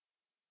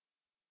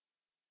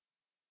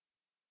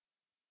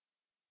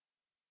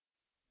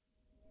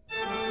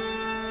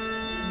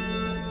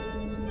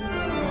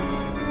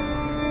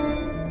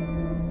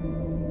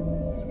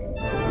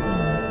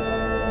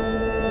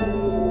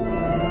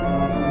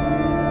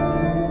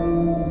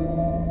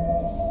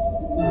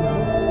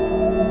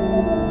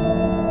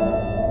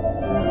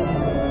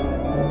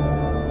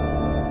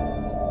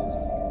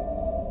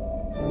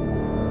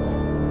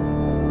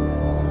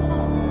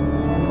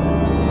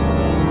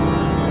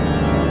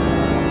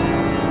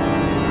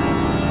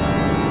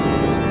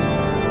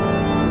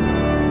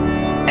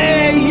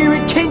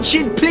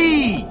Attention,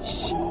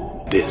 please!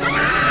 This is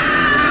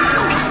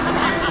piece of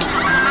art.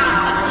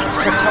 His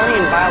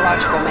Kryptonian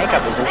biological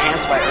makeup is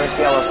enhanced by Earth's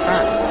yellow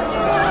sun.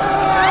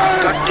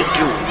 Dr.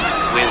 Doom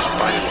wears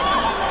body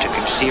to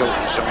conceal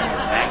his own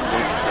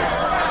mangled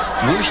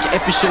form. Worst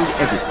episode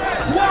ever.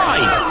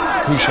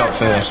 Why? Who shot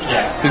first?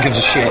 Yeah. Who gives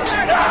a shit?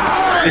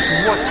 It's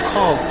what's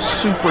called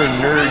super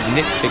nerd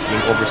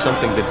nitpicking over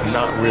something that's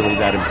not really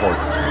that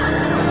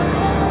important.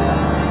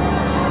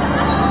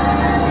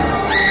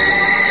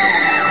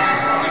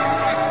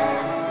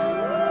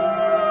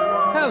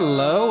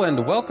 Hello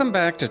and welcome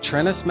back to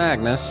Trennis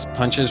Magnus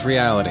Punches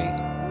Reality,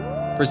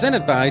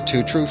 presented by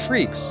Two True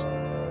Freaks.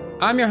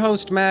 I'm your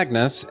host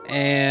Magnus,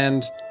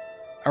 and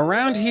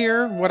around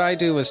here what I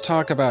do is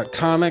talk about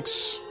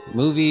comics,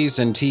 movies,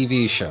 and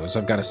TV shows.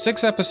 I've got a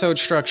 6-episode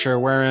structure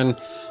wherein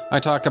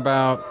I talk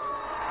about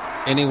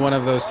any one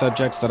of those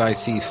subjects that I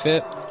see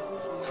fit.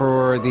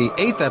 For the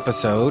 8th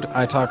episode,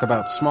 I talk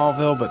about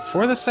Smallville, but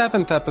for the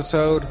 7th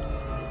episode,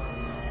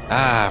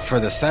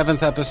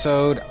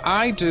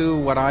 I do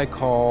what I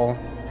call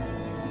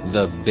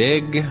the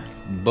Big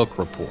Book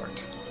Report.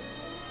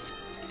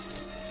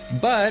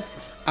 But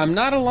I'm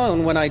not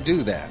alone when I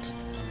do that.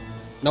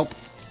 Nope.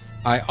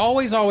 I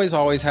always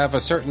have a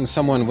certain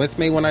someone with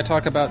me when I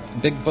talk about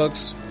big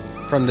books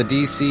from the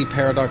DC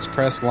Paradox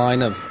Press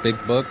line of big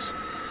books.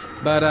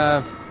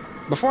 But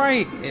before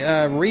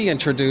I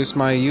reintroduce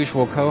my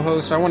usual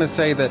co-host, I want to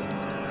say that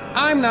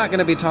I'm not going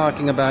to be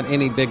talking about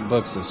any big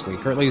books this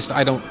week, or at least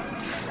I don't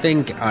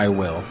think I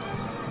will.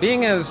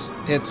 Being as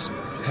it's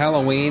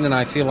Halloween and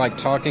I feel like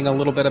talking a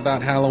little bit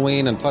about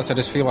Halloween, and plus I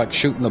just feel like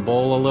shooting the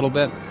bull a little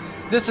bit,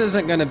 this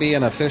isn't going to be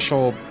an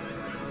official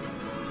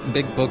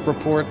Big Book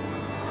Report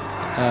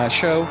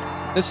show.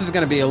 This is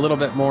going to be a little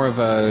bit more of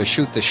a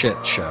shoot the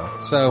shit show.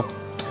 So,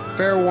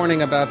 fair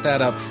warning about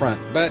that up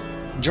front. But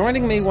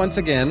joining me once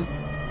again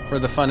for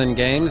the fun and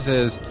games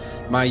is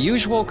my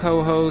usual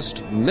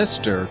co-host,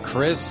 Mr.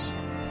 Chris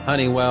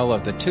Honeywell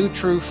of the Two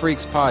True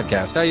Freaks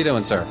podcast. How you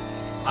doing, sir?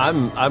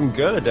 I'm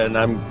good, and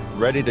I'm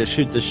ready to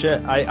shoot the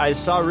shit. I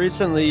saw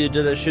recently you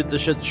did a shoot the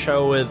shit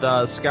show with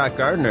Scott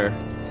Gardner.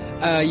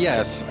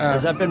 Yes.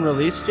 Has that been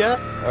released yet?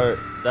 Or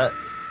that,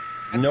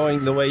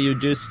 knowing the way you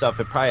do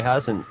stuff, it probably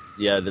hasn't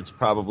yet. It's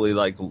probably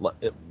like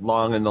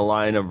long in the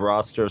line of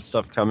roster of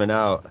stuff coming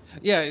out.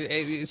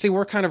 Yeah, see,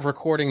 we're kind of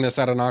recording this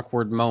at an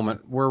awkward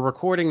moment. We're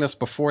recording this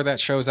before that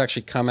show's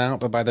actually come out,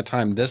 but by the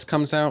time this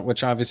comes out,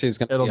 which obviously is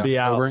going to be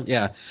October, out.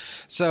 Yeah.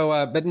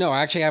 So, but no,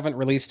 I actually haven't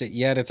released it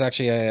yet. It's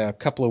actually a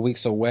couple of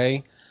weeks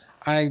away.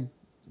 I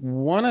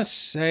want to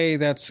say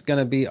that's going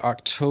to be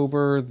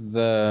October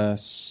the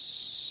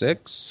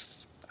 6th,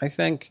 I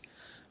think.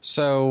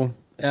 So,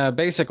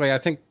 basically, I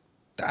think.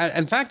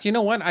 In fact, you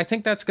know what? I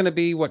think that's going to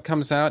be what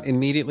comes out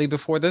immediately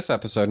before this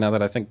episode. Now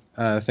that I think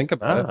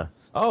about it.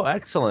 Oh,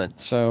 excellent!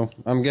 So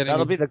I'm getting.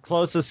 That'll be the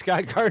closest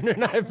Scott Gardner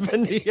and I've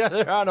been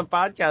together on a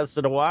podcast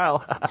in a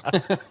while.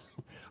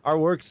 Our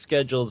work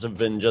schedules have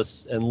been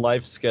and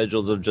life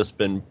schedules have just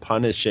been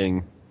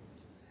punishing.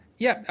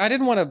 Yeah, I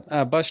didn't want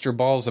to bust your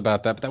balls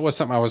about that, but that was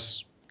something I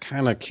was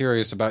kind of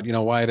curious about. You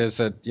know, why it is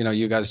that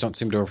you guys don't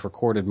seem to have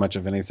recorded much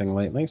of anything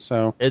lately.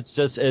 So it's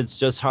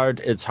just hard.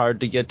 It's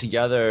hard to get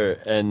together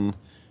and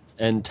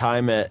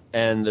time it.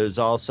 And there's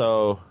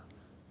also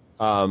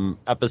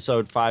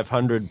episode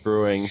 500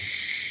 brewing.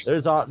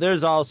 There's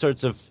all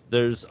sorts of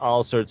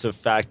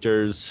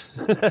factors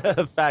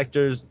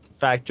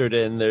factored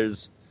in.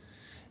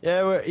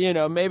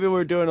 Maybe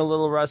we're doing a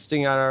little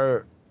resting on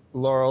our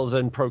laurels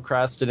and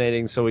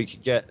procrastinating so we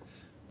could get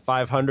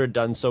 500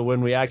 done. So when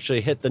we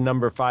actually hit the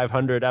number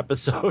 500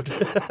 episode,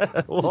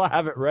 we'll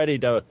have it ready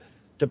to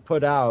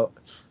put out.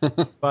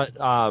 But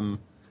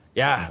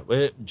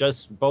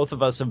both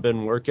of us have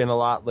been working a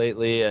lot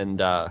lately,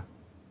 and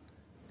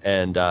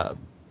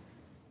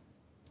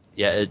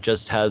it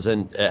just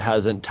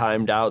hasn't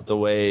timed out the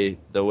way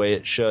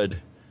it should.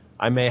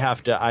 I may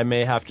have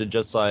to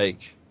just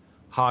like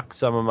hawk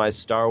some of my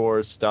Star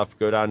Wars stuff,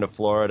 go down to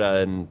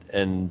Florida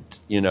and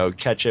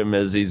catch him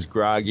as he's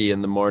groggy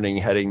in the morning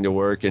heading to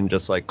work, and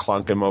just like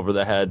clunk him over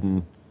the head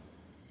and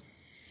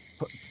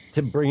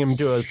to bring him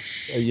to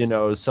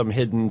some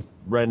hidden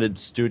rented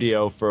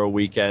studio for a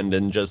weekend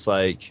and just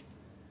like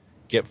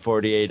get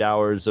 48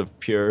 hours of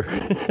pure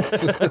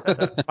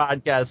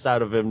podcast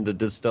out of him to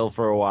distill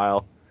for a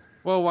while.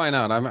 Well, why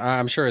not?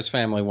 I'm sure his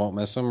family won't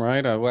miss him,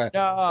 right?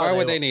 Why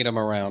would they need him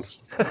around?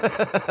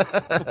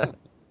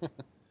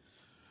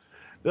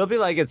 They'll be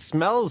like, it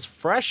smells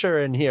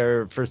fresher in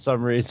here for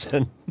some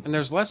reason. And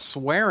there's less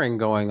swearing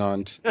going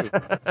on, too.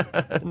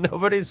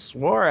 Nobody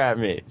swore at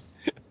me.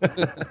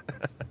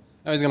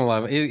 Oh, he's going to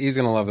love it. He's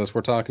going to love this.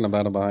 We're talking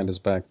about it behind his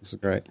back. This is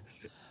great.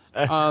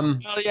 Well,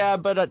 yeah,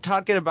 but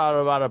talking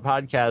about a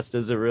podcast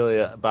isn't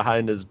really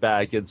behind his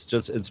back.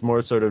 It's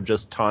more sort of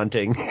just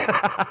taunting.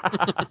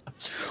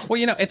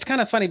 Well, it's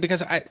kind of funny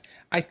because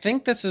I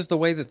think this is the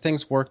way that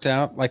things worked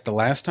out. Like the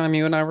last time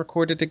you and I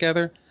recorded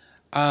together,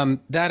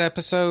 that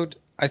episode,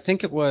 I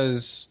think it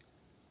was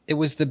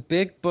the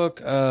big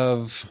book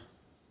of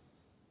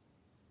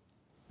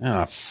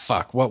Oh,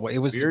 fuck. What it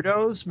was?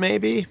 Weirdos,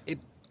 maybe?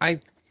 I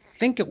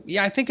think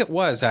it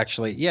was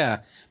actually. Yeah.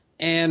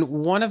 And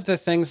one of the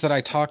things that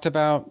I talked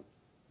about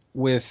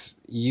with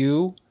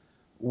you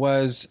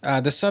was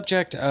the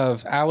subject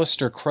of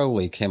Aleister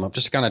Crowley came up,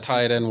 just to kind of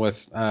tie it in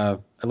with at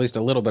least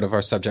a little bit of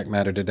our subject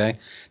matter today.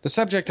 The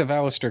subject of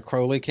Aleister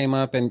Crowley came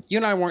up, and you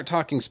and I weren't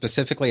talking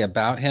specifically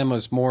about him. It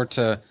was more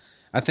to,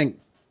 I think,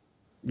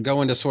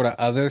 go into sort of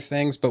other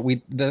things, but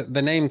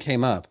the name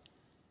came up.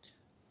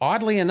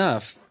 Oddly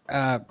enough,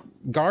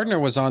 Gardner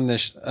was on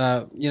this,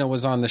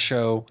 was on the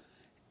show,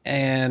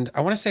 and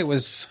I want to say it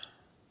was.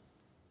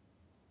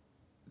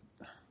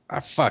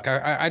 I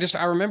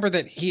remember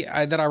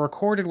that I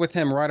recorded with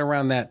him right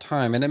around that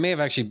time, and it may have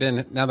actually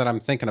been. Now that I'm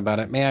thinking about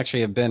it, it may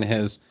actually have been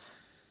his.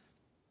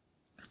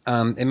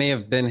 It may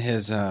have been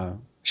his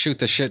Shoot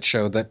the Shit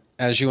show that,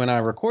 as you and I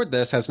record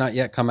this, has not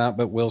yet come out,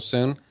 but will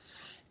soon,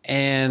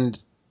 and.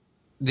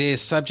 The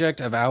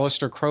subject of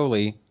Aleister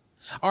Crowley.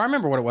 Oh, I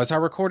remember what it was. I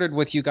recorded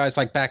with you guys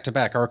like back to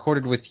back. I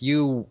recorded with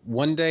you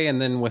one day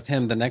and then with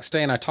him the next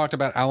day, and I talked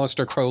about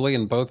Aleister Crowley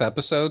in both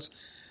episodes.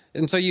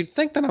 And so you'd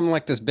think that I'm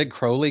like this big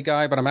Crowley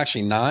guy, but I'm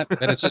actually not.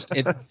 But it's just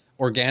it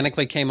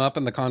organically came up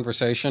in the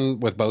conversation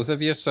with both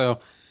of you. So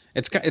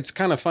it's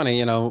kind of funny,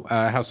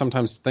 how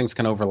sometimes things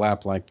can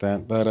overlap like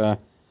that. But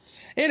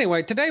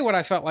anyway, today what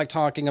I felt like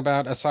talking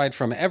about, aside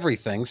from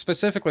everything,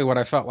 specifically what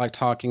I felt like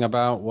talking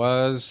about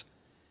was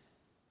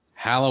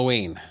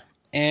Halloween.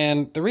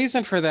 And the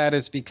reason for that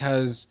is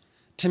because,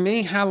 to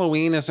me,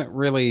 Halloween it's not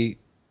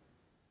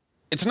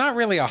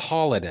really a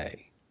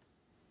holiday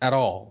at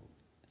all.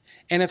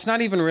 And it's not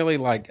even really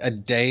like a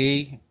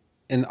day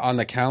on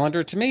the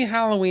calendar. To me,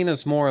 Halloween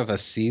is more of a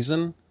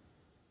season.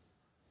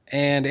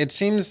 And it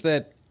seems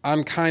that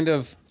I'm kind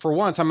of, for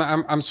once,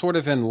 I'm sort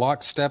of in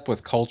lockstep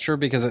with culture,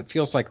 because it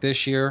feels like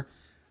this year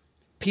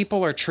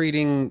people are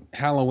treating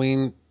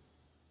Halloween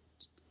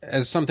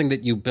as something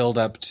that you build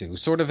up to,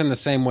 sort of in the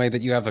same way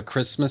that you have a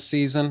Christmas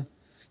season.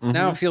 Mm-hmm.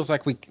 Now it feels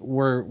like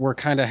we're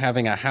kind of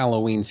having a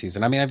Halloween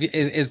season. I mean,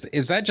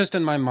 is that just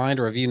in my mind,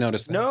 or have you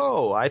noticed that?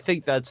 No, I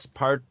think that's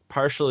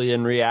partially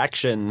in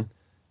reaction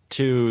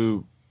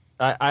to.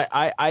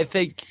 I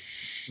think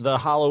the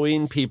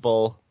Halloween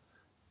people,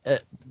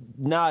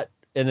 not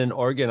in an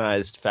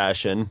organized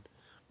fashion,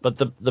 but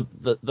the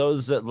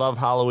those that love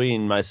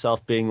Halloween,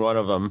 myself being one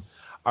of them,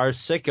 are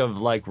sick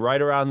of, like,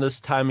 right around this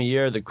time of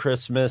year, the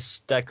Christmas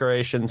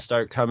decorations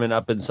start coming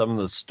up in some of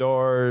the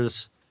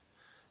stores.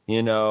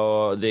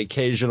 The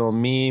occasional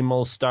meme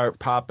will start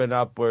popping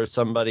up where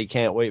somebody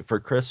can't wait for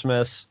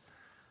Christmas.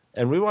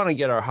 And we want to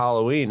get our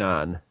Halloween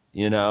on,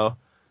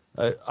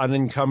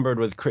 unencumbered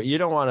with. You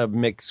don't want to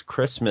mix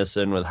Christmas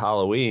in with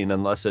Halloween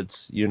unless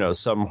it's,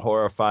 some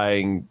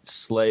horrifying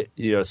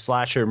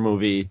slasher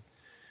movie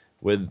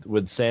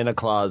with Santa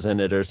Claus in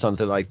it or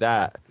something like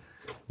that.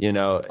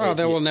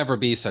 There will never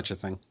be such a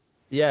thing.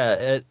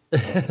 Yeah.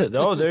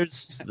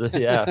 There's.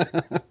 Yeah.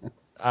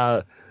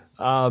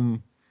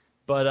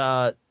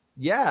 But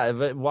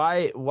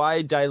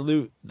why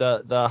dilute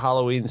the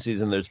Halloween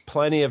season? There's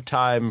plenty of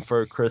time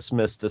for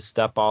Christmas to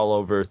step all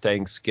over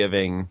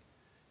Thanksgiving,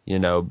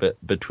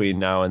 between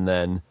now and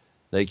then.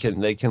 They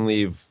can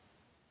leave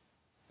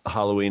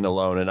Halloween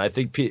alone. And I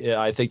think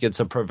it's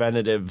a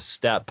preventative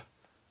step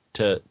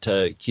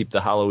to keep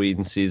the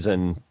Halloween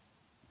season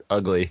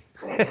ugly.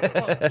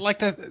 Well, like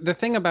the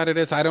thing about it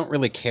is, I don't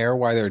really care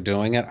why they're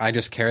doing it. I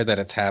just care that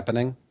it's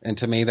happening, and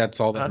to me, that's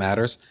all that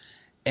matters.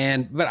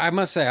 But I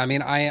must say, I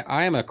mean,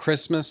 I am a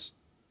Christmas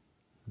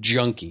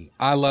junkie.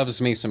 I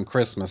loves me some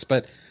Christmas,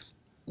 but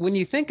when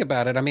you think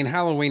about it, I mean,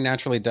 Halloween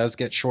naturally does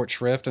get short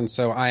shrift, and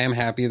so I am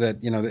happy that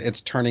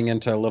it's turning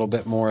into a little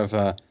bit more of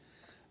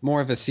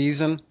a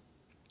season.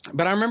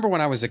 But I remember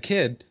when I was a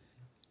kid,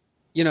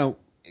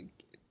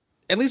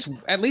 at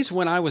least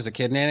when I was a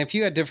kid, and if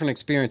you had different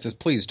experiences,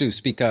 please do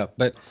speak up.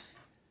 But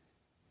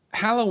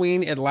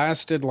Halloween, it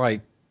lasted like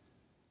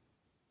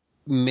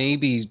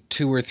maybe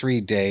 2 or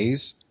 3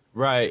 days.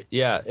 Right.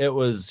 Yeah. It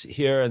was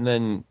here and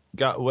then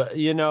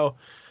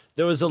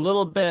there was a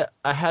little bit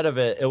ahead of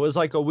it. It was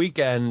like a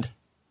weekend,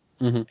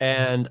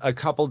 and a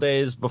couple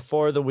days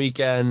before the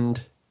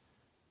weekend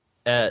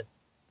at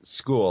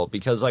school,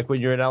 because like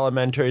when you're in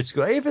elementary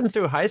school, even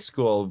through high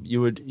school, you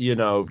would,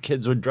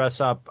 kids would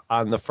dress up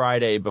on the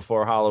Friday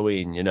before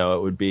Halloween,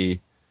 it would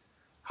be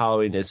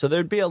Halloween day. So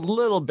there'd be a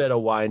little bit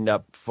of wind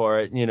up for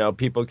it.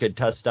 People could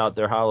test out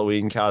their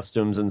Halloween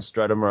costumes and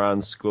strut them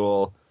around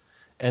school.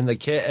 And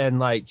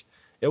it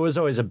was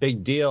always a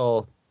big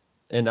deal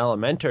in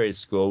elementary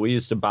school. We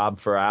used to bob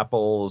for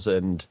apples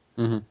and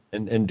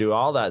do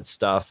all that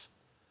stuff.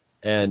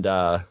 And,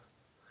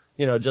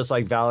 just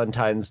like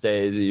Valentine's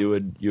Day, you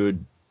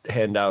would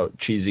hand out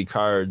cheesy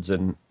cards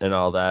and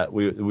all that.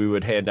 We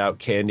would hand out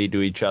candy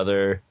to each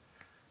other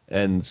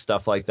and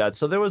stuff like that.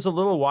 So there was a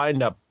little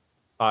wind up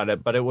on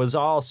it, but it was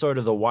all sort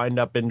of the wind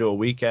up into a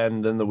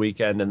weekend and the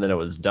weekend, and then it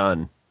was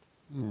done.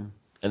 Yeah.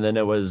 And then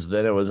it was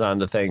on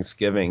to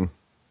Thanksgiving,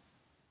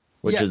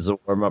 which is a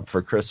warm up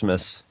for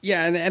Christmas.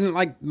 Yeah. And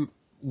like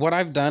what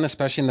I've done,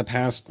 especially in the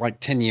past like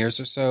 10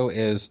 years or so,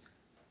 is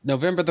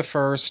November the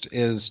 1st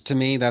is, to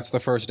me, that's the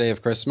first day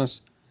of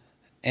Christmas.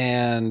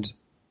 And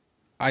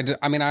I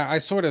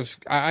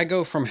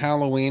go from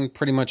Halloween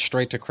pretty much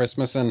straight to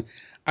Christmas, and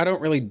I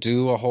don't really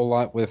do a whole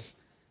lot with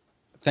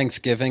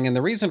Thanksgiving. And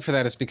the reason for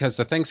that is because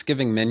the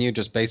Thanksgiving menu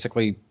just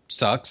basically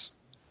sucks.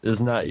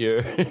 Is not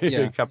your,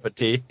 your cup of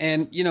tea.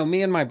 And, you know,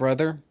 me and my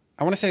brother,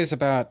 I want to say it was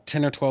about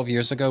 10 or 12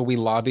 years ago, we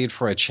lobbied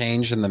for a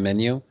change in the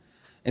menu.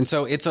 And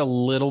so it's a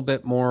little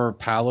bit more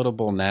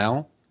palatable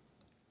now.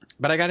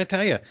 But I got to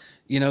tell you,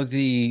 you know,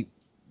 the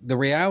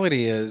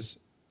reality is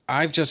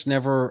I've just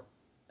never,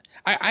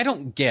 I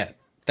don't get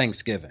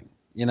Thanksgiving.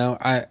 You know,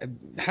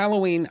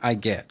 Halloween I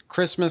get,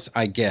 Christmas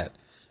I get,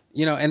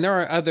 you know, and there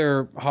are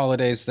other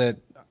holidays that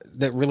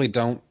really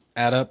don't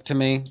add up to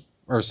me,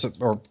 or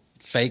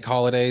fake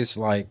holidays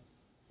like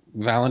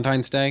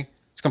Valentine's Day.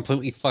 It's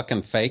completely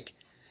fucking fake.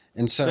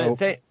 And so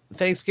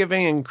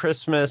Thanksgiving and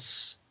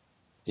Christmas,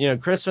 you know,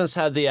 Christmas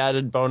had the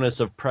added bonus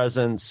of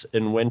presents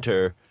in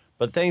winter,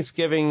 but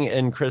Thanksgiving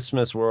and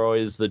Christmas were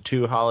always the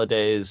two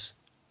holidays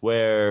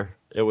where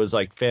it was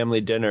like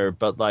family dinner,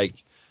 but like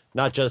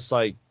not just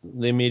like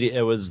the immediate,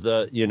 it was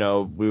the, you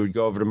know, we would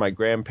go over to my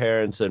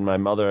grandparents and my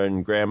mother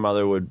and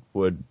grandmother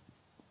would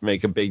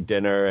make a big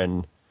dinner.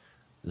 And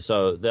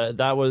so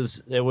that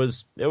was, it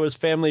was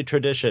family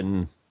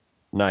tradition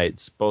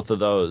nights, both of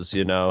those,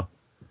 you know.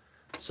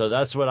 So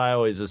that's what I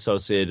always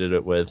associated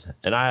it with.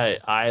 And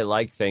I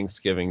like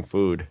Thanksgiving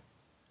food.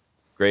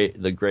 Great,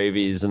 the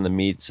gravies and the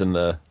meats and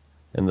the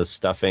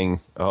stuffing.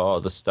 Oh,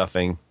 the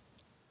stuffing.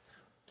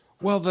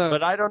 Well,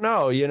 but I don't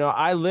know, you know,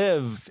 I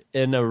live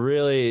in a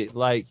really,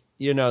 like,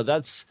 you know,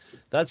 that's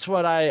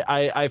what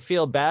I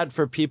feel bad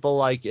for people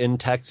like in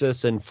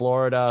Texas and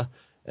Florida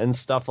and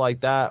stuff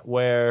like that,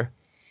 where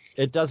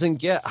it doesn't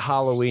get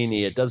Halloween-y,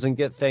 it doesn't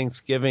get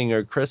Thanksgiving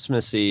or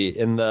Christmassy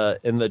in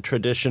the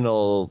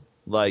traditional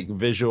like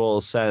visual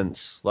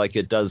sense like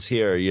it does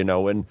here. You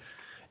know, when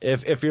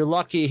if you're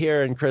lucky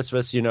here in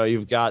Christmas, you know,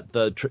 you've got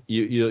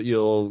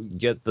you'll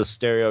get the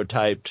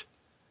stereotyped,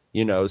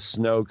 you know,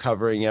 snow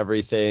covering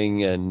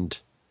everything and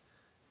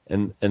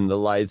the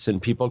lights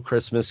and people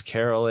Christmas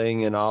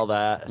caroling and all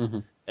that. Mm-hmm.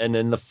 And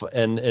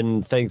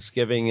in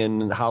Thanksgiving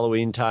and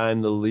Halloween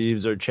time, the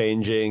leaves are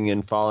changing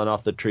and falling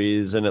off the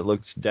trees and it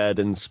looks dead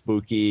and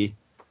spooky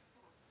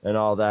and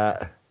all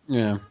that.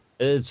 Yeah.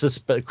 It's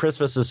just,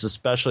 Christmas is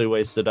especially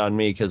wasted on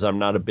me because I'm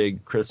not a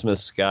big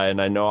Christmas guy,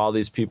 and I know all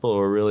these people who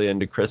are really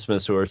into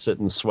Christmas who are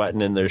sitting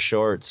sweating in their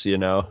shorts, you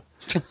know.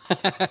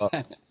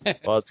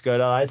 Well, it's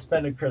good. I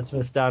spent a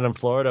Christmas down in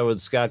Florida with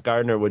Scott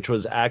Gardner, which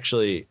was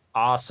actually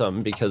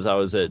awesome because I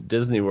was at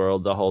Disney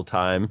World the whole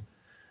time,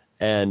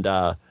 and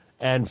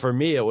for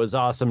me it was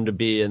awesome to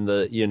be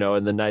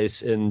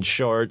in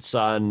shorts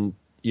on,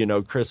 you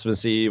know,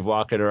 Christmas Eve,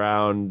 walking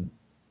around,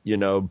 you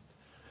know,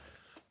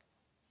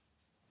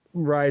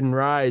 riding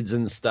rides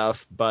and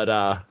stuff,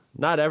 but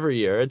not every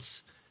year.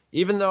 It's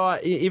even though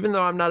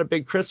I'm not a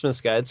big Christmas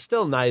guy, it's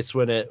still nice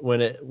when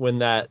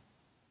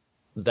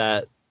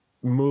that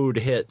mood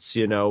hits,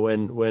 you know,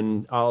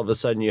 when all of a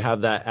sudden you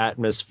have that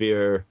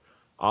atmosphere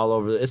all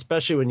over,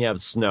 especially when you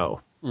have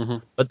snow. Mm-hmm.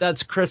 But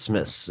that's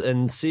Christmas,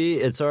 and see,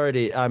 it's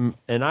already I'm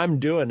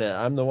doing it.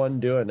 I'm the one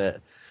doing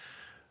it.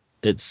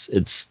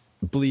 It's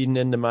bleeding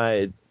into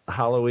my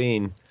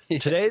Halloween.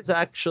 Today's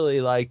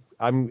actually like,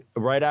 I'm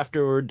right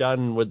after we're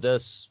done with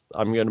this,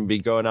 I'm going to be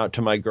going out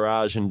to my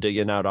garage and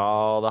digging out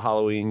all the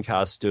Halloween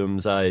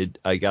costumes I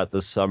got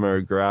this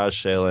summer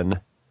garage sailing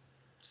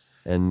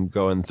and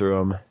going through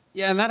them.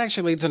 Yeah, and that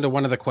actually leads into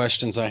one of the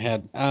questions I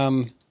had.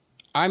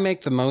 I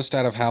make the most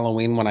out of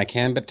Halloween when I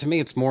can, but to me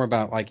it's more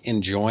about like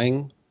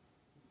enjoying,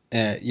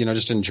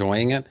 just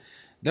enjoying it.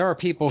 There are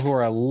people who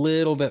are a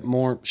little bit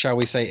more, shall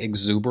we say,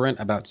 exuberant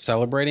about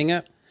celebrating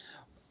it.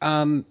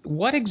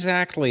 What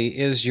exactly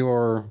is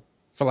your,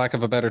 for lack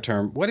of a better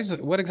term, what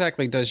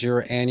exactly does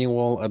your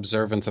annual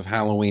observance of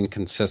Halloween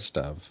consist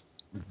of?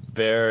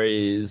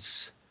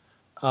 Varies.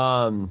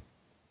 I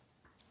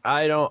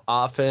don't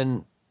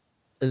often.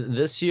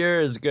 This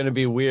year is going to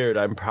be weird.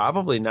 I'm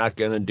probably not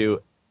going to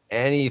do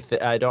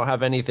anything. I don't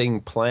have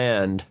anything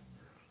planned.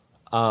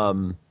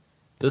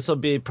 This will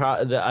be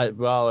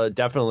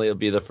definitely it'll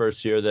be the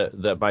first year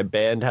that my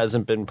band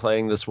hasn't been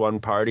playing this one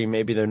party.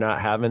 Maybe they're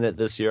not having it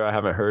this year. I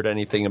haven't heard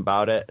anything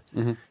about it.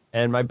 Mm-hmm.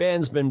 And my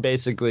band's been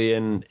basically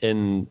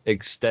in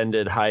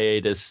extended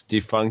hiatus,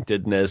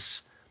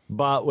 defunctedness.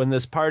 But when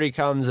this party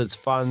comes, it's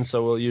fun,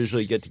 so we'll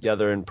usually get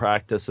together and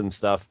practice and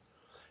stuff.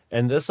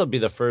 And this will be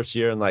the first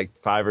year in like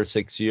 5 or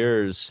 6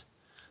 years.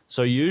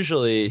 So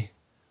usually,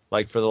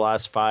 like for the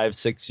last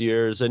 5-6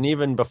 years, and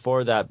even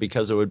before that,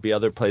 because it would be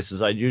other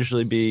places, I'd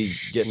usually be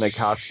getting a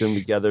costume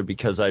together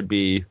because I'd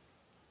be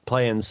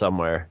playing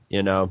somewhere,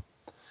 you know.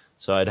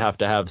 So I'd have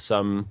to have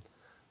some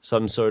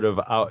sort of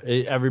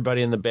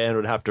everybody in the band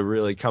would have to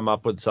really come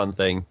up with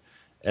something.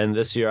 And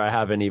this year I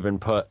haven't even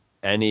put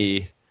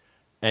any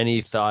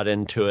thought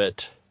into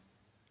it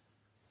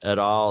at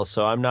all.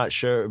 So I'm not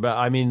sure, but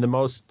I mean,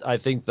 I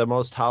think the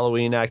most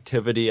Halloween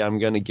activity I'm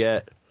going to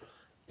get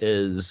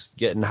is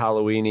getting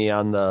Halloween-y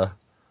on the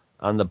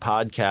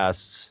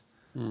podcasts.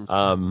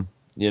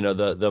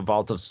 The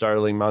Vault of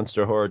Startling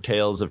Monster Horror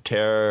Tales of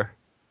Terror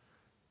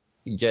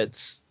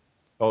gets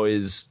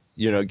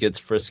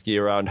frisky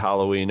around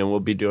Halloween, and we'll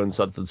be doing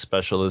something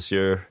special this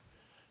year.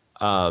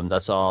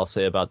 That's all I'll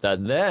say about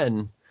that.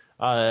 Then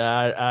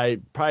I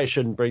probably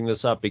shouldn't bring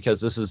this up because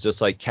this is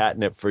just like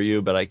catnip for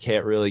you, but I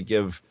can't really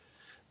give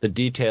the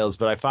details.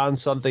 But I found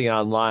something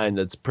online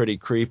that's pretty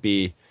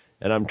creepy,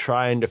 and I'm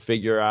trying to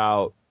figure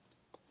out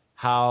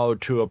how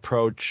to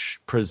approach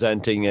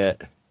presenting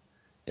it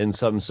in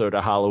some sort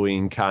of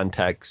Halloween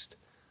context.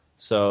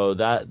 So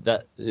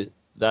that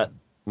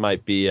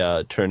might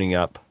be turning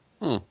up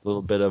a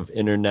little bit of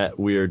internet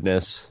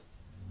weirdness.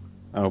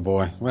 Oh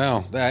boy!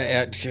 Well,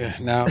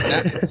 now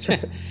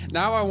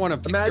I want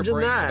to pick your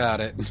brain about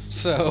it.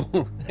 So,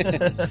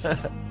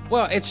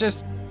 well, it's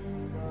just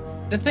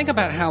the thing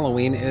about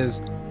Halloween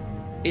is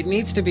it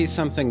needs to be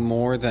something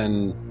more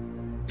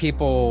than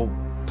people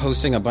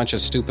posting a bunch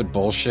of stupid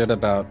bullshit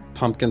about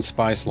pumpkin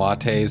spice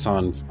lattes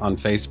on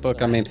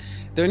Facebook. I mean,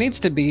 there needs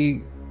to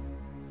be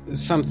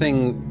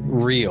something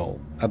real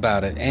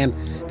about it. And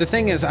the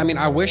thing is, I mean,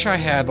 I wish I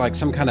had like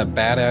some kind of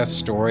badass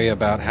story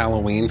about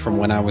Halloween from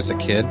when I was a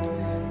kid.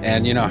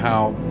 And you know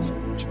how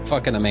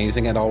fucking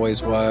amazing it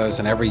always was,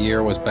 and every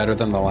year was better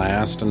than the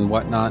last and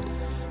whatnot.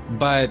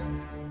 But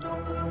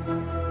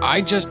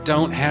I just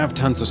don't have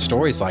tons of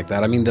stories like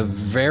that. I mean, the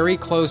very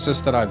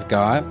closest that I've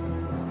got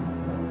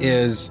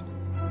is,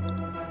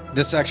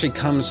 this actually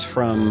comes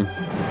from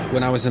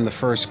when I was in the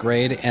first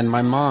grade, and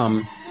my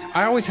mom,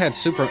 I always had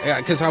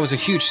because I was a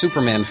huge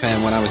Superman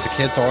fan when I was a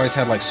kid, so I always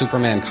had like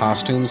Superman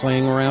costumes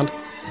laying around.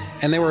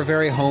 And they were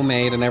very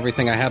homemade and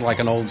everything. I had like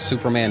an old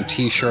Superman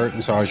t-shirt,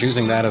 and so I was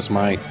using that as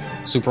my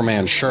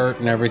Superman shirt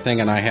and everything,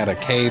 and I had a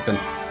cape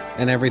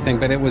and everything,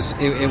 but it was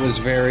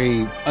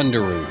very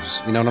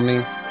underoos, you know what I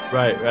mean?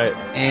 Right.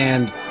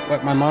 And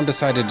what my mom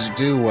decided to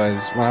do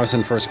was, when I was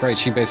in first grade,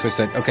 she basically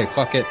said, okay,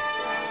 fuck it,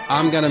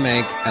 I'm going to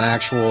make an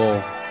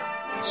actual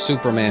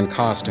Superman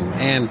costume.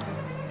 And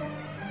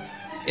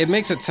it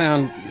makes it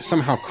sound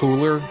somehow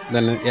cooler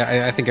than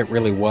I think it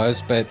really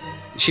was, but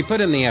she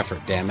put in the effort,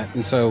 damn it.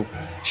 And so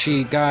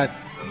she got,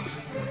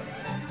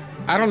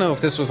 I don't know if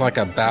this was like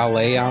a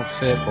ballet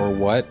outfit or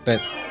what, but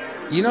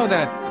you know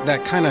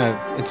that kind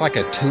of, it's like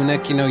a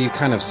tunic, you know, you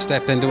kind of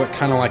step into it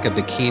kind of like a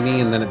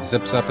bikini and then it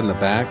zips up in the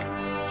back.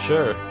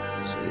 Sure.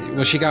 So,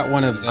 well, she got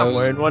one of those. I'm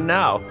wearing one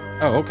now.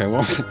 Oh, okay.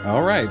 Well,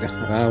 all right.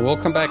 We'll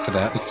come back to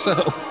that.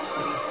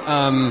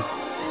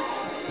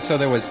 So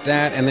there was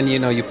that, and then, you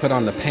know, you put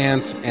on the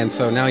pants, and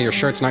so now your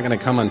shirt's not going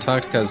to come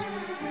untucked because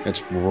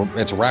it's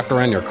wrapped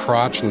around your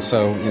crotch, and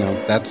so, you know,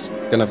 that's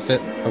gonna fit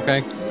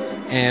okay.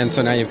 And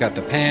so now you've got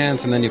the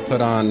pants, and then you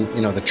put on,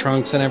 you know, the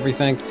trunks and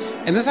everything,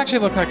 and this actually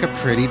looked like a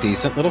pretty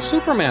decent little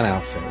Superman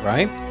outfit,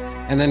 right?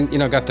 And then, you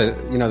know, got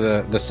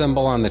the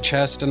symbol on the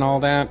chest and all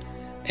that,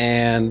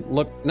 and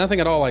looked nothing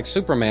at all like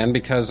Superman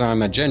because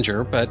I'm a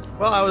ginger. But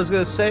well, I was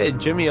gonna say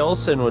Jimmy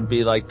Olsen would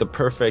be like the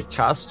perfect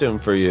costume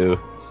for you,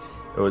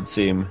 it would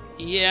seem.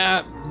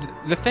 Yeah,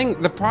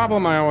 the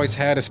problem I always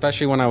had,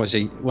 especially when I was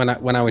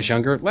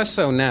younger, less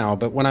so now,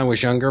 but when I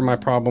was younger, my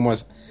problem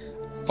was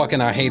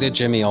I hated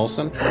Jimmy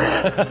Olsen.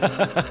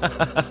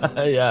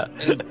 Yeah.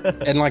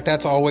 and like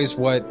that's always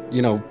what,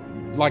 you know,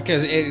 like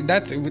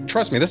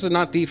trust me, this is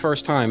not the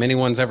first time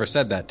anyone's ever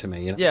said that to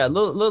me. You know? Yeah,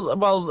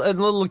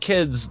 little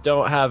kids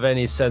don't have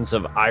any sense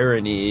of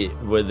irony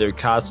with their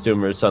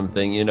costume or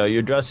something. You know,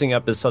 you're dressing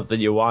up as something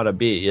you want to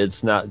be.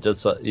 It's not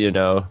just, you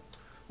know.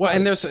 Well,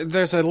 and there's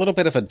a little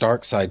bit of a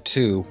dark side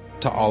too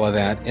to all of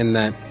that, in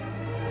that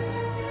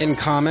in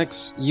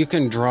comics you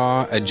can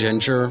draw a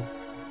ginger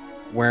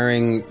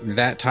wearing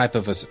that type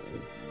of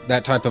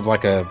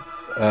like a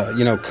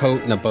you know,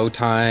 coat and a bow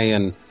tie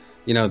and,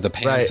 you know, the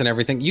pants right. and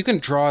everything. You can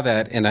draw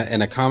that in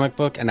a comic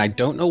book, and I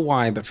don't know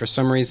why, but for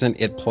some reason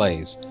it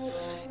plays.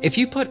 If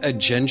you put a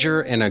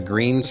ginger in a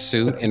green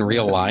suit in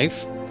real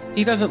life,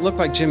 he doesn't look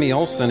like Jimmy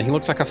Olsen. He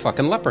looks like a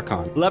fucking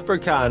leprechaun.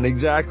 Leprechaun,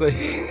 exactly.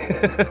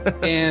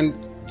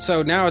 And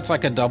so now it's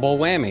like a double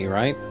whammy,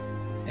 right?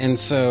 And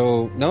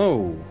so,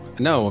 no,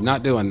 I'm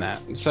not doing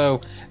that. And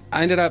so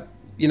I ended up,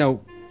 you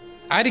know,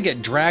 I had to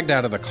get dragged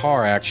out of the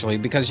car, actually,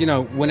 because, you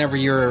know, whenever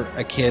you're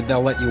a kid,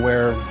 they'll let you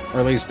wear, or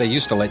at least they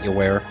used to let you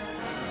wear,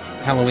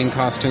 Halloween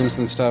costumes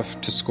and stuff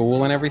to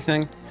school and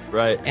everything.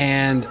 Right.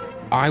 And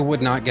I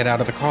would not get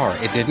out of the car.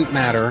 It didn't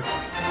matter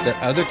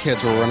that other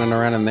kids were running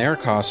around in their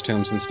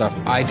costumes and stuff.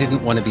 I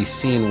didn't want to be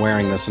seen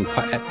wearing this in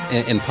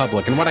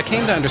public. And what I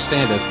came to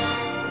understand is,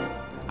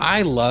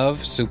 I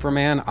love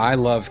Superman, I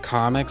love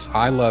comics,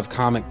 I love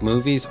comic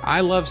movies,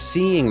 I love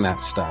seeing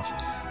that stuff.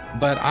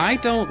 But I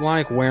don't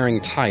like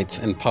wearing tights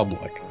in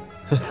public.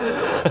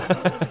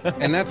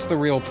 And that's the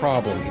real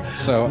problem here.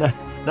 So,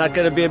 not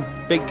going to be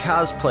a big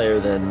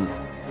cosplayer then.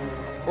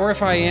 Or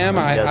if I am,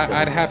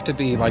 I'd have to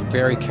be like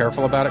very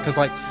careful about it. Because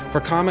like for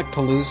Comic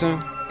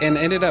Palooza, and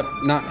it ended up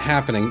not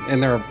happening,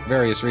 and there are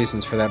various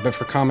reasons for that, but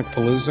for Comic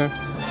Palooza,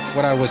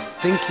 what I was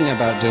thinking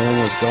about doing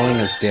was going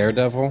as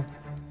Daredevil.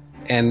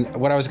 And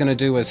what I was going to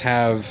do is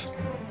I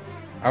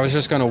was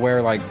just going to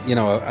wear like, you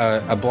know,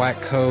 a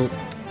black coat,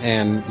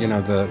 and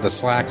the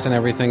slacks and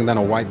everything, then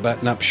a white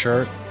button-up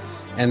shirt,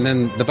 and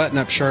then the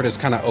button-up shirt is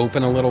kind of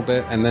open a little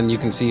bit, and then you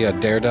can see a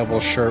Daredevil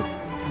shirt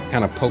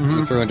kind of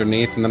poking through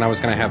underneath, and then I was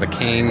going to have a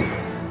cane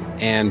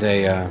and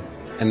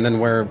and then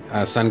wear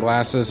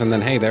sunglasses, and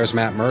then hey, there's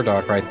Matt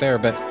Murdock right there,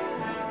 but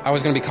I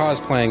was going to be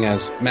cosplaying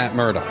as Matt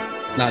Murdock,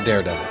 not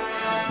Daredevil.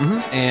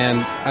 And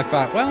I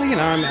thought, well,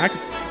 I could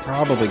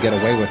probably get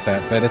away with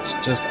that, but it's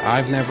just,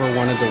 I've never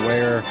wanted to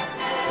wear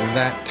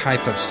that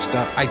type of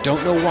stuff. I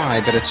don't know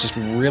why, but it's just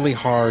really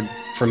hard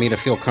for me to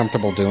feel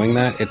comfortable doing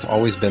that. It's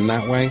always been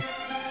that way.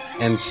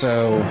 And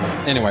so,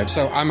 anyway,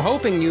 so I'm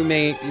hoping you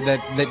may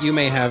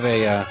have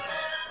a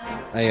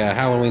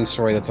Halloween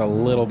story that's a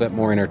little bit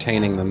more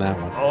entertaining than that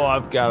one. Oh,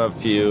 I've got a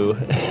few.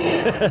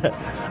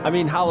 I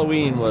mean,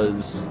 Halloween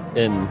was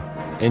in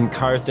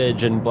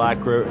Carthage and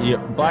Black River.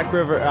 Black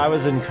River. I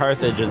was in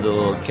Carthage as a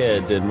little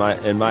kid in my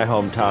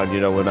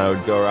hometown. When I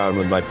would go around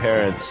with my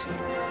parents,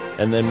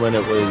 and then when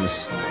it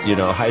was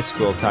high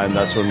school time,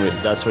 that's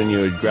when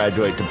you would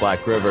graduate to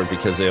Black River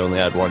because they only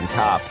had one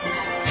cop,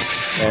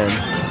 and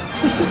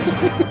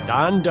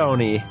Don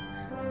Doney,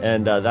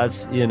 and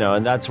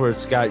that's where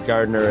Scott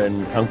Gardner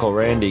and Uncle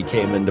Randy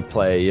came into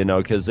play.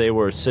 Because they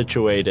were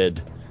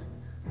situated.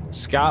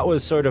 Scott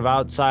was sort of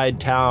outside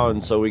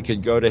town, so we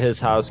could go to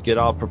his house, get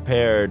all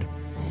prepared,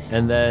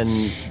 and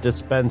then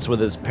dispense with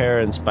his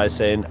parents by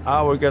saying,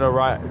 oh, we're going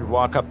to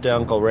walk up to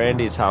Uncle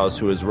Randy's house,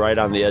 who is right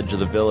on the edge of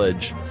the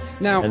village.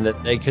 Now, and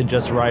that they could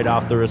just write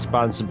off the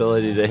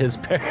responsibility to his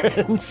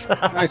parents.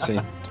 I see.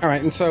 All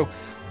right, and so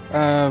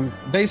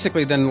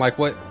basically then, like,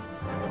 what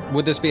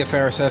would this be a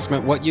fair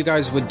assessment? What you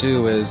guys would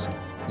do is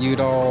you'd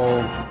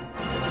all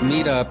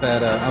meet up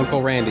at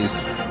Uncle Randy's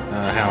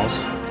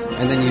house,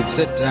 and then you'd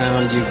sit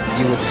down,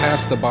 you would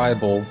pass the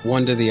Bible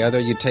one to the other,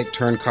 you'd take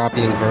turn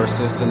copying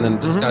verses and then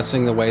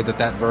discussing the way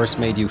that verse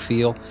made you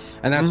feel.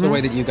 And that's the way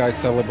that you guys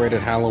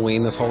celebrated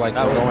Halloween, this whole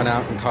going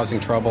out and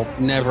causing trouble.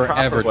 Never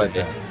ever did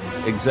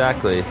that.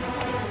 Exactly.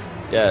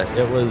 Yeah,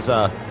 it was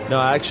no,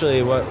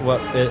 actually what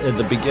at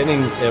the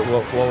beginning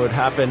what would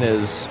happen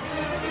is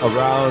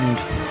around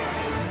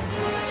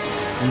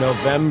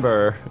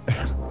November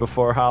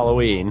before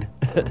Halloween,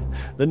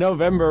 the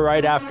November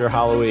right after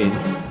Halloween,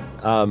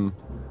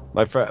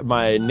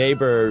 my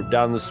neighbor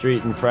down the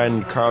street and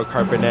friend Carl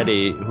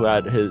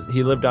Carpenetti,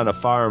 he lived on a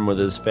farm with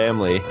his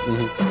family.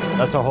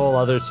 That's a whole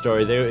other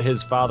story.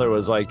 His father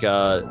was like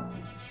a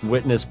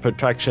witness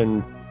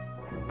protection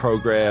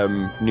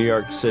program New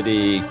York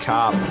City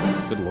cop.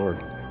 Good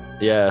Lord.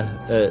 Yeah,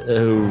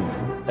 who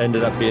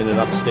ended up being an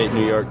upstate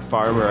New York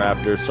farmer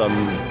after some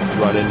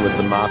run-in with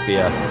the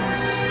mafia.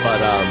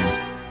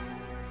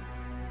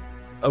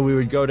 But we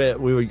would go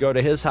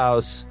to his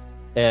house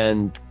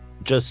and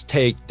just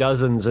take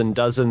dozens and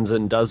dozens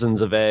and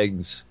dozens of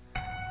eggs,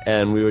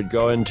 and we would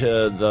go into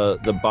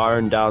the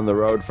barn down the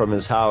road from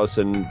his house,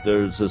 and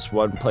there's this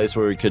one place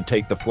where we could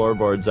take the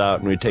floorboards out,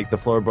 and we'd take the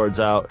floorboards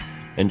out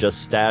and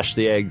just stash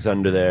the eggs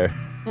under there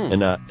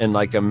in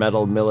like a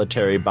metal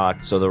military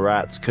box so the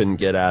rats couldn't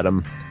get at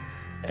them,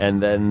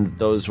 and then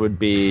those would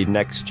be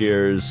next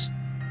year's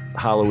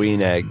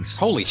Halloween eggs.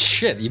 Holy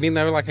shit, you mean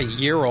they were like a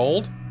year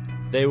old?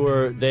 By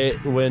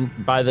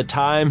the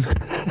time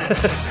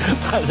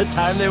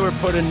they were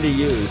put into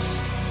use,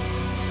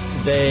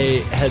 they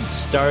had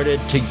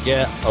started to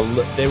get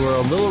they were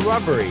a little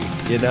rubbery,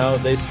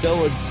 they still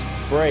would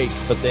break,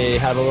 but they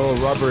had a little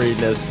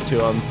rubberiness to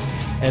them,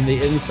 and the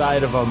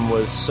inside of them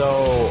was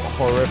so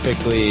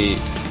horrifically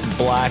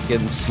black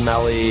and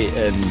smelly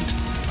and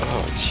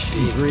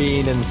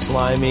green and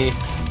slimy,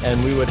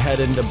 and we would head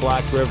into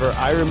Black River.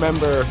 I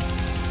remember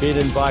being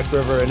in Black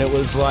River, and it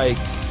was like,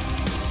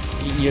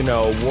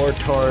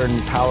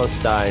 war-torn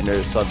Palestine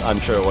or something. I'm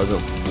sure it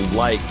wasn't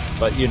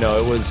but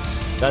it was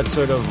that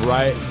sort of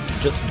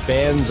just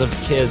bands of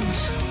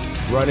kids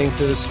running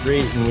through the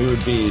street, and we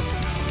would be,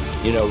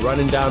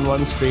 running down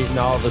one street, and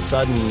all of a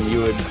sudden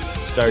you would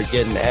start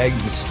getting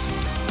eggs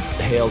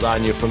hailed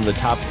on you from the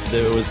top.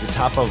 There was the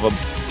top of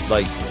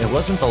it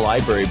wasn't the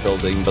library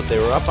building, but they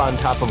were up on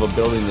top of a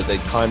building that they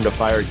climbed a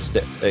fire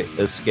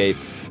escape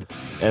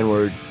and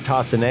were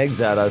tossing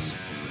eggs at us.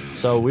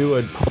 So we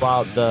would pull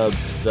out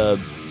the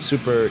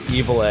super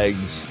evil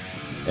eggs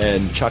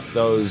and chuck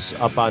those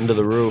up onto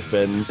the roof,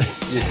 and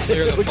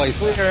clear the place,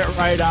 clear it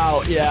right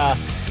out. Yeah.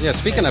 Yeah.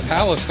 Speaking of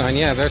Palestine,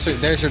 yeah,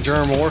 there's your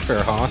germ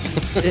warfare, Hoss.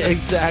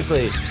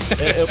 Exactly.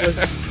 It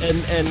was,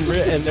 and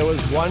there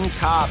was one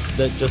cop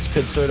that just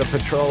could sort of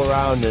patrol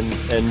around, and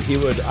he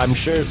would. I'm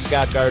sure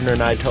Scott Gardner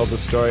and I told the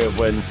story of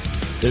when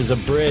there's a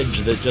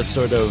bridge that just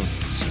sort of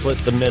split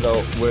the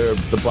middle, where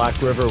the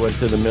Black River went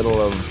through the middle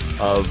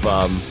of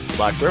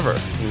Black River,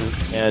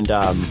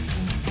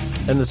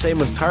 and the same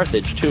with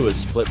Carthage too, is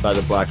split by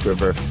the Black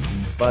River.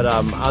 But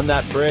on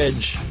that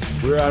bridge,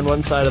 we were on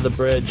one side of the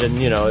bridge,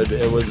 and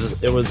it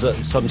was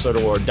some sort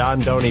of war.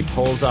 Don Doney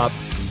pulls up,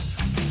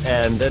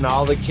 and then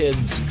all the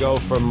kids go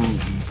from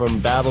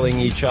battling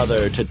each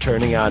other to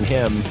turning on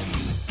him,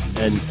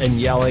 and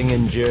yelling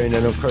and jeering,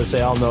 and of course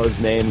they all know his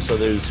name, so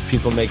there's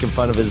people making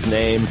fun of his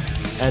name.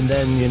 And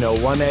then, you know,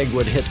 one egg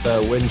would hit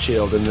the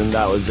windshield, and then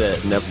that was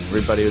it. And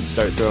everybody would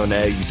start throwing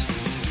eggs.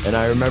 And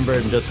I remember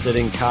him just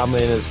sitting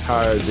calmly in his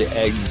car as the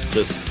eggs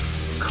just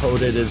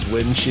coated his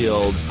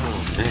windshield.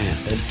 Oh, man.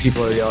 And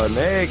people are yelling,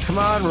 "Hey, come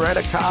on, rent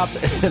a cop!"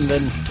 And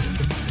then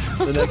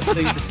the next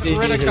thing you see,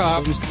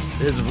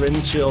 his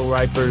windshield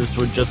wipers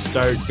would just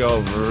start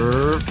go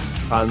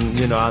on,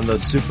 you know, on the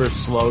super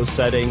slow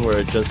setting where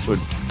it just would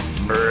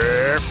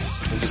It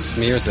just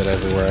smears it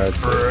everywhere.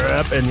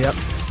 and yep,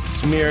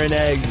 smearing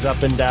eggs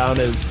up and down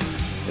his.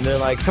 And they're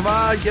like, "Come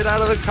on, get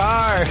out of the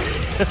car!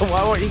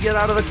 Why won't you get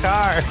out of the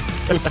car?"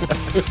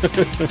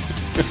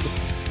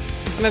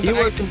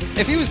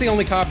 If he was the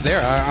only cop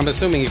there, I'm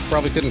assuming he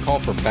probably couldn't call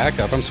for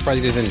backup. I'm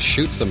surprised he didn't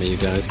shoot some of you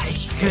guys.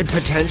 He could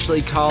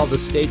potentially call the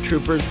state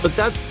troopers, but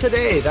that's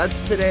today.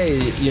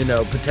 You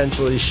know,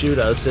 potentially shoot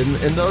us.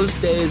 In those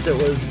days, it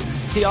was.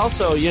 He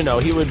also, you know,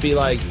 he would be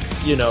like,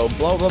 you know,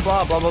 blah blah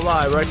blah blah blah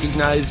blah. I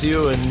recognize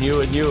you and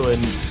you and you,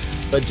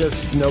 but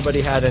just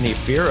nobody had any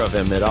fear of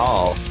him at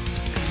all,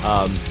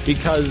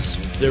 because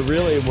there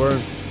really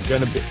weren't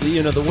going to be.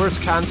 You know, the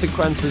worst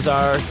consequences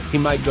are he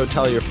might go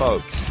tell your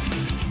folks.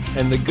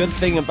 And the good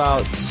thing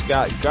about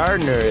Scott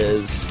Gardner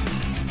is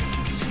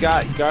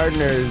Scott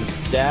Gardner's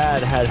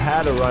dad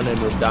had a run-in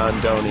with Don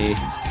Doney,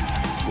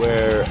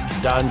 where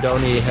Don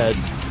Doney had,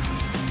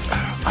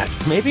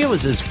 maybe it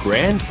was his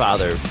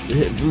grandfather,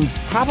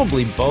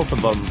 probably both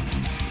of them,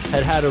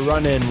 had a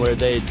run-in where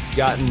they'd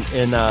gotten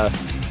in a,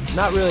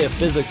 not really a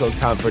physical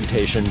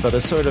confrontation, but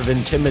a sort of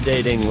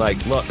intimidating, like,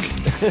 look,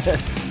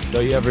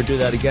 don't you ever do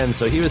that again.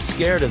 So he was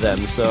scared of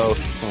them. So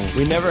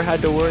we never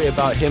had to worry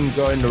about him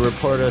going to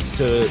report us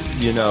to,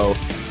 you know,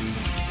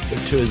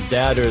 to his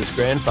dad or his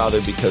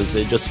grandfather, because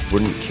they just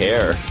wouldn't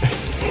care.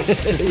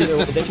 They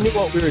knew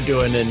what we were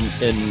doing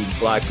in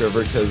Black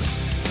River, because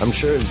I'm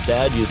sure his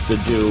dad used to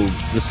do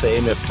the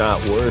same, if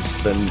not worse,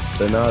 than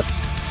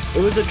us. It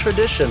was a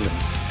tradition,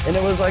 and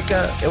it was like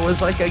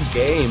a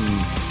game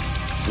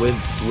with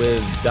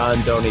Don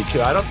Doney too.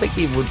 I don't think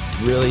he would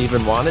really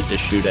even wanted to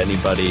shoot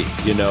anybody.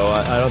 You know,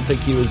 I don't think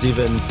he was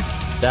even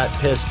that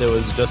pissed. It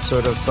was just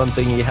sort of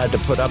something he had to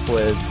put up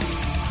with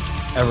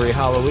every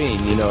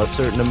Halloween. You know, a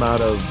certain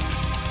amount of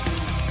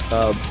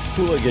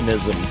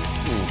hooliganism.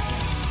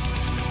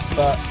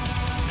 But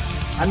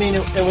I mean,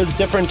 it was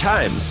different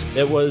times.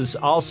 It was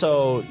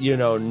also, you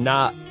know,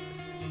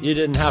 you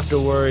didn't have to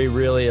worry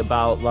really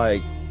about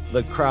like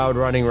the crowd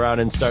running around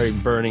and starting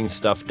burning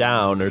stuff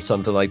down or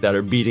something like that,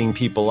 or beating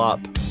people up.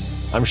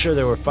 I'm sure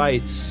there were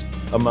fights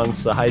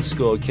amongst the high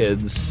school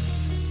kids,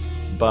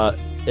 but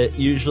it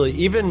usually,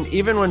 even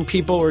when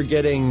people were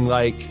getting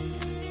like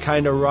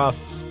kind of rough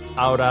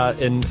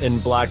out in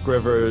Black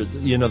River,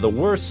 you know, the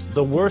worst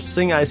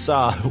thing I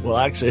saw, well,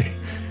 actually,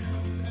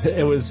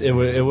 it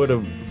would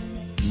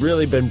have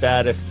really been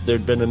bad if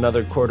there'd been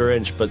another quarter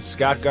inch, but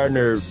Scott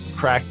Gardner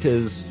cracked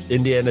his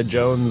Indiana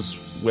Jones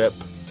whip.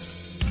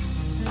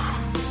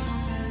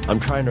 I'm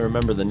trying to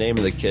remember the name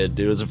of the kid.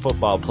 He was a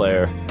football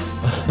player,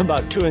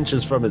 about 2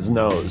 inches from his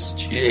nose.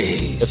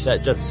 Jeez. If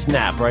that just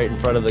snapped right in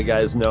front of the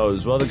guy's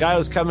nose. Well, the guy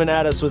was coming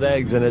at us with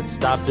eggs, and it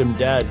stopped him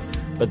dead.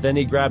 But then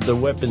he grabbed the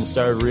whip and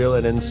started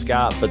reeling in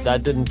Scott, but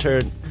that didn't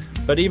turn.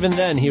 But even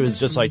then, he was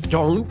just like,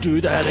 "Don't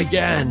do that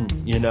again,"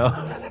 you know?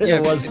 Yeah,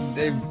 it was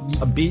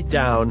a beat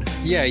down.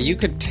 Yeah, you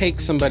could take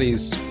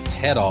somebody's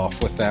head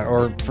off with that,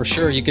 or for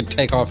sure you could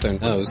take off their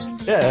nose.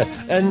 Yeah,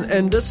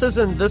 and this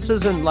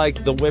isn't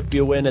like the whip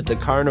you win at the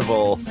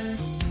carnival,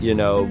 you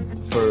know,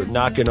 for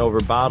knocking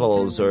over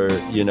bottles, or,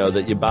 you know,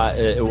 that you buy.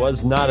 It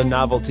was not a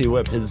novelty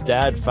whip. His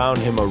dad found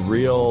him a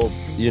real,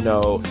 you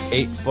know,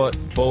 8 foot,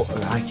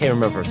 I can't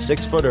remember,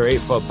 6 foot or 8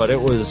 foot, but it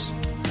was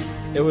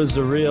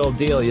the real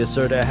deal. You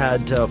sort of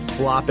had to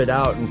flop it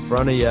out in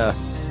front of you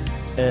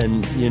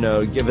and, you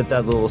know, give it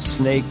that little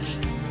snake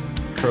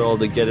curl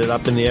to get it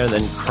up in the air, and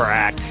then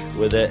crack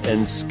with it.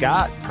 And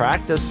Scott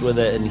practiced with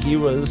it, and he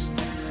was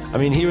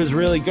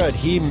really good.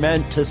 He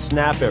meant to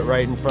snap it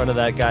right in front of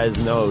that guy's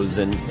nose,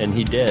 and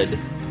he did.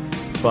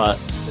 But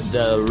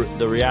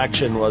the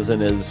reaction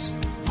wasn't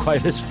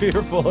quite as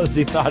fearful as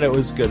he thought it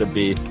was going to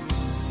be.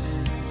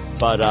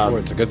 But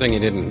it's a good thing he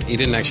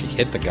didn't actually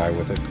hit the guy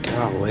with it.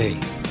 Golly.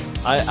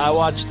 I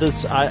watched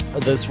this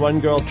one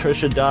girl,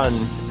 Trisha Dunn,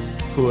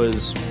 who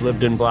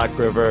lived in Black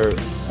River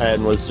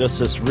and was just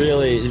this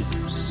really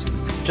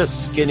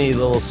just skinny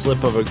little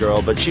slip of a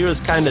girl, but she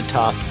was kind of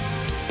tough.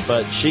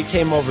 But she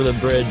came over the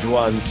bridge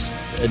once,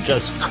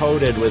 just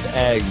coated with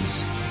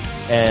eggs,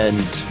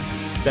 and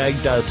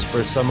begged us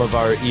for some of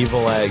our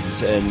evil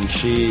eggs, and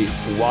she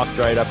walked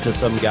right up to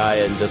some guy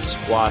and just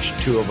squashed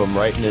 2 of them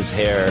right in his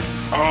hair.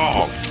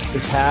 Oh!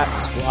 His hat,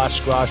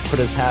 squash, put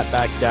his hat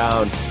back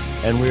down,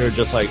 and we were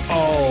just like,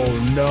 oh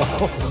no,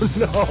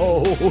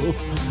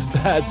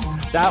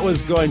 that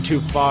was going too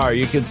far.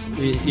 You could,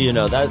 you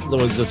know, that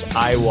was just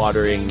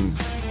eye-watering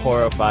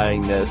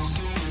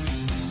horrifyingness.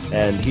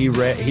 And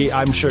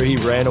I'm sure he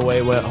ran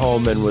away, went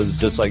home, and was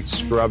just like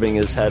scrubbing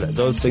his head.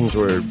 Those things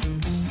were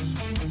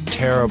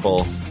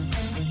terrible.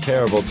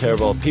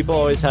 People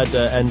always had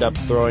to end up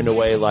throwing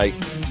away like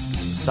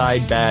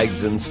side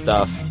bags and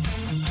stuff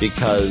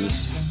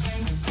because,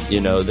 you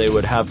know, they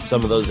would have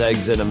some of those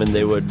eggs in them and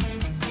they would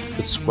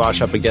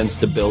squash up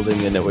against a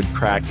building and it would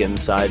crack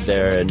inside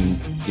there, and,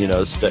 you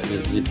know,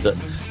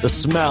 the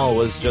smell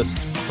was just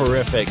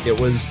horrific. It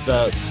was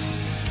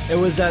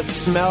that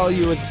smell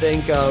you would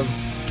think of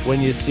when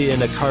you see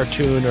in a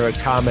cartoon or a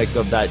comic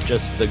of that,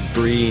 just the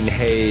green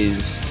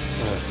haze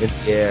in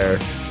the air.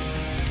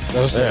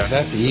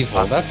 That's evil.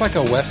 Awesome. That's like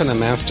a weapon of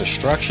mass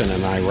destruction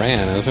in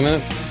Iran, isn't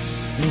it?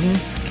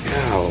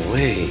 Mm-hmm.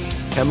 Golly.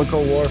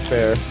 Chemical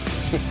warfare.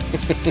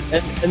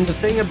 and the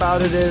thing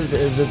about it is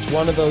it's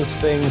one of those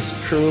things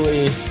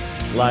truly,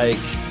 like,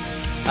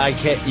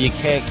 you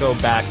can't go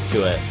back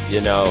to it,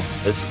 you know.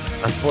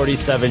 I'm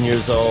 47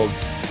 years old.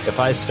 If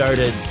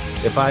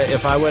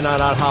I went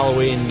out on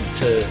Halloween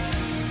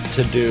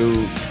to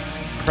do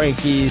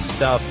pranky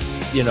stuff,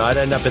 you know, I'd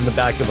end up in the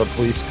back of a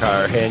police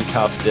car,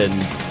 handcuffed, and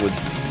would,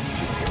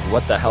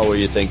 what the hell were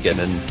you thinking?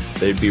 And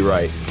they'd be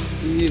right.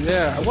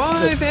 Yeah,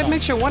 well, it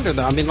makes you wonder,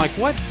 though. I mean, like,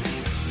 what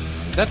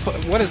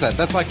is that?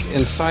 That's like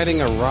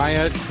inciting a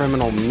riot,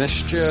 criminal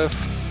mischief.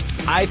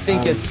 I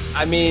think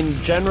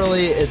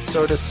generally it's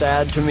sort of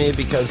sad to me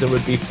because it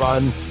would be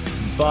fun,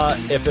 but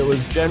if it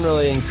was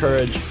generally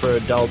encouraged for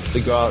adults to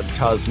go out and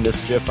cause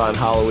mischief on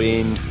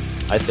Halloween,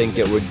 I think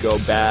it would go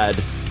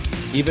bad.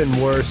 Even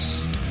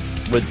worse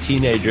with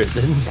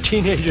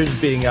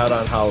teenagers being out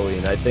on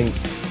Halloween. I think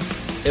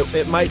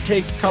it might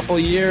take a couple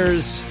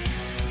years.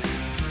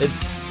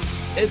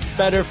 It's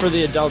better for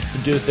the adults to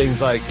do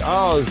things like,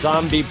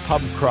 zombie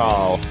pub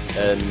crawl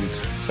and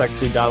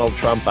sexy Donald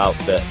Trump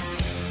outfit.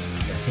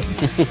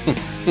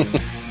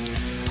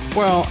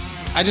 Well,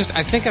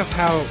 I think of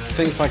how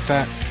things like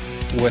that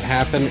would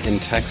happen in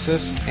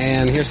Texas,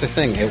 and here's the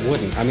thing, it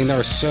wouldn't. I mean, there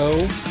are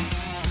so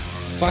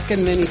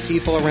fucking many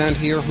people around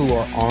here who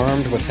are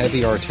armed with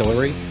heavy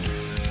artillery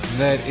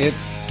that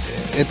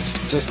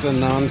it's just a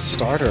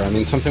non-starter. I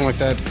mean, something like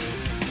that.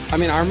 I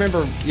mean, I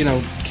remember, you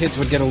know, kids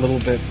would get a little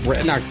bit...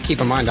 Now,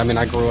 keep in mind, I mean,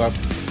 I grew up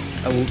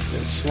a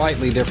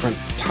slightly different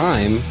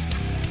time,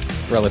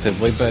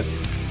 relatively, but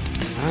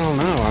I don't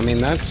know. I mean,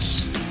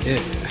 that's...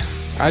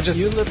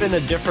 You live in a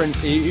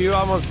different... You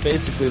almost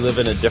basically live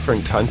in a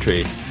different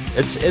country.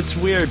 It's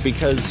weird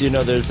because, you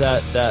know, there's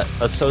that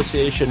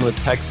association with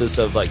Texas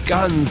of, like,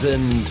 guns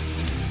and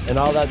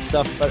all that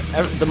stuff, but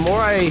the more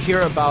I hear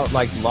about,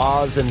 like,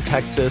 laws in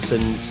Texas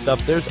and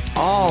stuff, there's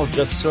all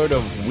just sort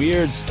of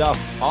weird stuff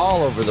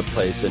all over the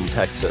place in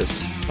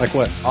Texas. Like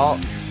what?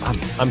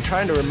 I'm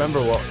trying to remember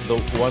what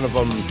one of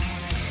them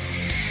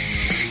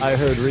I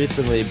heard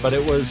recently, but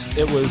it was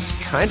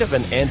kind of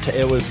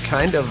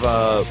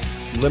a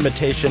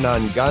limitation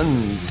on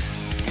guns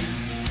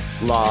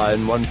law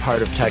in one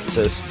part of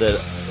Texas that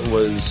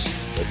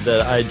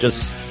I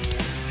just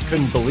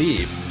couldn't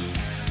believe.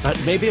 But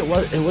maybe it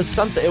was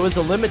something. It was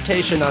a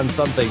limitation on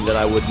something that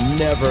I would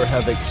never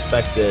have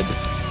expected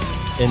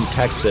in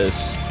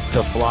Texas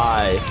to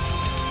fly.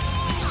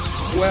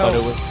 Well,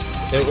 but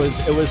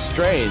it was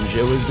strange.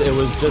 It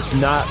was just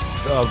not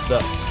of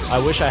the. I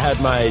wish I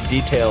had my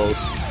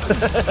details.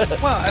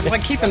 Well,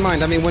 like, keep in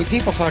mind, I mean, when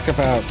people talk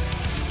about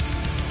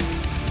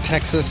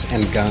Texas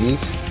and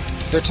guns,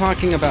 they're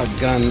talking about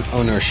gun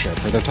ownership,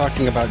 or they're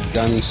talking about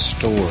gun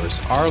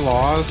stores. Our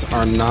laws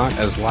are not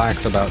as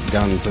lax about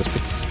guns as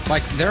people.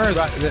 Like, there's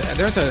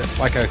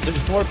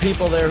more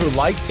people there who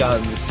like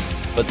guns,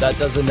 but that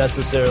doesn't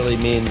necessarily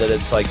mean that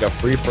it's like a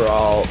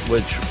free-for-all,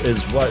 which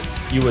is what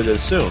you would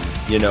assume,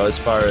 you know, as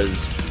far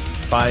as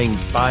buying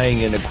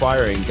and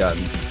acquiring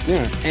guns.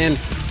 Yeah, and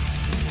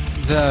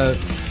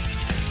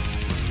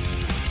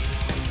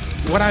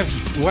what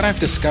I've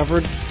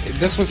discovered,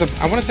 this was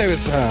I want to say it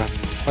was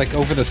like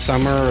over the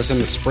summer, or it was in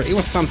the spring, it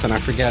was something, I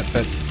forget,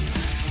 but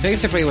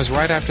basically it was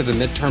right after the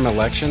midterm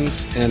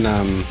elections in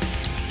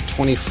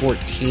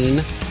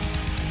 2014,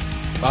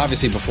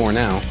 obviously before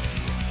now.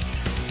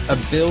 A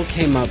bill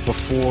came up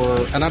before,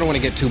 and I don't want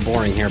to get too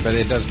boring here, but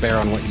it does bear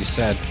on what you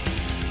said.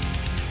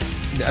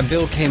 A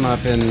bill came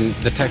up in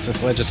the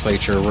Texas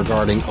legislature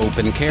regarding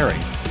open carry.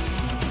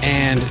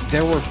 And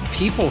there were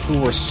people who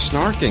were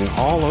snarking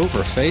all over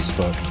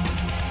Facebook,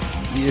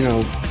 you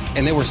know,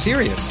 and they were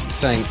serious,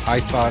 saying, I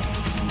thought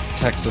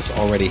Texas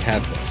already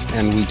had this,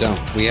 and we don't.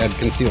 We had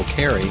concealed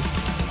carry,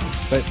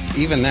 but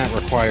even that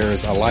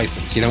requires a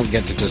license. You don't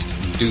get to just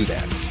do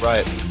that.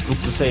 Right.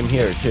 It's the same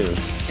here, too.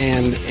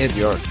 And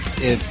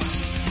it's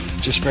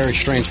just very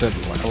strange that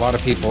a lot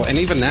of people, and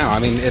even now, I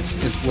mean, it's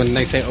when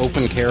they say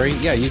open carry,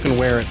 yeah, you can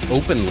wear it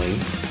openly,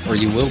 or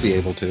you will be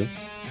able to,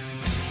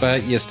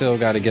 but you still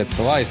got to get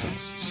the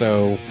license.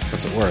 So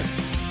what's it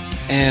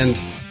worth? And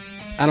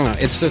I don't know.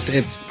 It's just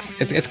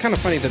it's kind of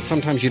funny that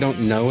sometimes you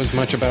don't know as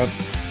much about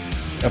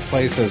a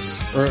place as,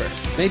 or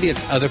maybe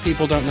it's other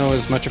people don't know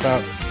as much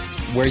about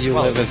where you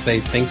live as they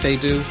think they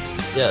do.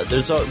 Yeah,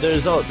 there's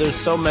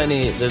so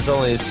many. There's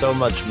only so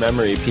much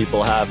memory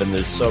people have, and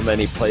there's so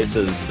many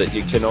places that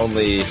you can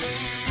only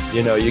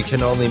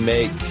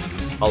make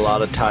a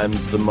lot of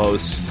times the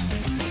most,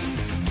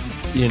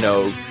 you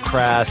know,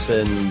 crass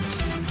and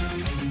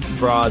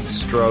broad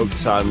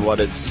strokes on what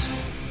it's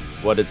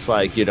what it's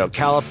like. You know,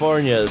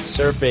 California is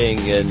surfing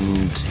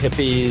and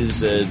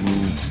hippies and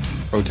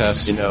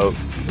protests. You know,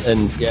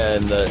 and yeah,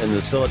 in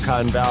the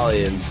Silicon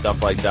Valley and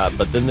stuff like that.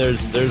 But then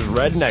there's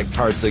redneck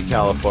parts of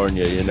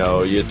California. You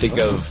know, you think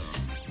of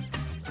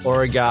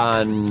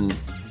Oregon,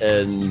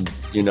 and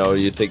you know,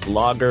 you think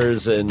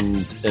loggers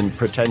and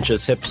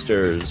pretentious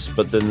hipsters.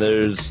 But then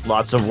there's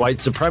lots of white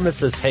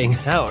supremacists hanging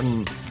out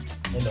in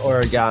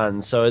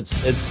Oregon. So it's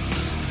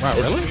wow,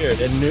 it's really?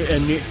 weird.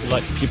 And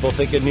like people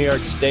think of New York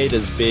State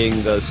as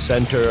being the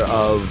center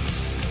of,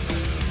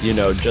 you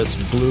know,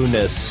 just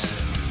blueness,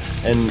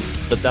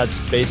 but that's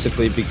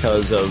basically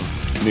because of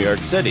New York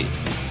City.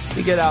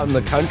 You get out in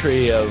the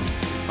country of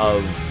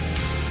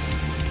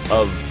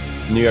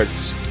New York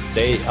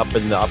State, up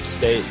in the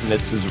upstate, and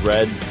it's as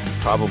red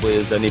probably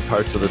as any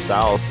parts of the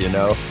South, you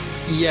know?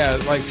 Yeah,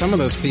 like some of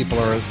those people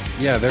are,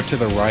 they're to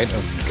the right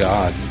of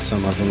God,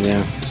 some of them,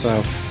 yeah.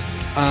 So,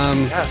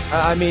 yeah,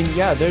 I mean,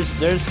 yeah, there's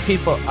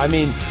people, I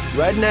mean,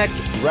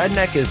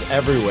 redneck is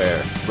everywhere.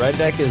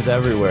 Redneck is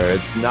everywhere.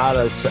 It's not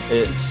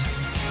it's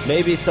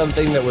maybe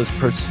something that was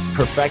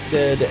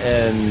perfected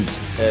and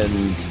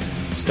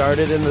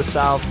started in the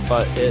South,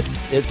 but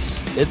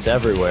it's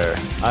everywhere.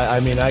 I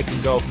mean, I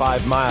could go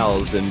 5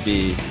 miles and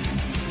be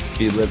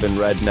living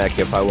redneck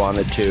if I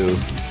wanted to.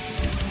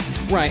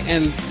 Right,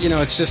 and you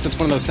know, it's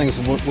one of those things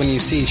when you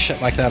see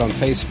shit like that on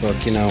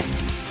Facebook, you know,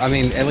 I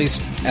mean, at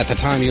least at the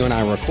time you and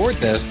I record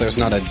this, there's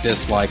not a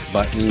dislike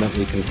button that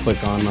we can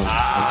click on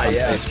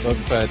yes.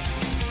 Facebook, but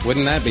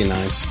wouldn't that be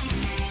nice?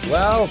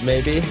 Well,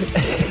 maybe.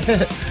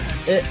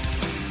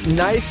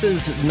 Nice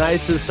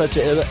is such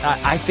a...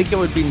 I think it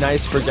would be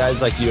nice for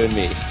guys like you and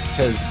me,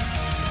 because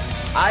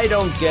I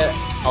don't get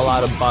a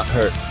lot of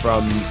butthurt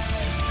from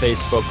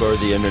Facebook or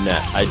the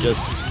internet. I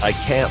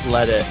can't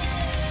let it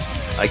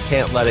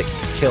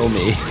kill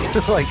me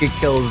like it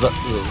kills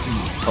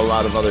a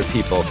lot of other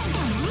people.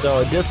 So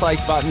a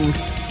dislike button,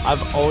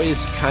 I've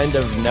always kind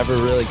of never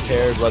really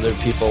cared whether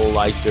people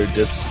liked or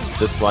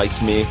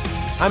disliked me.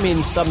 I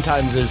mean,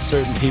 sometimes there's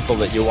certain people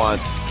that you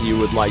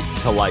would like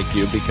to like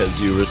you because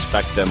you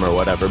respect them or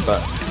whatever,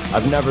 but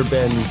I've never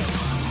been...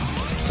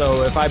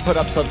 So if I put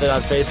up something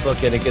on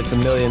Facebook and it gets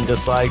 1 million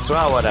dislikes,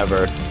 well,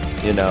 whatever,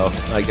 you know,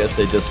 I guess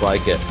they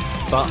dislike it.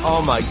 But,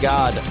 oh my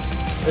God,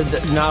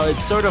 now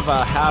it's sort of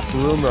a half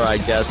rumor, I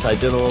guess. I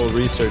did a little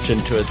research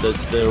into it that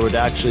there would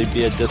actually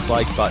be a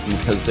dislike button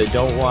because they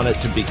don't want it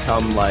to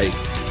become like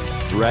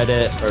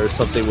Reddit or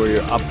something where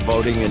you're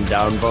upvoting and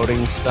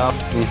downvoting stuff.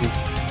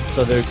 Mm-hmm.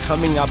 So they're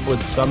coming up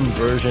with some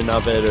version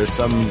of it or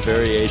some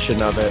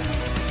variation of it,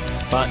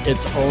 but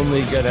it's only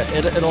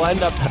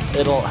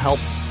it'll help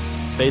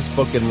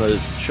Facebook in the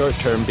short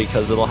term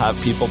because it'll have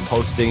people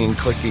posting and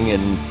clicking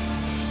and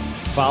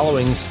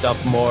following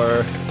stuff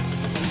more.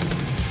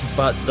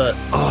 But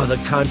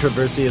the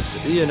controversy,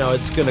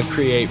 it's going to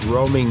create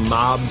roaming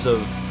mobs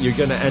you're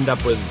going to end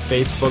up with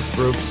Facebook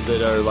groups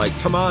that are like,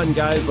 come on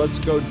guys, let's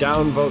go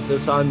downvote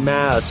this en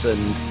masse,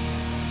 and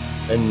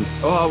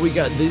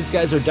these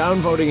guys are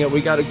downvoting it,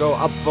 we got to go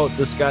upvote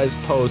this guy's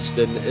post,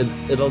 and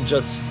it'll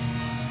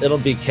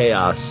be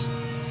chaos.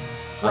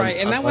 Right,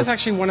 and that was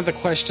actually one of the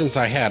questions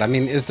I had. I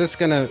mean, is this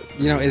gonna,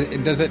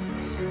 does it,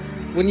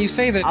 when you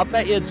say that... I'll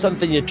bet you it's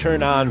something you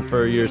turn on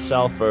for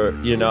yourself, or,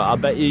 I'll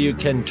bet you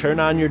can turn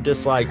on your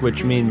dislike,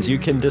 which means you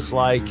can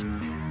dislike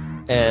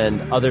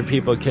and other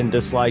people can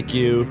dislike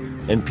you,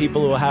 and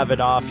people who have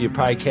it off, you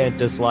probably can't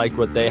dislike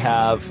what they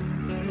have.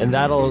 And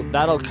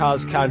that'll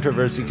cause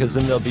controversy because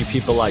then there'll be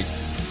people like,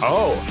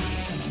 oh,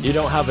 you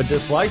don't have a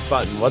dislike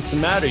button. What's the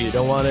matter? You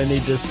don't want any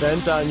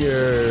dissent on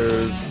your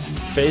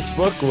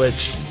Facebook?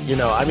 Which,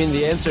 I mean,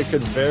 the answer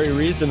could very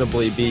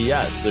reasonably be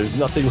yes. There's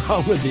nothing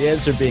wrong with the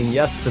answer being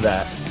yes to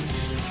that.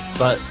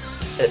 But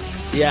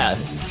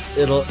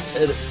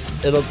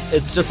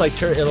it's just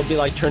like it'll be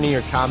like turning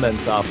your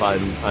comments off on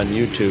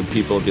YouTube.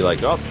 People will be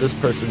like, oh, this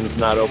person's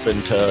not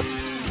open to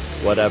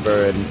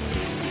whatever, and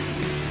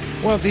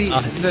well,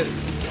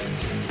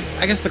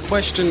 I guess the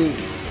question,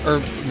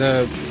 or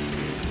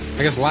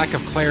lack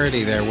of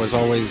clarity there was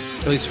always,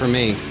 at least for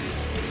me,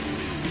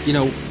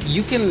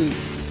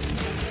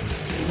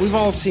 we've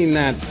all seen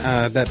that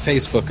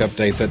Facebook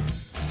update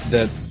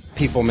that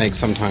people make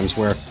sometimes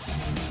where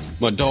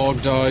my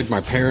dog died,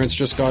 my parents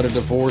just got a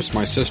divorce,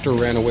 my sister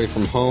ran away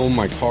from home,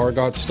 my car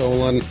got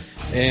stolen,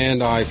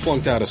 and I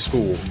flunked out of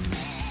school.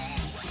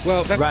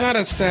 Well, that's not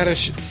a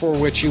status for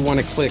which you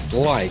want to click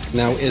like,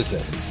 now is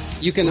it?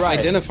 You can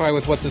identify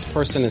with what this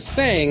person is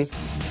saying,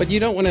 but you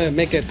don't want to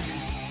make it...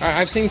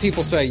 I've seen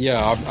people say,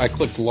 I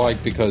clicked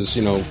like because,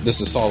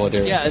 this is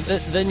solidarity. Yeah,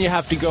 then you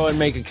have to go and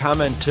make a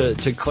comment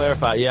to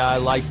clarify, I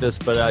like this,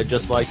 but I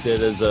just liked it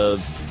as a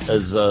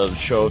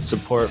show of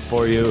support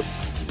for you.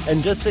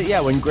 And just say,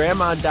 when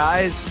grandma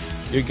dies,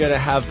 you're going to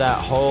have that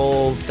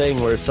whole thing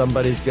where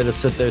somebody's going to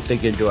sit there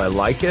thinking, do I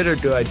like it or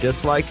do I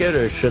dislike it,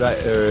 or should I...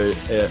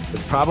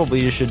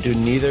 probably you should do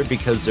neither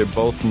because they're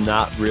both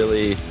not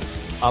really...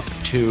 up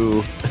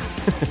to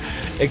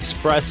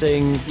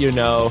expressing,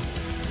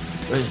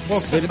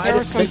 Well, so there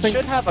are some they things.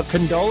 should have a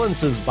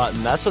condolences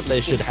button. That's what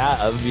they should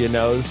have, you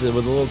know, so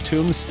with a little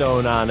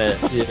tombstone on it,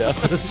 you know,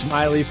 a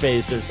smiley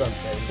face or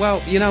something.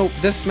 Well, you know,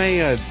 this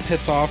may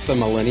piss off the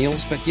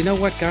millennials, but you know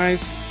what,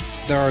 guys?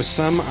 There are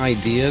some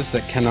ideas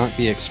that cannot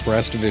be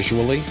expressed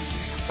visually.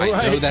 I know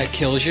Right. that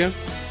kills you.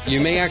 You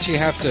may actually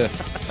have to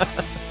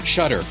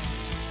shudder,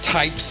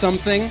 type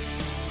something,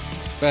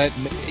 but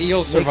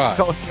you'll survive.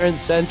 Make a coherent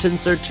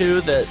sentence or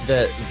two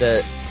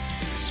that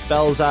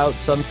spells out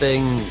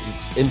something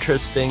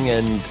interesting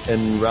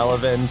and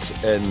relevant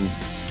and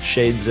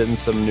shades in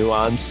some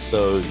nuance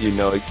so you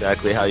know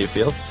exactly how you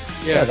feel.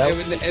 Yeah, that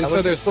and so would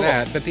be there's cool.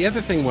 that. But the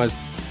other thing was,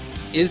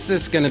 is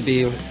this going to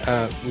be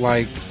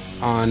like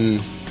on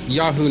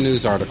Yahoo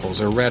News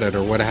articles or Reddit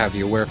or what have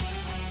you, where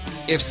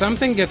if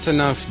something gets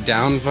enough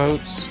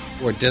downvotes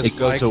or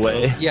dislikes,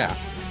 away? Yeah,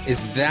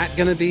 is that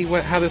going to be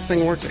how this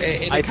thing works?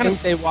 I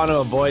think they want to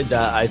avoid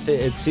that. I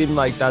think it seemed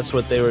like that's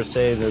what they were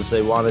saying, is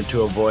they wanted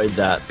to avoid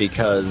that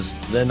because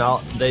then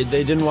they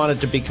didn't want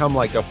it to become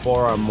like a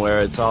forum where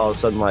it's all of a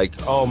sudden like,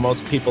 oh,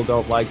 most people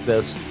don't like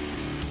this,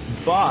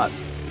 but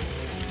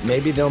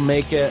maybe they'll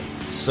make it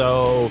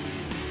so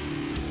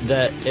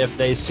that if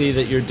they see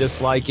that you're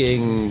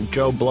disliking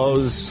Joe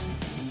Blow's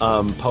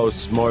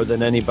posts more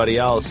than anybody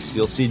else,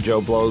 you'll see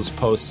Joe Blow's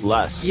posts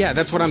less. Yeah,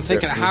 that's what I'm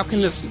thinking. How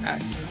can this?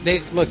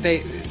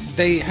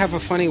 They have a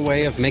funny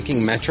way of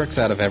making metrics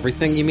out of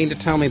everything. You mean to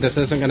tell me this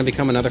isn't going to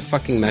become another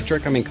fucking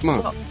metric? I mean, come on.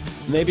 Well,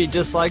 maybe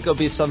dislike will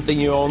be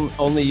something you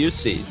only you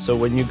see. So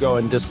when you go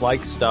and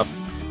dislike stuff,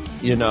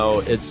 you know,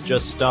 it's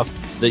just stuff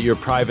that you're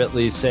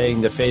privately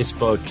saying to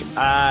Facebook,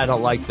 I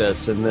don't like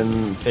this. And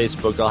then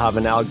Facebook will have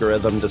an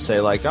algorithm to say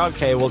like,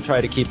 okay, we'll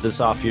try to keep this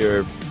off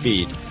your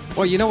feed.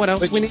 Well, you know what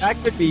else we need? That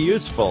could be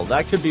useful.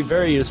 That could be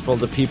very useful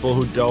to people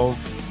who don't.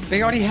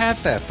 They already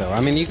have that, though.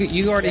 I mean,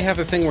 you already have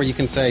a thing where you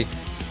can say,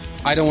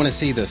 I don't want to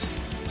see this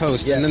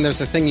post. Yeah. And then there's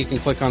a thing you can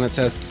click on that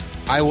says,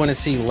 I want to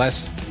see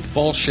less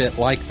bullshit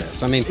like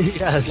this. I mean,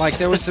 Yes. like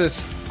there was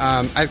this,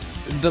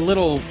 the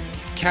little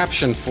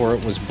caption for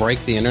it was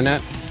break the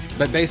internet.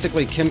 But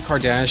basically, Kim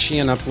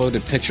Kardashian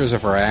uploaded pictures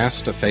of her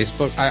ass to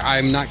Facebook.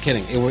 I'm not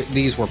kidding.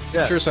 These were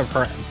pictures of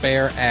her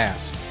bare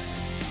ass.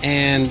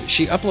 And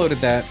she uploaded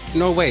that.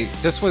 No, wait.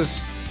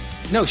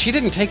 She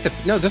didn't take the...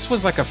 No, this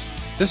was like a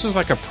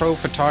pro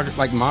photographer,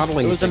 like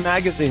modeling. It was thing. a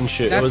magazine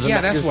shoot. That's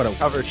Magazine what it was.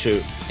 cover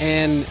shoot.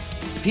 And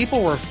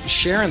people were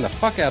sharing the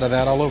fuck out of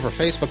that all over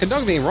Facebook. And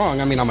don't get me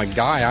wrong, I mean, I'm a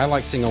guy. I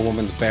like seeing a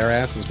woman's bare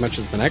ass as much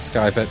as the next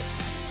guy. But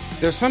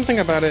there's something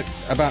about it,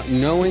 about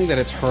knowing that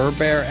it's her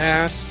bare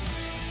ass.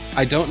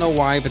 I don't know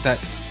why, but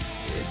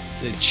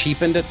it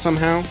cheapened it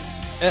somehow.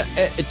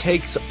 It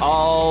takes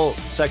all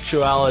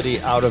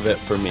sexuality out of it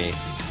for me.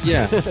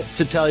 Yeah.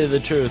 To tell you the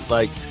truth,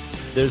 like,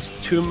 there's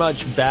too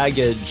much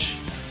baggage,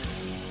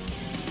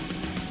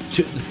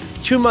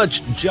 too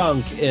much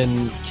junk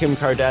in Kim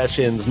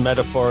Kardashian's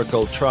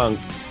metaphorical trunk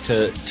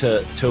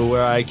to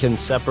where I can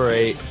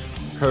separate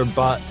her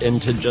butt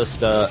into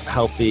just a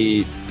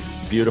healthy,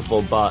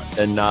 beautiful butt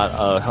and not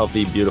a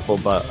healthy, beautiful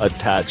butt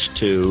attached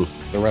to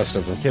The rest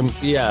of them.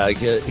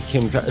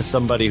 Kim,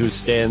 somebody who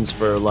stands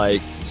for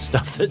like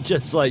stuff that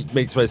just like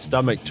makes my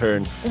stomach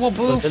turn. Well,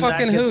 boo then that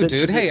fucking gets who, into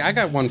dude? the- Hey, I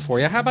got one for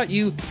you. How about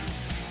you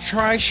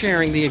try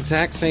sharing the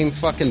exact same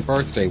fucking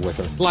birthday with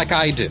her, like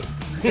I do?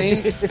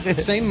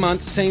 Same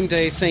month, same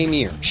day, same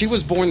year. She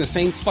was born the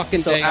same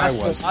fucking So day I was.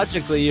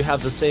 astrologically, you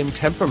have the same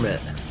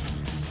temperament.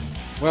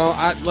 Well,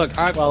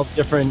 12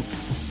 different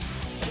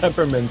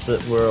temperaments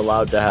that we're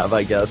allowed to have,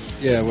 I guess.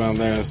 Yeah, well,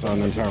 there's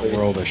an entire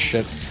world of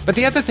shit. But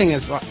the other thing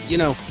is, you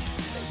know,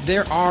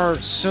 there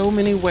are so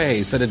many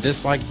ways that a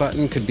dislike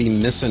button could be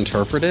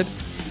misinterpreted,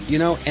 you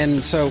know,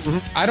 and so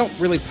I don't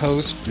really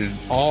post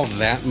all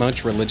that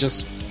much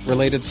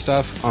religious-related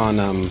stuff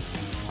on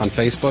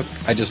Facebook.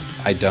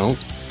 I don't.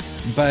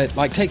 But,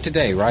 like, take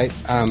today, right?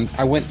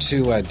 I went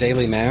to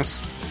daily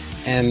mass,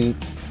 and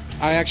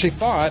I actually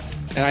thought,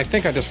 and I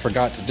think I just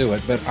forgot to do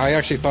it, but I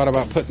actually thought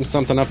about putting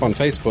something up on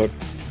Facebook,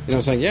 you know,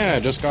 saying, yeah, I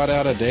just got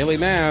out of daily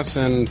mass,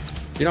 and,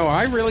 you know,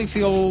 I really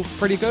feel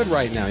pretty good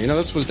right now. You know,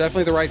 this was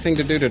definitely the right thing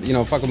to do to, you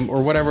know, fuck them,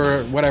 or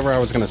whatever I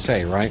was going to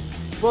say, right?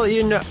 Well,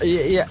 you know,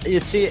 yeah, you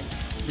see,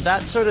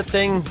 that sort of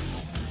thing,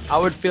 I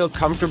would feel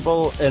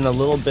comfortable and a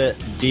little bit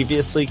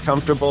deviously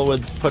comfortable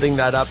with putting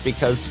that up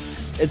because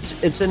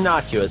it's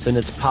innocuous and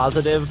it's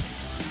positive.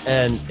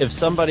 And if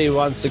somebody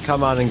wants to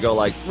come on and go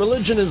like,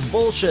 religion is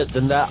bullshit,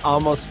 then that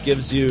almost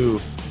gives you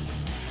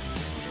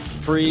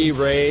free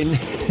reign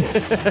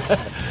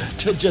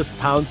to just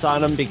pounce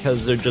on them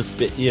because they're just,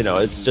 you know,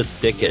 it's just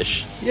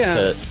dickish.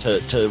 Yeah.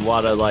 To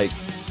want to like,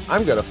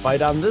 I'm going to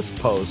fight on this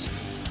post.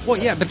 Well,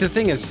 yeah, but the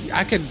thing is,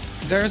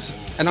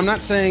 and I'm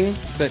not saying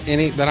that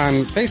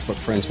I'm Facebook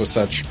friends with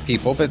such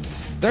people, but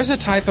there's a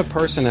type of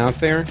person out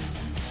there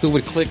who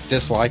would click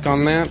dislike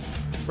on that.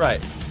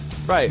 Right.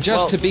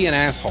 Just to be an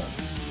asshole.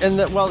 And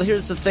well,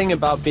 here's the thing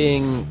about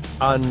being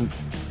on,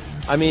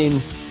 I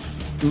mean,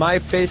 my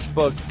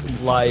Facebook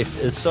life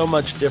is so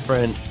much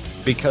different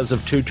because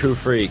of Two True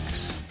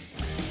Freaks.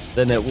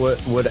 than it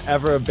would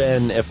ever have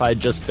been if I'd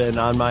just been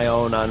on my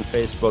own on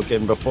Facebook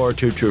and before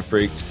Two True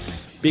Freaks,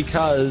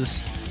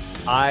 because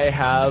I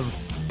have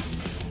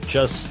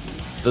just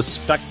the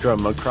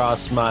spectrum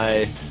across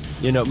my,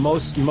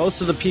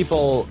 most of the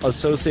people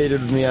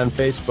associated with me on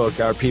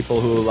Facebook are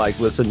people who like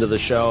listen to the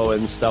show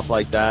and stuff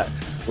like that.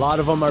 A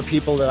lot of them are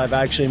people that I've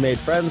actually made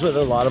friends with.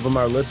 A lot of them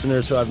are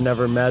listeners who I've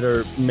never met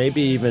or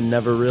maybe even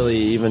never really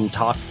even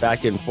talked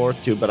back and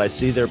forth to, but I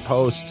see their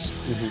posts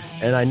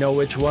and I know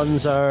which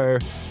ones are,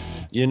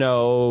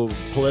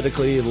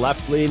 politically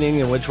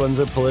left-leaning and which ones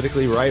are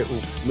politically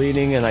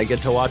right-leaning, and I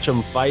get to watch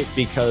them fight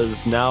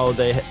because now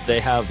they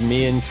have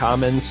me in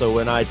common, so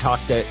when I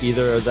talk to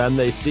either of them,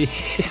 they see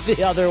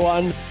the other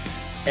one,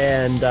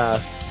 and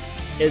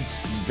it's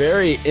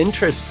very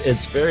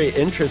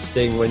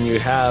interesting when you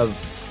have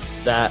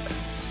that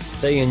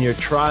thing and you're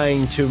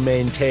trying to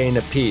maintain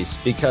a peace,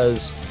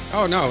 because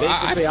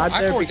basically I'm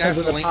there because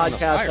of the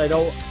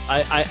podcast.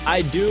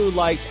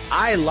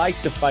 I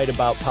like to fight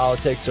about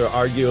politics or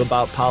argue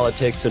about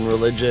politics and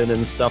religion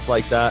and stuff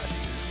like that,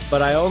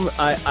 but I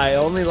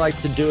only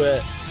like to do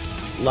it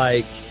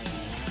like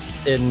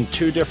in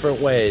two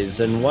different ways.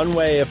 And one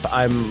way, if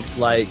I'm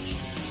like,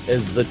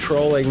 is the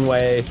trolling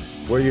way,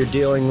 where you're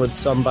dealing with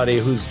somebody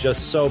who's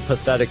just so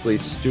pathetically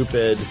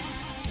stupid,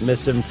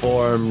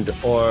 misinformed,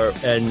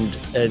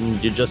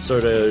 and you just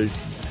sort of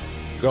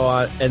go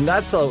on, and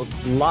that's a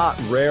lot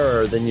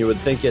rarer than you would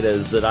think it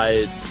is that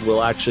I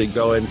will actually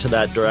go into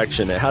that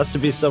direction. It has to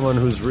be someone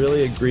who's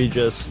really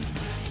egregious,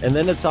 and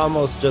then it's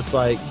almost just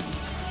like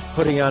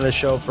putting on a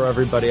show for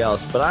everybody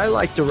else. But I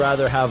like to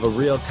rather have a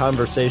real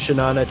conversation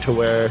on it, to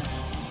where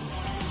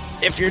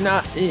if you're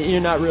not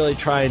really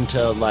trying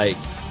to like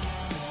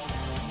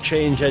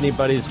change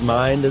anybody's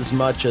mind as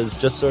much as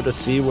just sort of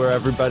see where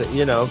everybody,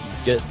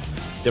 get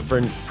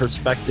different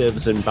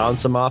perspectives and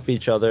bounce them off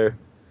each other.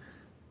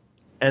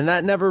 And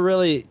that never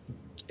really,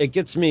 it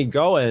gets me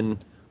going,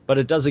 but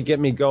it doesn't get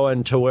me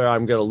going to where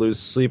I'm going to lose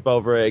sleep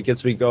over it. It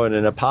gets me going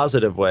in a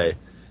positive way.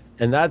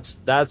 And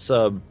that's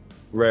a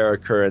rare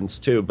occurrence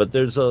too. But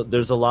there's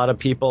a lot of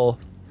people,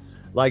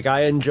 like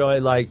I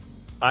enjoy on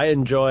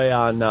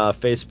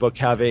Facebook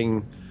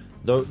having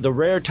the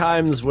rare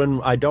times when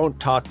I don't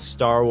talk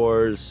Star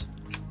Wars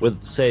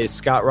with, say,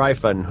 Scott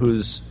Rifen,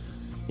 who's,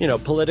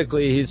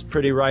 politically he's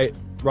pretty right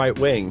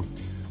wing.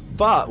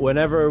 But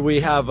whenever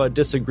we have a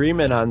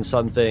disagreement on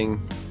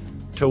something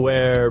to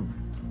where,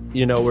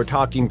 we're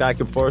talking back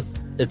and forth,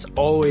 it's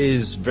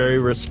always very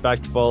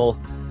respectful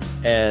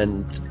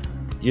and,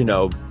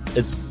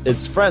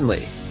 it's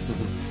friendly.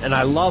 And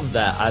I love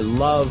that. I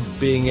love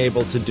being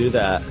able to do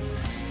that.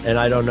 And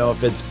I don't know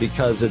if it's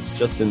because it's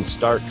just in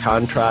stark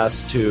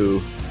contrast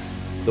to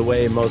the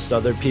way most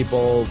other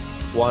people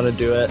want to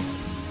do it.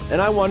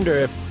 And I wonder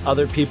if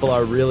other people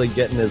are really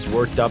getting as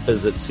worked up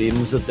as it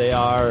seems that they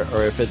are,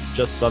 or if it's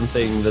just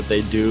something that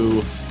they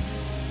do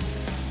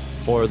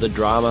for the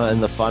drama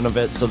and the fun of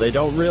it. So they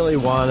don't really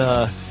want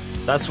to.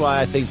 That's why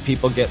I think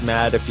people get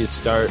mad if you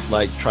start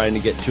like trying to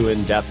get too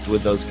in depth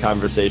with those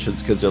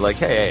conversations, because they're like,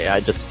 hey, I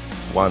just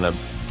want to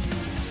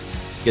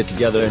get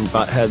together and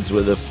butt heads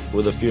with a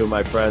few of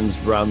my friends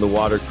around the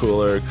water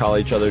cooler, call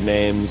each other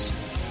names,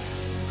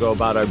 go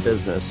about our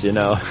business,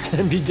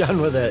 and be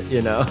done with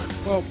it,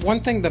 Well,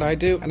 one thing that I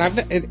do,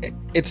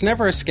 and it's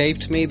never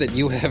escaped me that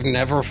you have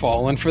never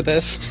fallen for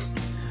this,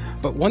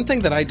 but one thing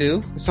that I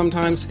do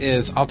sometimes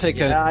is I'll take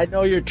I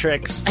know your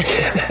tricks.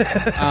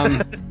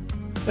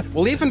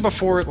 Well, even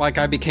before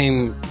I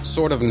became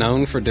sort of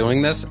known for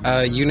doing this,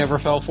 you never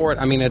fell for it.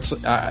 I mean, it's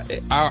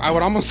I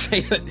would almost say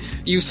that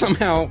you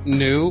somehow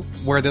knew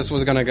where this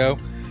was going to go.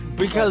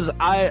 Because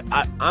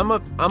I'm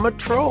a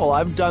troll.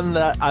 I've done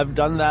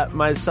that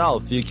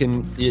myself.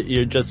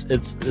 You're just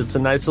it's a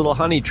nice little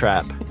honey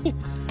trap.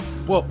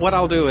 Well, what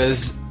I'll do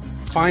is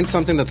find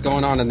something that's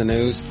going on in the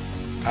news.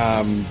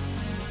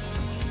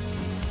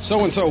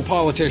 So and so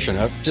politician.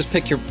 Just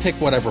pick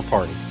whatever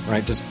party,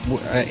 right? Just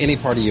any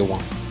party you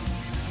want.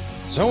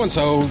 So and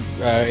so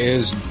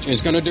is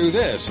going to do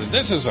this.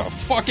 This is a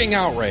fucking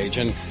outrage,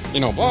 and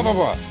blah blah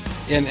blah.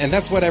 And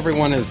that's what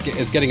everyone is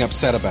getting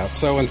upset about.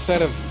 So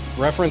instead of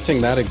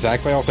referencing that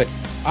exactly, I'll say,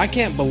 I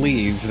can't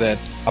believe that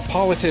a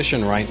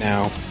politician right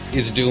now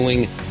is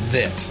doing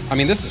this. I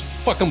mean, this is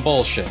fucking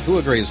bullshit. Who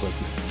agrees with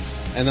me?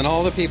 And then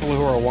all the people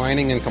who are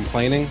whining and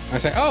complaining, I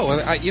say,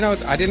 I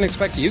didn't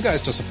expect you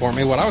guys to support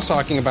me. What I was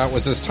talking about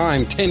was this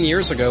time 10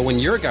 years ago when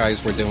your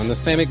guys were doing the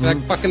same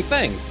exact fucking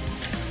thing.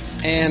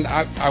 And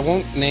I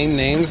won't name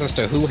names as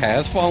to who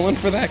has fallen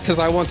for that, because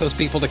I want those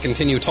people to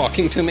continue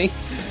talking to me.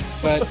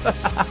 But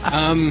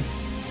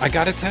I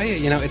gotta tell you,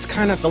 it's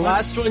kind of fun. The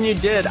last one you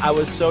did, I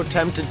was so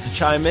tempted to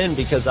chime in,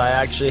 because I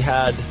actually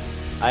had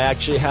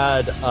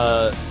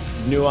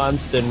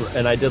nuanced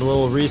and I did a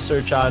little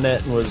research on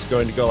it and was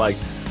going to go like,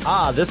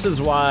 this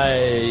is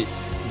why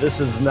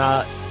this is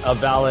not a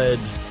valid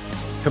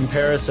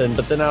comparison.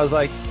 But then I was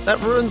like,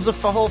 that ruins the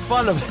whole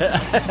fun of it.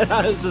 And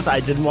I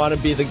didn't want to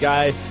be the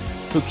guy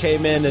who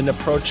came in and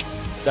approached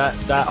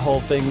that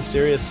whole thing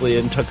seriously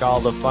and took all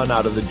the fun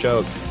out of the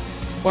joke.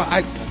 Well,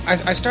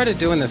 I started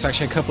doing this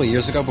actually a couple of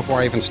years ago before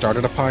I even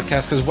started a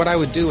podcast, because what I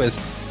would do is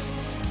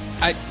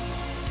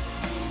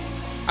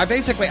I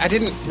basically, I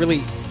didn't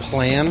really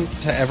plan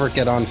to ever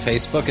get on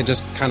Facebook. It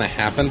just kind of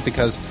happened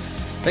because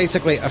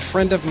basically a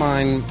friend of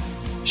mine,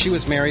 she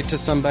was married to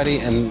somebody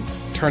and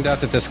turned out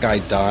that this guy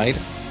died.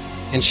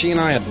 And she and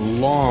I had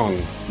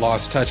long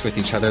lost touch with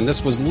each other. And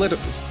this was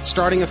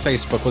starting a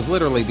Facebook was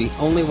literally the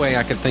only way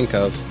I could think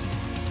of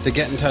to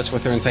get in touch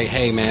with her and say,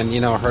 hey, man, you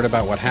know, I heard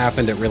about what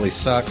happened. It really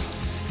sucks.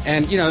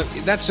 And, you know,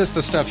 that's just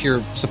the stuff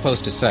you're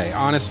supposed to say.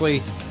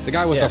 Honestly, the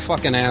guy was a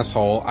fucking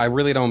asshole. I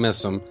really don't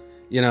miss him.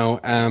 You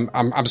know,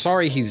 I'm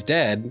sorry he's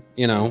dead.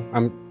 You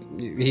know,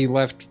 he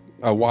left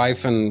a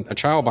wife and a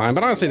child behind.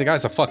 But honestly, the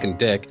guy's a fucking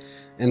dick.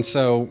 And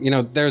so, you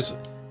know, there's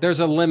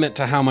a limit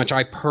to how much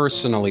I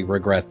personally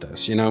regret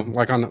this, you know,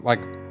 like on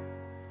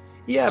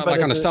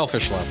a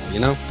selfish level, you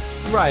know?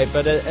 Right,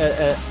 but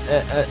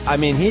I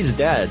mean, he's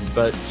dead,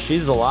 but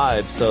she's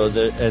alive, so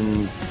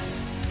and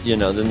you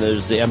know, then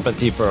there's the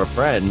empathy for a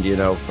friend, you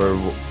know, for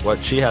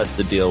what she has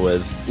to deal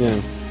with.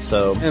 Yeah.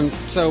 So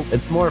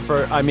it's more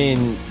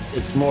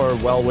it's more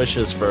well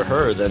wishes for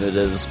her than it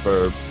is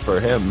for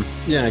him.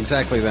 Yeah,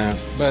 exactly that.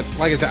 But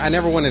like I said, I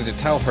never wanted to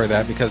tell her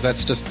that because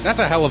that's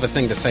a hell of a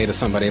thing to say to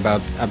somebody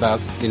about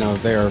you know,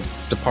 their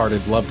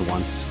departed loved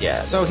one.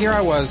 Yeah. So here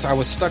I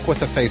was stuck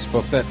with a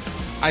Facebook that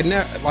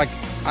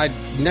I'd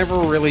never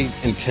really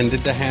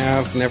intended to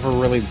have, never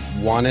really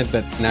wanted,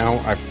 but now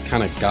I've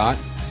kind of got.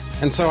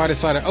 And so I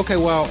decided, okay,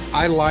 well,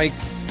 I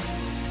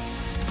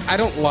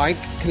don't like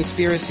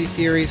conspiracy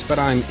theories, but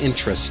I'm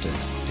interested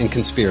in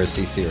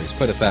conspiracy theories,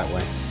 put it that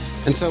way.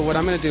 And so what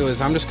I'm going to do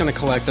is I'm just going to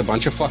collect a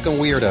bunch of fucking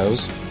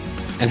weirdos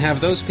and have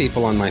those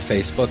people on my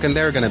Facebook, and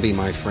they're going to be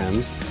my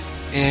friends.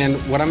 And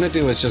what I'm going to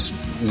do is just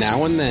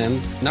now and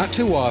then, not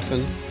too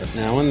often, but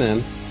now and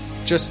then,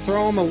 just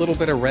throw them a little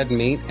bit of red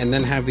meat and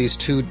then have these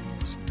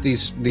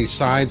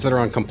sides that are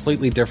on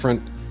completely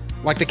different.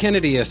 Like the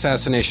Kennedy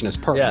assassination is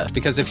perfect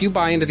because if you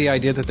buy into the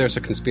idea that there's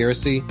a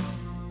conspiracy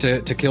to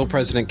kill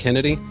President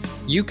Kennedy,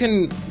 you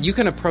can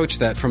approach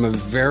that from a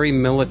very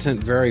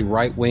militant, very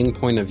right-wing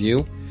point of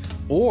view,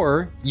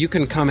 or you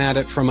can come at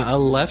it from a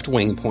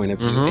left-wing point of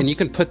view, and you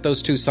can put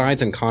those two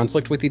sides in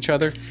conflict with each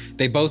other.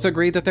 They both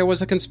agree that there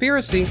was a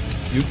conspiracy.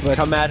 You can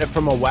come at it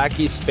from a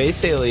wacky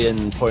space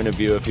alien point of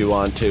view if you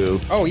want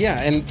to. Oh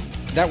yeah, and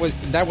it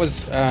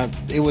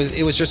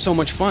was just so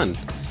much fun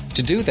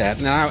to do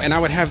that. And I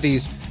would have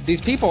these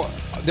people.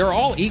 They're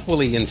all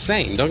equally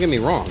insane. Don't get me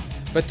wrong.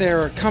 But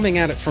they're coming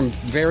at it from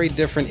very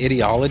different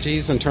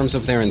ideologies in terms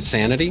of their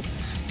insanity.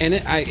 And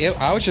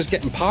I was just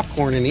getting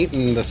popcorn and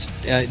eating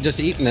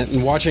eating it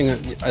and watching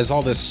it as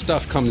all this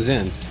stuff comes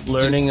in.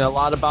 Learning a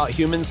lot about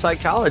human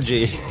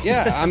psychology.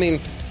 Yeah, I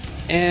mean,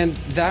 and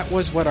that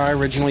was what I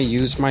originally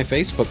used my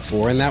Facebook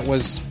for. And that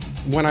was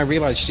when I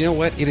realized, you know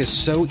what? It is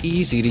so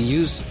easy to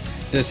use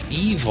this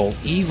evil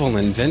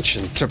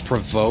invention to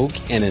provoke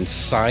and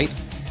incite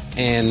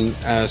and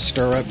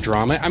stir up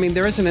drama. I mean,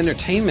 there is an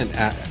entertainment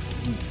aspect.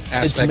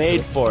 It's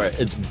made for it.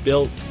 It's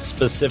built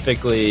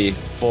specifically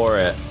for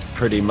it,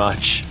 pretty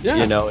much. Yeah.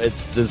 You know,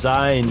 it's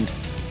designed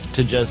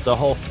to the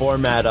whole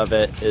format of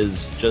it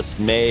is just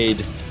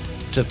made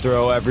to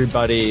throw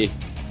everybody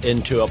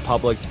into a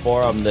public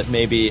forum that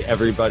maybe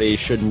everybody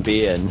shouldn't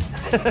be in.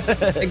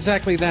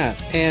 Exactly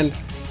that. And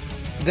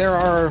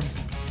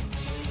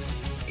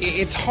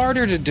it's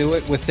harder to do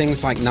it with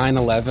things like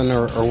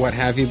 9/11 or what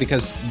have you,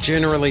 because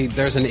generally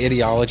there's an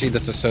ideology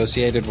that's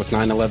associated with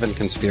 9/11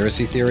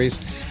 conspiracy theories.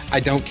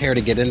 I don't care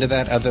to get into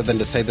that other than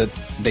to say that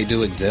they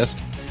do exist.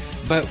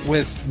 But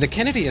with the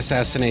Kennedy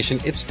assassination,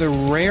 it's the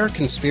rare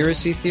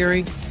conspiracy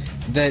theory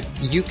that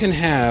you can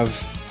have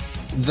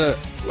the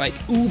like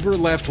uber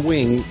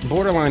left-wing,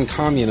 borderline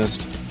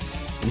communist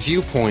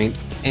viewpoint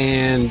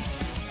and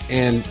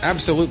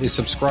absolutely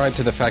subscribe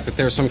to the fact that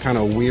there's some kind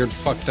of weird,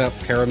 fucked up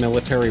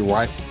paramilitary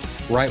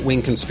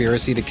right-wing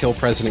conspiracy to kill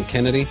President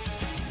Kennedy,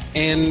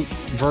 and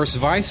verse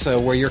versa,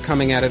 where you're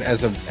coming at it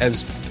as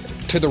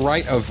to the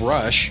right of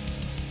Rush.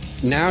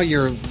 Now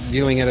you're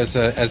viewing it as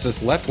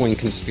this left-wing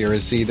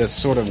conspiracy, this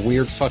sort of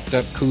weird, fucked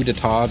up coup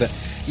d'etat that,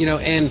 you know,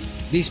 and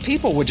these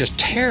people would just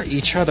tear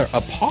each other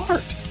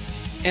apart.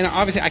 And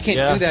obviously I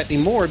can't do that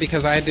anymore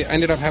because I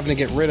ended up having to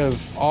get rid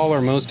of all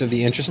or most of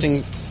the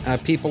interesting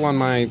people on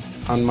my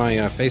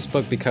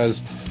Facebook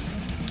because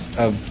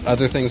of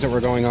other things that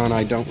were going on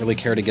I don't really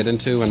care to get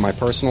into in my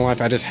personal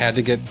life. I just had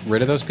to get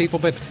rid of those people.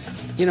 But,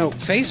 you know,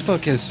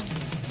 Facebook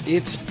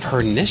it's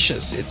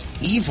pernicious. It's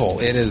evil.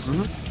 It is...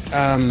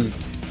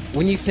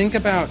 when you think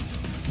about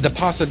the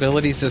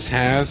possibilities this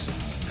has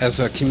as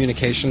a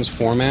communications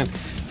format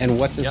and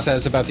what this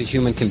says about the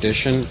human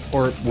condition,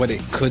 or what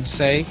it could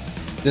say,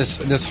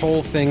 this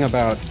whole thing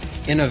about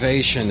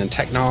innovation and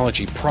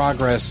technology,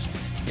 progress,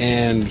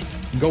 and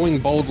going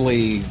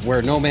boldly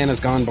where no man has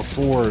gone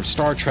before,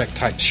 Star Trek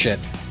type shit.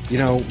 You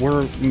know,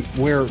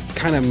 we're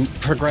kind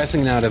of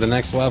progressing now to the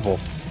next level.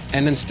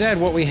 And instead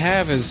what we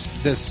have is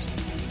this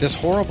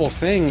horrible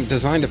thing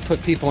designed to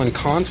put people in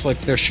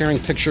conflict. They're sharing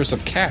pictures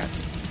of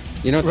cats.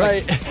 You know, it's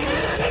right.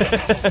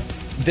 Like,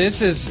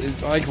 This is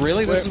like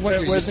really. This is what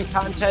you're where using? the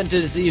content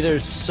is either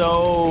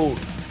so,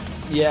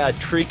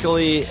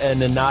 treacly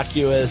and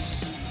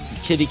innocuous,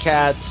 kitty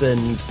cats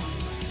and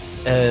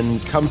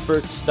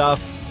comfort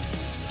stuff.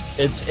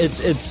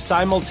 It's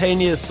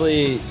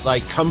simultaneously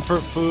like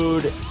comfort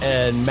food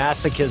and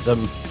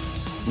masochism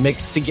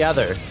mixed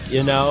together.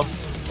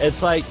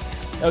 It's like,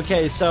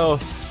 okay, so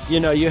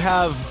you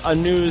have a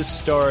news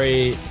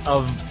story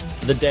of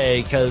the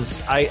day,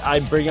 because I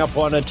bring up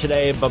one of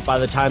today, but by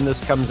the time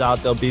this comes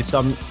out, there'll be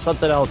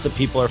something else that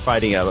people are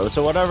fighting about.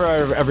 So whatever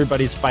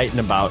everybody's fighting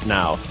about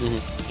now,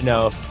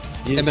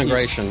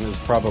 Immigration is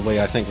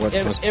probably, I think, what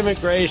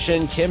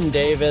immigration, Kim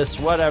Davis,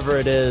 whatever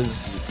it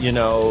is,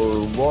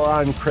 war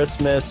on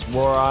Christmas,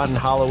 war on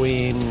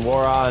Halloween,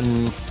 war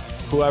on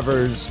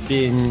whoever's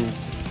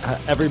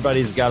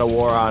everybody's got a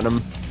war on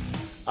them.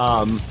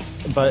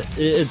 But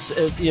it's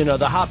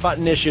the hot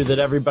button issue that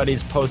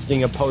everybody's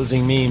posting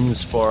opposing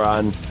memes for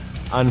on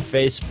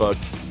Facebook.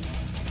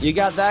 You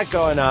got that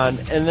going on,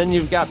 and then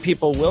you've got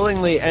people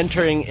willingly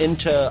entering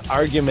into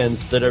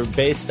arguments that are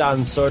based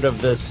on sort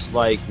of this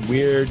like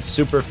weird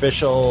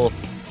superficial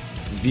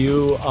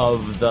view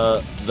of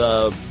the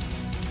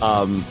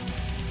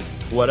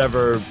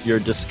whatever you're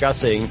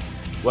discussing,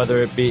 whether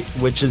it be,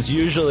 which is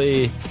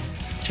usually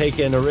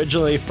taken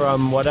originally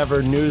from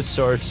whatever news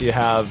source you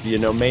have,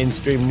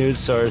 mainstream news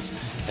source,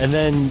 and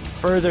then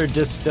further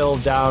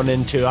distilled down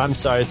into, I'm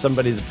sorry,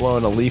 somebody's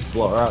blowing a leaf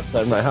blower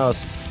outside my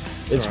house.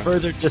 It's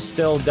further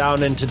distilled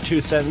down into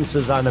 2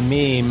 sentences on a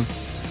meme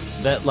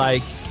that,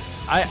 like,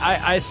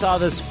 I saw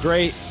this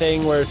great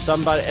thing where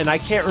somebody, and I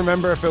can't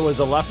remember if it was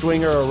a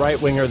left-winger or a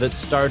right-winger that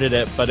started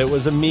it, but it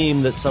was a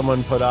meme that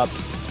someone put up.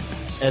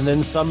 And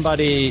then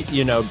somebody,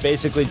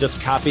 basically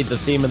just copied the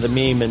theme of the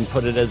meme and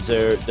put it as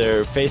their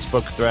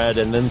Facebook thread.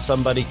 And then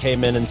somebody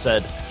came in and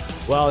said,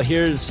 well,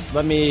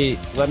 let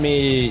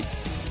me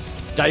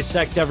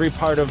dissect every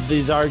part of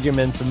these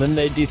arguments. And then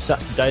they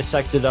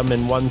dissected them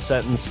in 1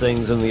 sentence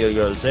things. And the other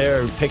goes,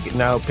 there,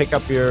 pick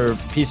up your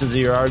pieces of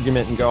your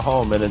argument and go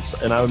home.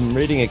 And I'm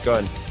reading it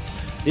going,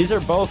 these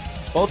are both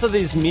of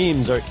these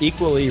memes are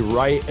equally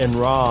right and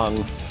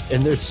wrong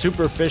in their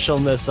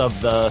superficialness of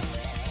the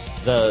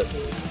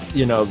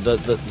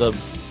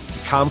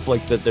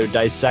conflict that they're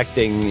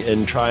dissecting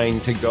and trying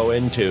to go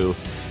into.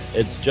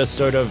 It's just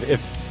sort of,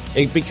 if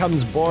it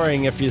becomes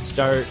boring if you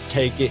start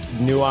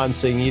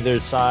nuancing either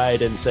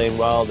side and saying,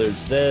 well,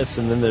 there's this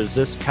and then there's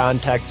this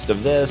context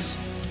of this,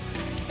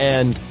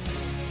 and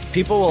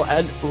people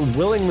will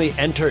willingly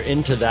enter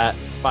into that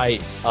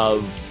fight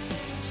of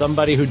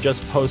somebody who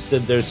just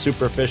posted their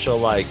superficial,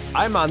 like,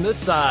 I'm on this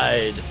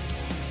side,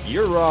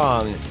 you're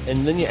wrong,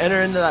 and then you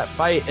enter into that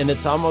fight, and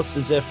it's almost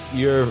as if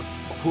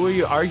who are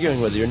you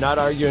arguing with? You're not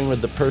arguing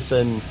with the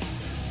person,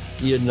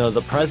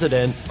 the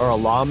president or a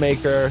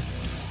lawmaker,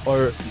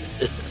 or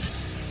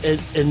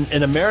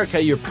in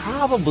America, you're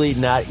probably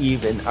not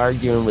even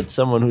arguing with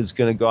someone who's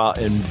going to go out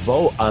and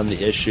vote on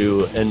the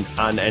issue and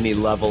on any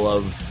level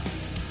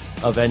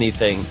of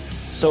anything.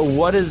 So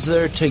what is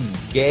there to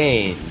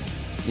gain?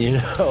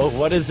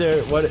 What is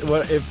there?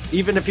 What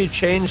even if you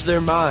change their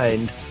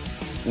mind,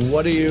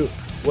 what are you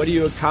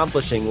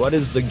accomplishing? What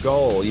is the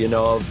goal?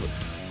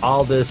 Of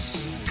all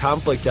this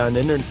conflict on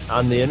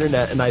the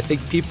internet, and I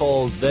think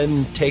people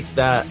then take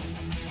that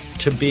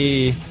to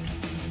be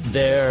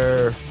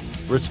their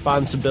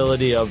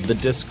responsibility of the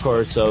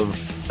discourse of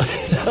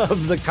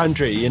of the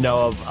country,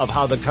 of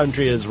how the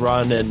country is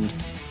run and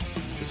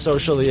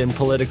socially and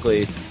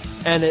politically.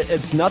 And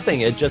it's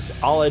nothing. It just,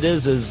 all it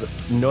is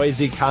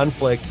noisy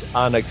conflict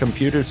on a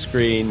computer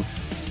screen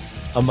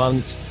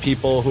amongst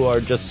people who are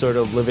just sort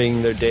of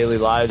living their daily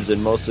lives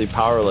and mostly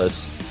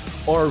powerless,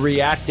 or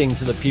reacting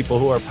to the people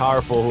who are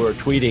powerful who are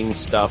tweeting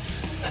stuff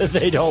that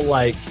they don't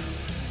like.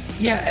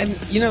 Yeah, and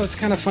it's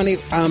kind of funny.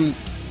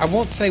 I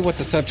won't say what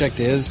the subject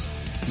is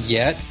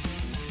yet,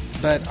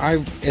 but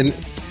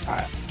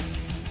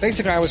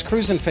basically I was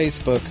cruising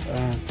Facebook.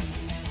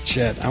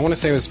 I want to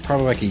say it was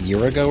probably like a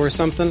year ago or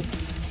something,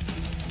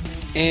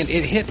 and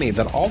it hit me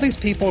that all these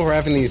people who are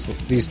having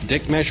these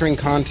dick measuring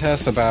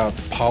contests about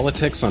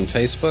politics on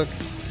Facebook.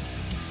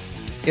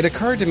 It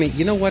occurred to me,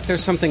 you know what?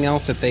 There's something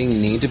else that they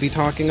need to be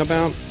talking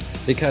about,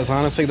 because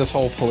honestly, this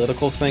whole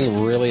political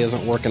thing really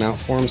isn't working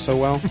out for them so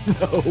well.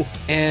 No.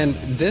 And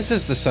this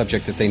is the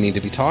subject that they need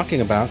to be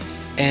talking about.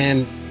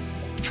 And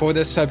for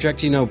this subject,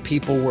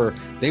 people were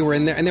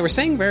in there and they were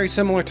saying very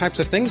similar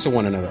types of things to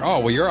one another. Oh,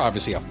 well, you're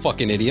obviously a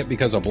fucking idiot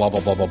because of blah, blah,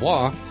 blah, blah,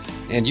 blah.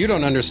 And you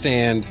don't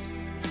understand,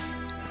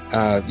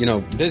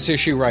 this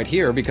issue right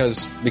here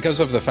because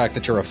of the fact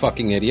that you're a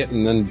fucking idiot,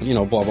 and then,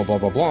 blah, blah, blah,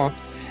 blah, blah.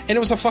 And it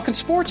was a fucking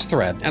sports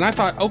thread. And I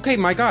thought, okay,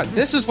 my God,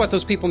 this is what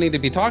those people need to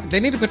be talking. They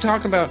need to be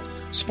talking about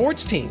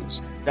sports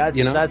teams.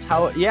 That's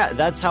how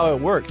it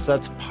works.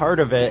 That's part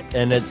of it,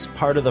 and it's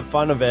part of the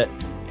fun of it.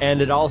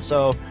 And it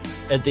also,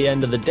 at the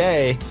end of the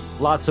day,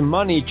 lots of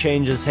money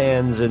changes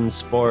hands in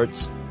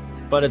sports,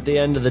 but at the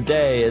end of the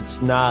day,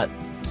 it's not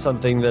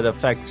something that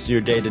affects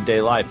your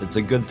day-to-day life. It's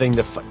a good thing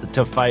to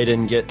fight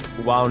and get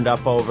wound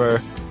up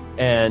over,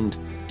 and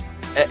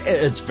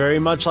It's very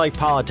much like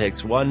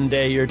politics. One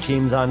day your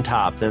team's on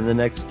top, then the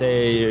next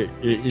day,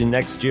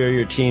 next year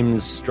your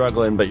team's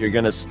struggling, but you're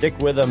going to stick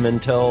with them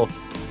until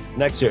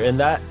next year. And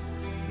that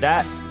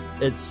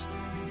it's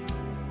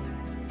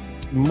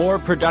more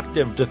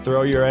productive to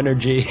throw your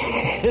energy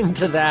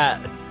into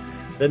that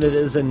than it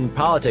is in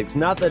politics.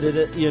 Not that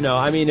it,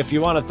 I mean, if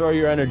you want to throw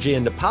your energy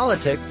into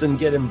politics and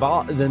get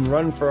involved, then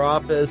run for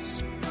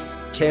office,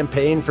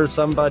 campaign for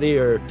somebody,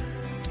 or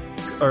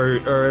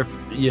if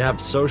you have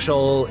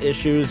social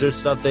issues or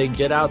stuff, they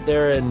get out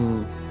there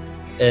and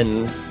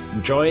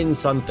join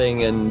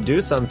something and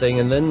do something,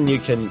 and then you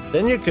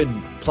could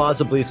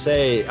plausibly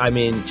say, I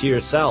mean, to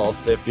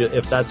yourself,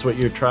 if that's what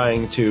you're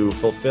trying to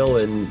fulfill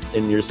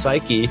in your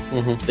psyche,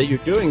 that you're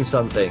doing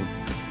something,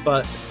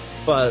 but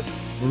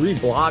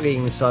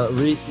reposting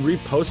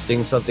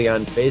something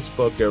on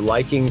Facebook or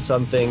liking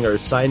something or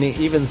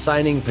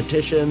signing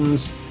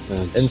petitions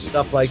and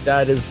stuff like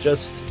that is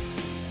just,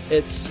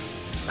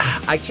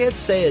 I can't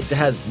say it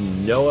has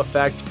no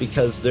effect,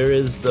 because there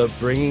is the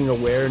bringing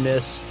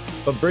awareness,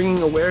 but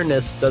bringing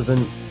awareness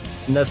doesn't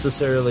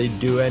necessarily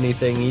do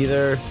anything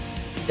either.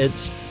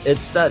 It's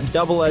that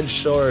double-edged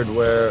sword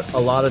where a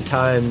lot of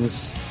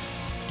times,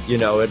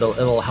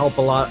 it'll help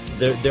a lot.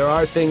 There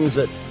are things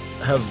that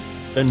have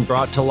been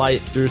brought to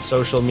light through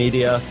social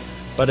media,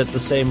 but at the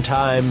same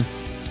time,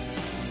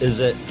 is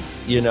it,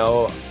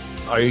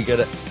 are you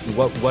gonna,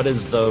 what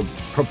is the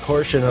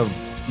proportion of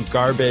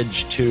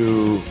garbage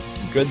to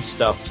good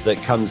stuff that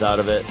comes out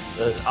of it?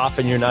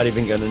 Often you're not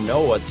even going to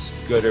know what's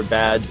good or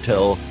bad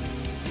till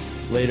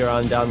later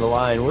on down the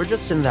line. We're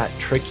just in that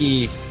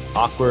tricky,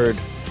 awkward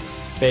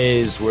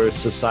phase where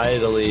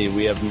societally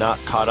we have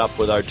not caught up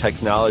with our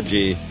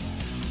technology,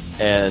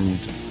 and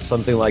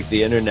something like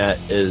the internet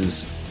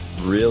is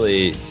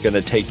really going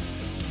to take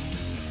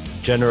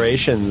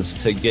generations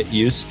to get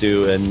used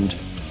to. And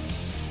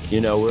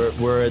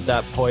we're at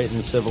that point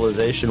in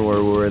civilization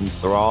where we're in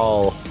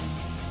thrall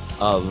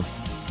of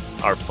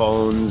our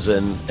phones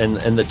and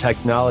the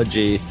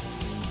technology,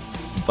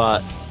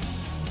 but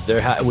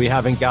we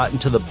haven't gotten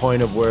to the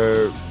point of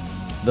where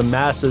the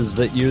masses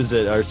that use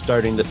it are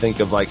starting to think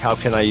of, like, how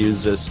can I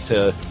use this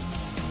to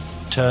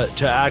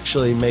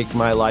actually make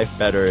my life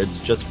better? It's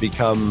just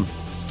become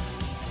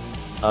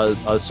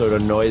a sort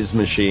of noise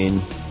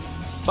machine.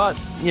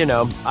 But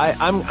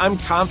I'm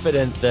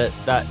confident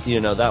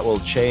that will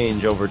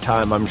change over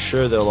time. I'm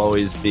sure there'll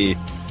always be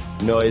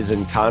noise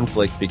and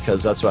conflict,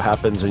 because that's what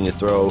happens when you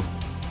throw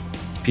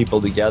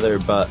people together.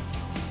 But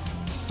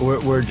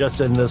we're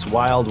just in this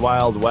wild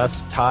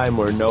west time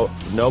where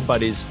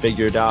nobody's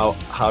figured out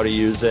how to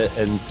use it,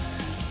 and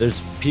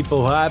there's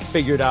people who have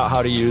figured out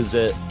how to use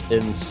it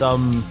in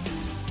some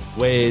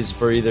ways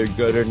for either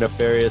good or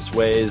nefarious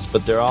ways,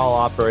 but they're all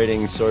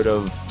operating sort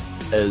of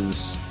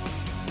as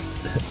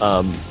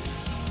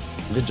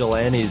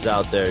vigilantes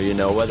out there,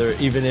 whether,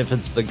 even if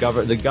it's the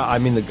government.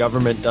 The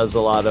government does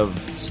a lot of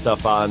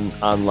stuff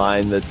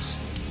online that's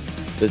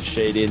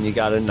shady, and you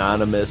got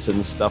Anonymous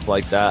and stuff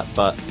like that.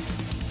 But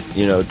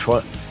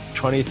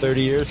 20,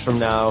 30 years from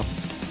now,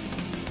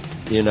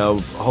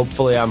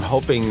 hopefully, I'm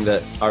hoping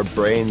that our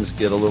brains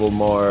get a little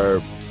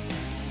more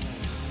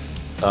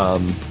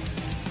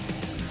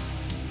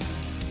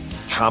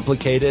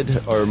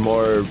complicated, or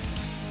more,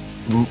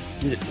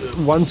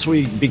 once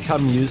we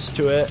become used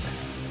to it,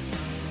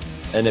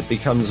 and it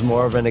becomes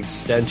more of an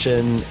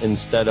extension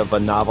instead of a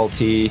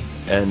novelty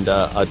and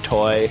a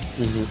toy,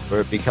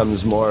 where it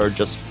becomes more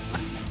just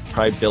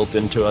probably built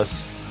into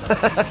us.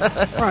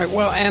 Right.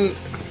 Well, and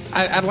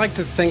I'd like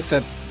to think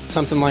that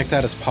something like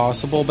that is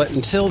possible, but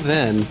until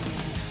then,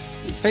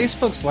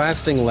 Facebook's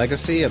lasting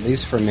legacy, at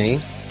least for me,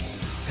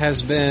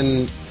 has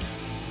been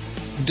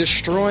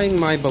destroying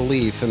my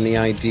belief in the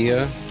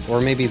idea,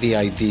 or maybe the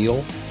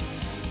ideal,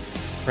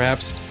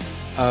 perhaps,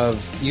 of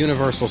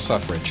universal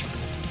suffrage.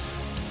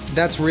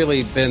 That's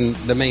really been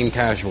the main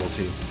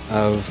casualty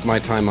of my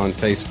time on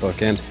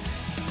Facebook. And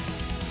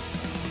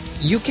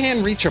you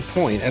can reach a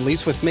point, at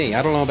least with me,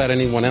 I don't know about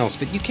anyone else,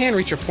 but you can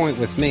reach a point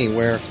with me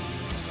where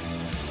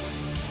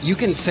you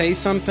can say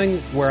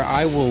something where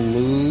I will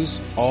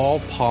lose all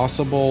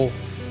possible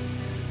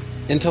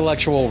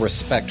intellectual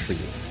respect for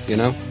you,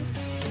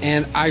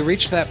 And I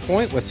reached that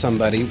point with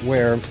somebody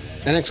where,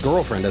 an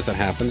ex-girlfriend as it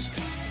happens,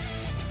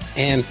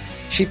 and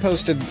she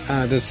posted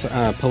this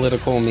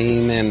political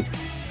meme, and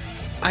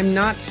I'm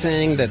not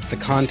saying that the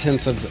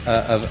contents of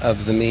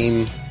the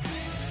meme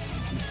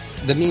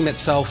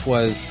itself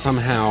was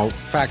somehow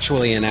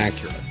factually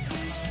inaccurate.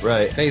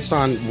 Right. Based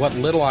on what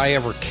little I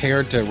ever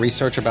cared to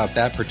research about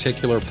that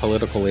particular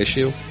political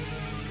issue.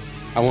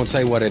 I won't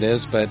say what it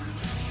is, but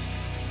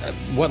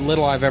what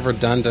little I've ever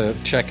done to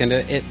check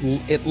into it,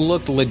 it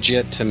looked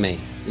legit to me,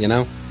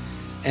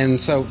 And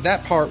so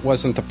that part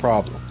wasn't the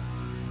problem.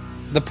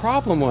 The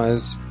problem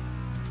was,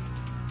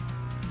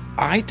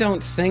 I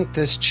don't think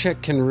this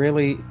chick can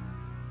really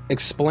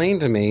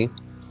explain to me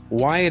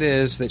why it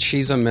is that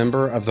she's a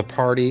member of the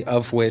party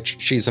of which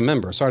she's a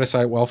member. So I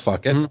decided, well,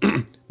 fuck it.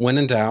 When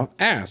in doubt,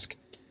 ask.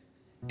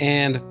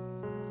 And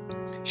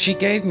She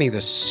gave me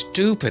the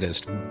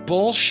stupidest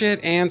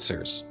bullshit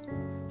answers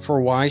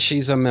for why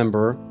she's a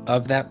member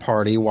of that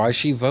party, why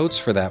she votes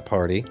for that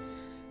party.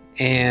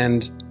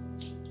 And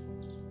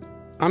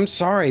I'm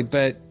sorry,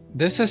 but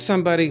this is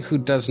somebody who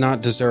does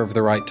not deserve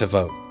the right to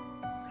vote.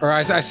 Or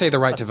I say the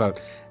right to vote.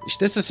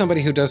 This is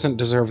somebody who doesn't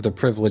deserve the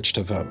privilege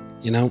to vote.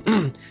 You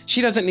know,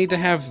 she doesn't need to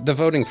have the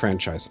voting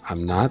franchise.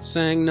 I'm not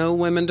saying no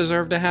women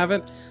deserve to have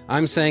it.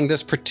 I'm saying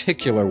this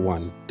particular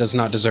one does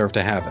not deserve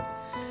to have it.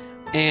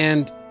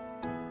 And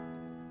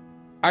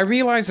I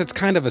realize it's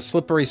kind of a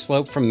slippery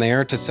slope from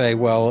there to say,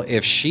 well,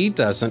 if she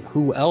doesn't,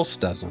 who else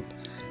doesn't?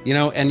 You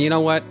know, and you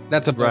know what?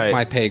 That's above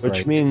my pay grade.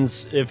 Which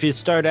means if you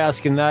start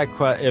asking that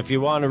question, if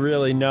you want to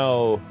really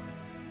know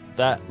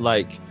that,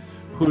 like,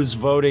 who's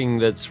voting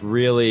that's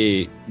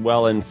really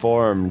well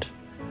informed,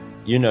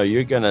 you know,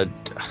 you're gonna.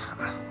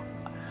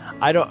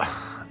 I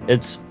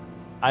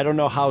don't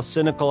know how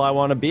cynical I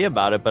want to be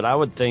about it, but I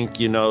would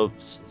think, you know,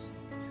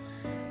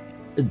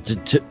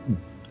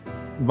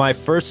 my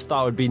first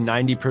thought would be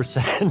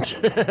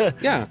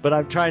 90%. Yeah. But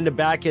I'm trying to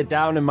back it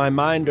down in my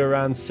mind to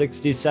around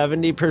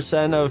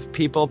 60-70% of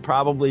people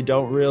probably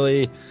don't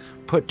really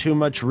put too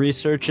much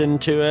research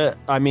into it.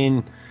 I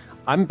mean,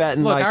 I'm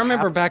betting. Look, like, I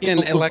remember back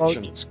in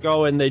elections, just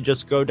go and they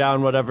just go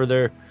down whatever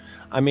they're.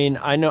 I mean,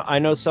 I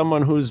know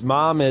someone whose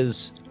mom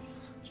is.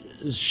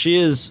 She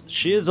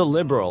is a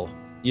liberal.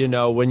 You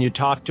know, when you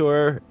talk to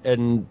her,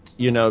 and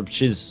you know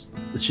she's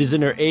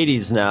in her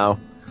 80s now.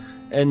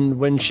 And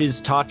when she's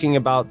talking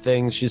about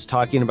things, she's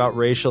talking about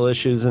racial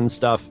issues and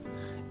stuff,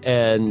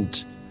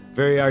 and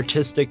very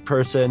artistic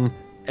person,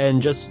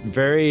 and just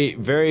very,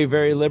 very,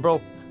 very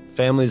liberal.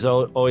 Family's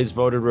always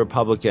voted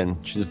Republican.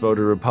 She's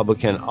voted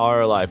Republican all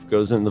her life.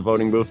 Goes in the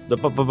voting booth,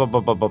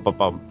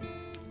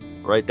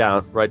 right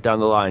down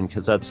the line,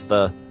 because that's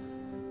the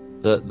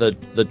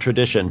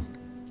tradition.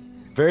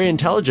 Very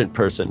intelligent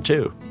person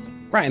too.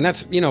 Right, and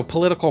that's, you know,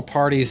 political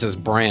parties as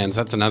brands.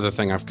 That's another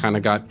thing I've kind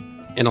of got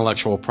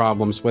intellectual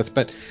problems with.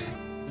 But,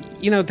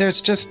 you know, there's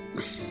just...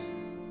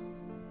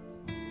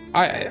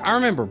 I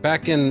remember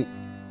back in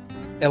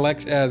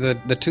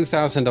the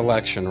 2000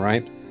 election,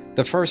 right?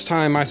 The first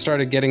time I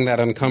started getting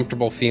that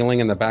uncomfortable feeling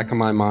in the back of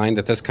my mind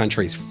that this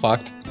country's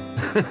fucked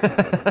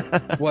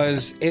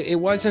was... It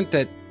wasn't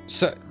that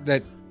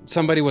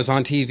somebody was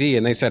on TV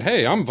and they said,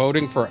 hey, I'm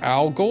voting for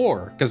Al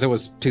Gore, because it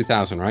was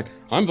 2000, right?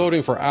 I'm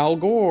voting for Al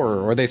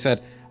Gore. Or they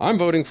said, I'm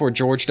voting for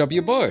George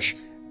W. Bush.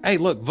 Hey,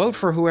 look, vote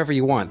for whoever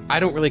you want. I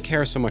don't really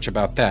care so much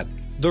about that.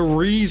 The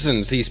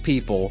reasons these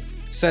people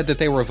said that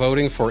they were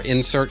voting for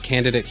insert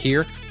candidate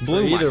here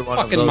blew my either one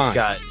fucking of those mind.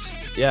 Guys.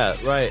 Yeah,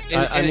 right.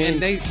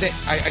 And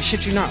I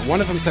shit you not,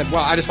 one of them said,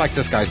 well, I just like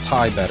this guy's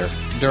tie better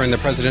during the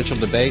presidential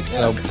debate,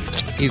 so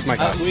he's my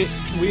guy.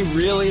 We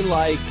really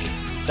like...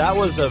 That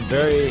was a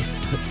very,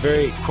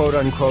 very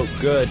quote-unquote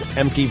good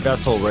empty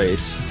vessel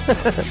race.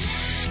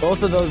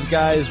 Both of those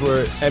guys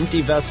were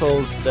empty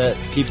vessels that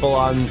people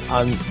on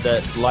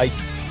that like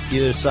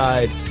either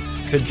side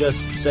could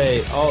just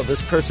say, oh,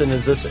 this person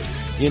is this,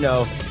 you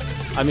know.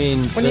 I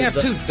mean, when you have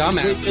two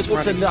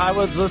dumbasses. I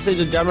was listening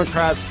to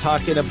Democrats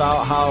talking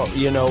about how,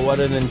 you know, what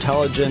an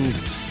intelligent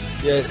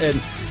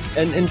and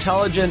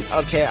intelligent.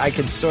 Okay, I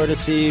could sort of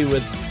see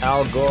with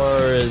Al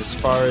Gore as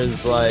far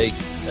as like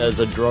as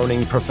a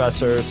droning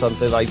professor or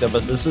something like that.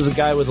 But this is a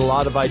guy with a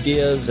lot of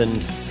ideas and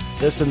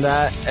this and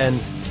that, and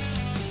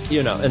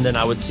you know. And then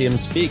I would see him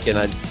speak, and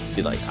I'd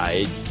be like,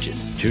 I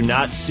do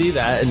not see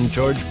that. And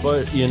George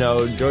Bush, you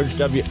know, George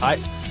W.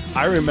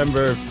 I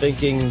remember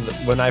thinking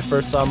when I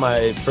first saw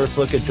my first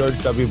look at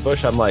George W.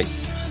 Bush, I'm like,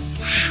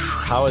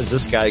 how is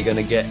this guy going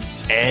to get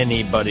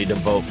anybody to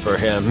vote for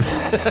him?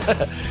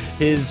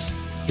 He's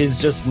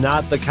just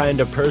not the kind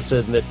of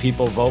person that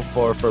people vote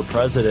for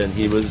president.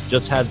 He was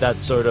just had that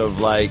sort of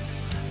like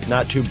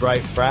not too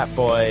bright frat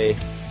boy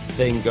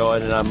thing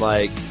going, and I'm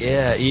like,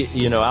 yeah,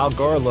 you know, Al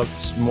Gore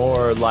looks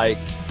more like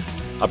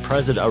a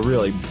president, a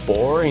really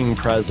boring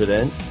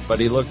president, but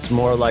he looks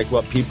more like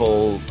what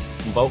people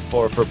vote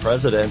for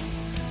president.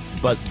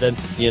 But then,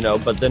 you know,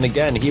 but then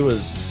again, he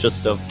was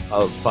just a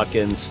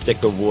fucking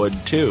stick of wood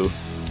too,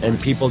 and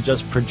people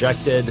just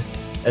projected,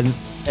 and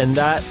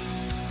that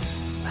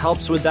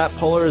helps with that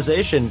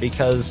polarization,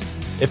 because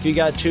if you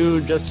got two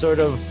just sort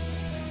of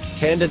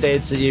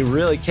candidates that you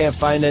really can't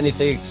find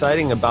anything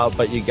exciting about,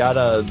 but you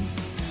gotta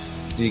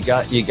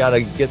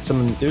get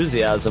some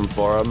enthusiasm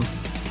for them.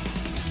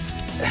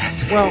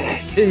 Well,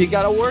 you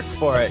gotta work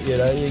for it, you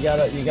know. You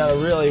gotta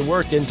really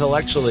work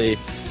intellectually,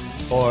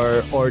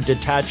 or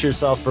detach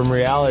yourself from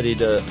reality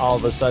to all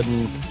of a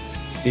sudden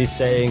be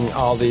saying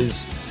all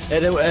these.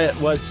 And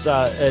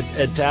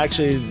to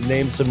actually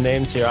name some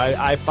names here,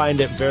 I find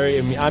it very.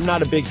 I'm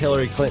not a big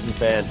Hillary Clinton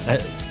fan,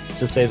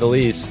 to say the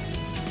least,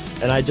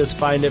 and I just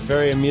find it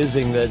very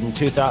amusing that in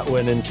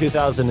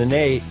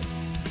 2008,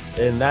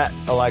 in that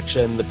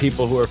election, the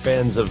people who are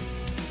fans of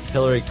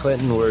Hillary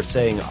Clinton were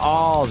saying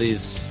all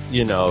these,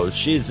 you know,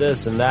 she's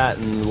this and that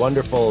and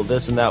wonderful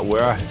this and that.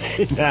 Where are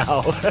they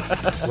now?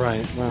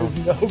 Right. Well,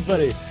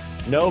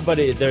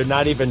 nobody. They're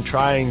not even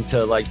trying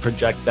to like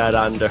project that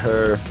onto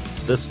her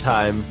this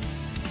time.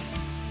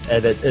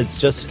 And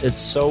it's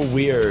so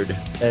weird.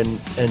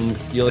 And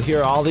you'll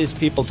hear all these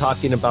people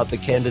talking about the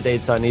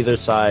candidates on either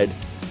side.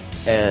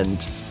 And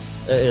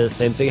the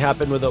same thing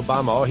happened with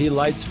Obama. Oh, he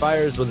lights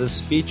fires with his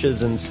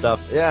speeches and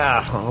stuff.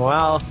 Yeah,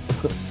 well,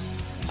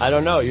 I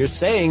don't know. You're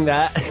saying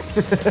that.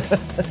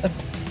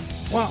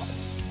 Well,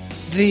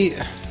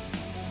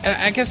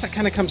 I guess that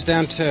kind of comes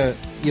down to,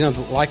 the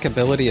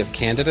likability of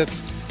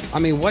candidates. I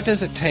mean, what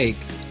does it take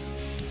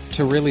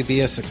to really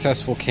be a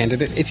successful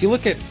candidate? If you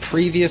look at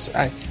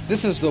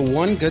this is the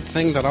one good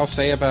thing that I'll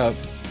say about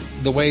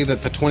the way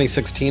that the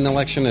 2016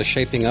 election is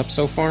shaping up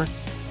so far.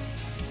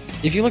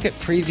 If you look at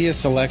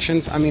previous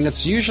elections, I mean,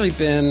 it's usually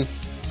been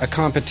a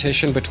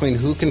competition between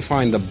who can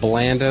find the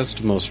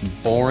blandest, most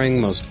boring,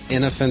 most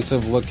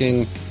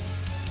inoffensive-looking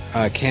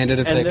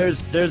candidate. And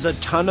there's a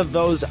ton of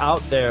those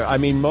out there. I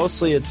mean,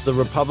 mostly it's the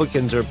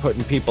Republicans are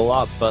putting people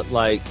up, but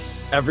like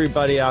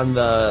everybody on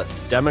the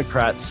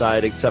Democrat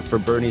side, except for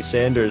Bernie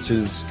Sanders,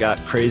 who's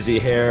got crazy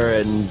hair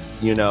and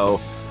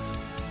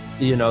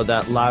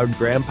that loud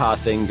grandpa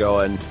thing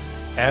going.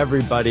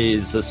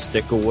 Everybody's a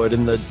stick of wood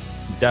in the.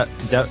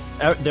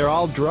 They're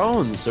all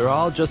drones. They're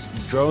all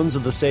just drones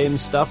of the same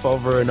stuff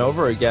over and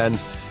over again.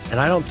 And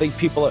I don't think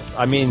people.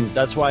 I mean,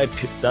 that's why.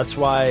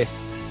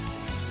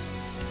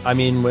 I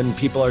mean, when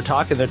people are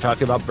talking, they're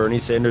talking about Bernie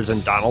Sanders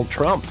and Donald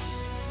Trump.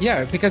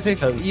 Yeah, because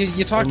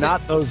you talk they're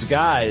not those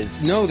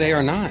guys. No, they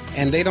are not,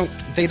 and they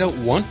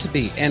don't want to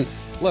be. And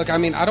look, I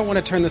mean, I don't want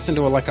to turn this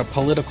into a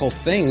political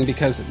thing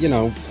because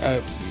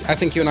I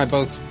think you and I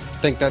both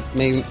think that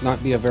may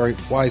not be a very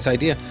wise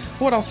idea.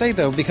 What I'll say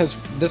though, because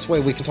this way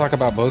we can talk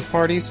about both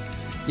parties.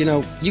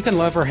 You can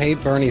love or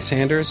hate Bernie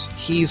Sanders.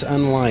 He's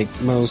unlike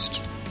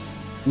most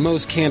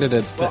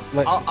candidates that.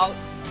 Well,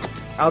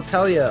 I'll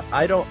tell you,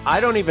 I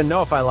don't even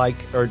know if I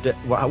like or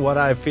what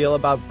I feel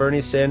about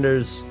Bernie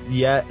Sanders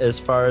yet, as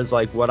far as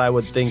like what I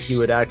would think he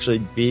would actually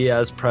be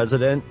as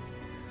president.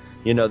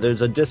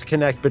 There's a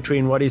disconnect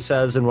between what he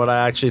says and what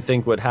I actually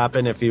think would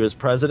happen if he was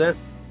president.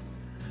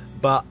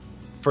 But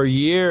for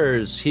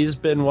years, he's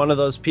been one of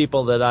those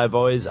people that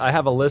I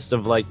have a list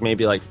of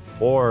maybe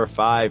 4 or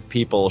 5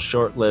 people,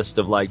 short list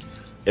of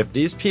if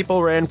these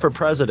people ran for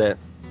president,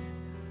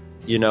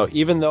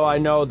 even though I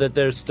know that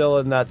they're still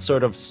in that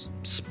sort of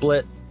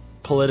split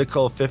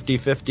political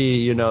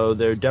 50-50,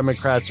 they're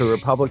Democrats or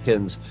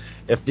Republicans.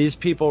 If these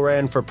people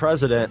ran for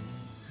president,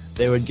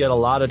 they would get a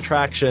lot of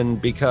traction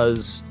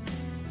because,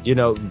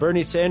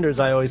 Bernie Sanders,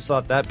 I always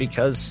thought that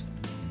because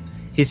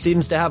he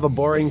seems to have a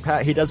boring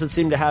he doesn't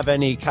seem to have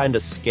any kind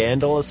of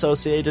scandal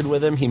associated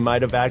with him. He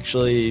might have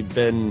actually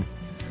been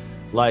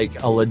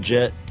a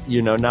legit,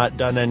 not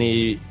done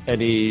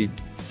any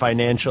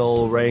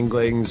financial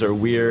wranglings or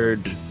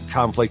weird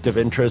conflict of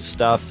interest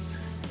stuff,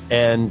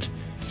 and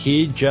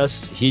he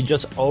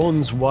just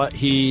owns what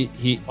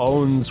he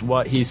owns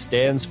what he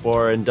stands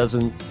for and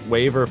doesn't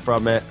waver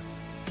from it,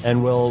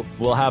 and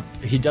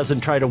he doesn't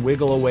try to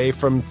wiggle away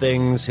from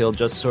things. He'll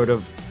just sort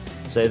of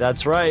say,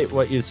 that's right,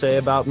 what you say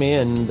about me,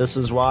 and this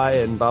is why,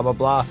 and blah blah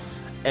blah,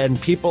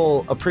 and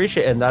people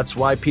appreciate it, and that's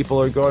why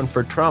people are going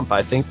for Trump.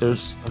 I think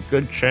there's a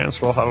good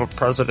chance we'll have a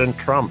President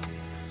Trump.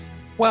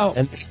 Well,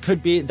 and it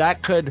could be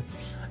that could.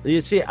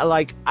 You see, I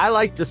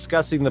like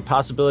discussing the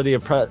possibility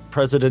of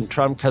President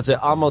Trump because it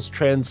almost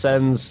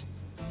transcends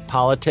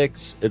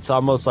politics. It's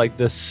almost like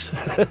this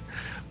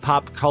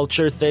pop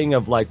culture thing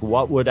of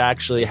what would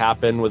actually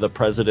happen with a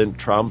President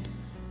Trump.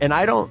 And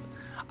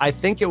I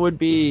think it would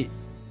be,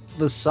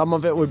 some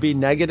of it would be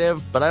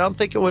negative, but I don't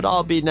think it would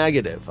all be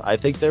negative. I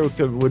think there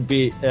would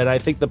be, and I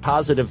think the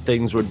positive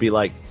things would be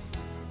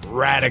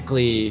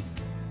radically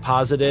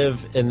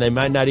positive, and they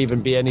might not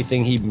even be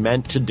anything he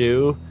meant to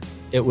do.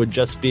 It would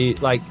just be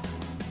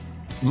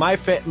my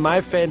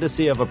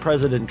fantasy of a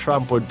President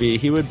Trump would be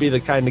he would be the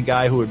kind of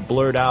guy who would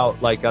blurt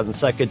out on the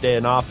second day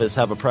in office,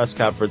 have a press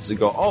conference and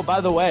go, oh,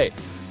 by the way,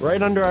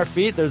 right under our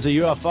feet there's a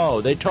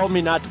UFO. They told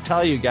me not to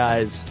tell you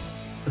guys.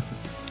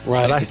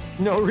 Right. But I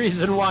see no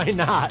reason why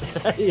not,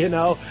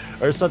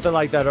 or something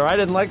like that. Or I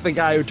didn't like the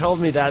guy who told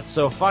me that,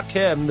 so fuck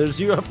him.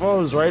 There's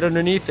UFOs right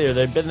underneath here.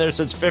 They've been there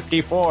since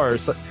 1954.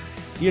 So,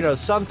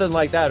 something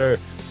like that. Or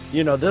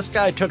this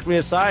guy took me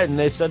aside and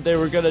they said they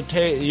were going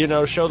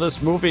to show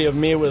this movie of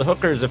me with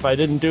hookers if I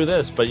didn't do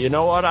this. But you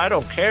know what? I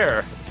don't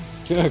care.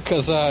 Yeah,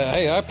 because,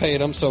 hey, I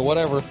paid him, so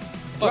whatever.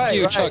 Fuck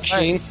you, Chuck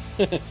Sheen.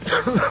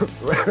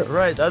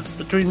 Right. That's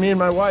between me and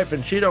my wife,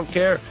 and she don't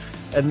care.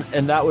 And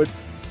that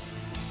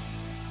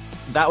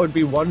would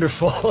be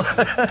wonderful.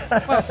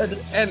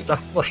 And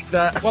stuff like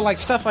that. Well,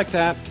 stuff like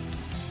that,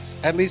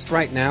 at least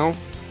right now,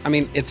 I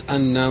mean, it's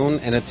unknown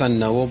and it's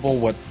unknowable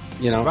what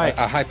right.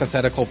 a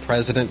hypothetical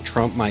President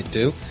Trump might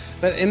do.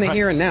 But in the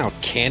here and now,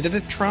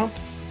 candidate Trump,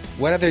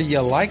 whether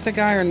you like the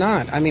guy or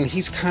not, I mean,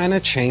 he's kind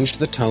of changed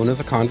the tone of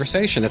the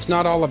conversation. It's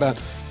not all about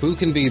who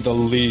can be the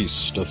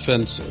least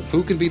offensive,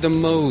 who can be the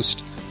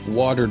most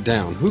watered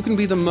down, who can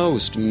be the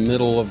most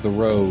middle of the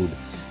road.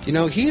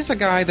 He's a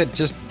guy that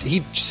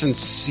he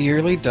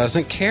sincerely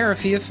doesn't care if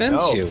he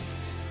offends you.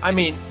 I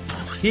mean,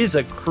 he's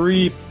a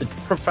creep. It's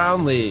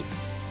profoundly,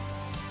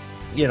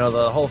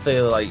 the whole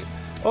thing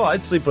oh,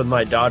 I'd sleep with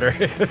my daughter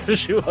if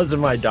she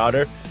wasn't my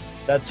daughter,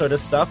 that sort of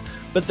stuff.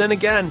 But then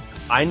again,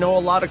 I know a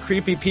lot of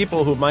creepy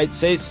people who might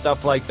say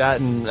stuff like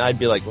that, and I'd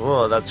be like,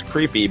 oh, that's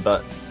creepy.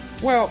 But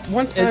well,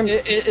 one time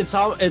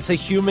it's a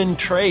human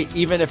trait,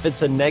 even if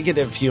it's a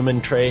negative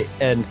human trait,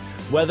 and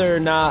whether or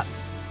not,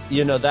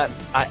 you know, that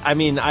I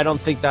mean, I don't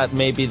think that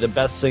may be the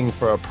best thing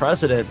for a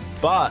president,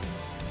 but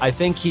I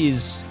think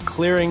he's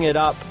clearing it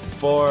up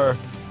for,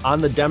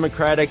 on the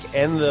Democratic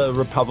and the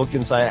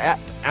Republican side,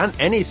 on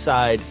any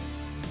side,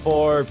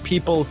 for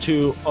people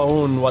to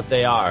own what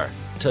they are,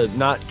 to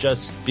not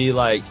just be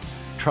like,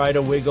 try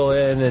to wiggle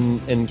in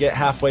and get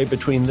halfway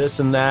between this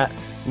and that.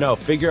 No,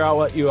 figure out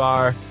what you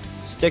are,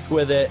 stick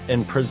with it,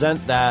 and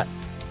present that,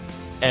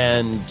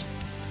 and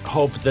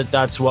hope that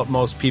that's what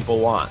most people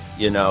want,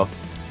 you know,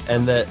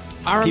 and that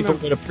people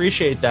would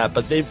appreciate that.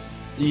 But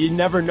you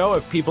never know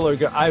if people are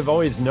I've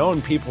always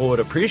known people would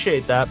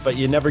appreciate that, but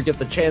you never get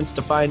the chance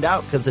to find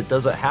out because it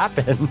doesn't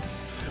happen.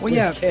 Well,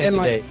 yeah, and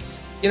like,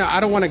 you know, I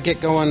don't want to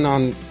get going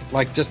on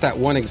like just that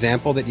one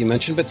example that you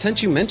mentioned, but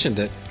since you mentioned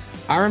it,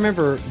 I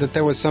remember that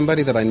there was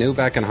somebody that I knew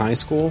back in high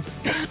school,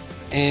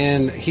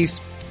 and he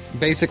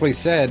basically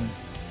said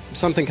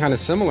something kind of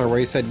similar, where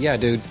he said, yeah,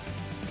 dude,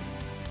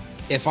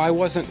 if I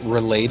wasn't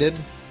related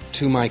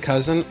to my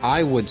cousin,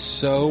 I would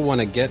so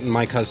want to get in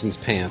my cousin's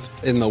pants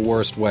in the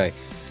worst way.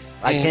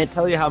 I can't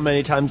tell you how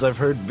many times I've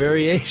heard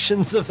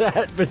variations of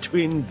that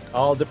between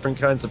all different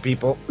kinds of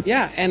people.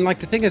 Yeah, and like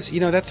the thing is, you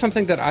know, that's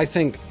something that I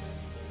think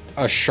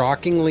a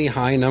shockingly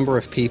high number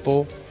of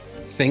people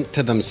think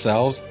to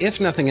themselves, if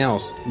nothing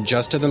else,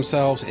 just to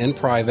themselves in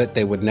private.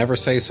 They would never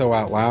say so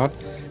out loud.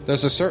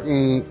 There's a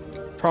certain,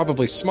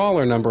 probably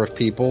smaller number of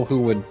people who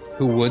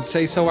would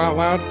say so out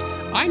loud.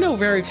 I know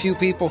very few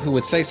people who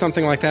would say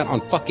something like that on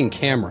fucking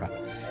camera.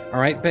 All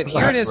right, but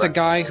here it is, a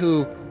guy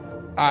who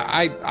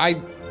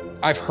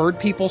I've heard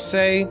people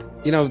say,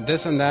 you know,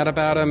 this and that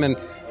about him, and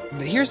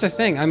here's the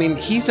thing. I mean,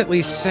 he's at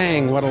least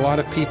saying what a lot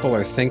of people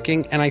are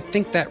thinking, and I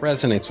think that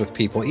resonates with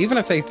people, even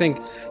if they think,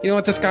 you know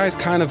what, this guy's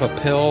kind of a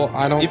pill.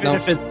 I don't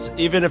know.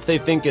 Even if they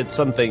think it's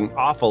something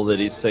awful that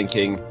he's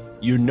thinking,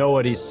 you know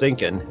what he's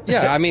thinking.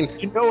 Yeah, I mean,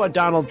 you know what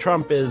Donald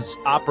Trump is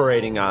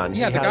operating on.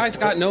 Yeah, the guy's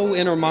got no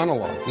inner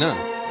monologue, none.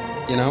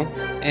 You know,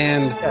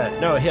 and yeah,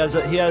 no, he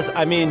has.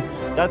 I mean,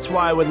 that's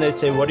why when they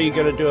say, "What are you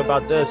going to do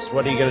about this?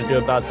 What are you going to do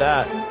about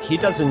that?" He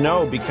doesn't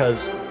know,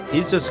 because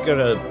he's just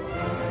gonna.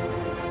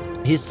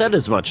 He said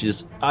as much.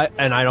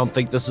 And I don't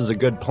think this is a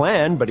good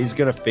plan, but he's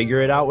going to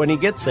figure it out when he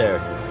gets there.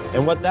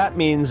 And what that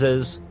means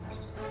is,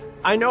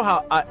 I know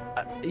how. I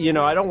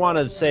don't want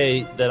to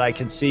say that I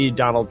can see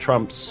Donald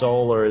Trump's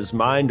soul or his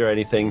mind or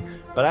anything,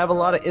 but I have a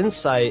lot of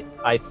insight.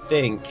 I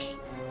think.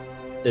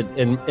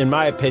 In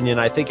my opinion,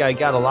 I think I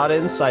got a lot of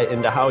insight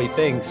into how he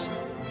thinks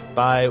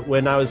by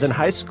when I was in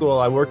high school.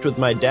 I worked with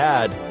my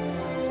dad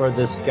for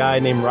this guy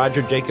named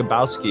Roger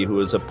Jakubowski, who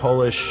was a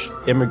Polish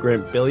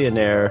immigrant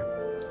billionaire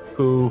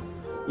who,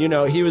 you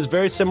know, he was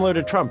very similar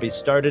to Trump. He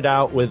started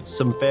out with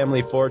some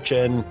family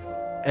fortune,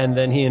 and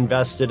then he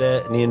invested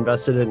it, and he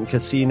invested it in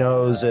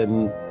casinos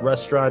and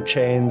restaurant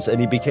chains, and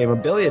he became a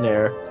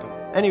billionaire.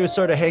 And he was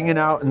sort of hanging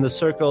out in the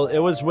circle. It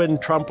was when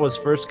Trump was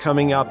first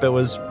coming up. It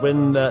was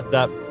when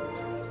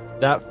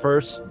that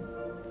first,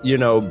 you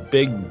know,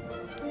 big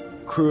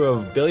crew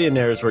of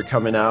billionaires were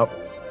coming out.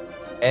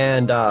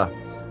 And,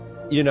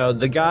 you know,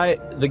 the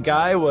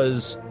guy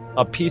was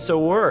a piece of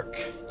work.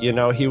 You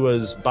know, he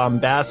was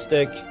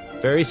bombastic,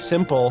 very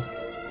simple.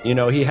 You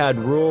know, he had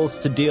rules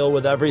to deal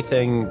with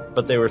everything,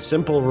 but they were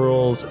simple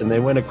rules, and they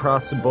went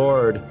across the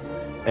board,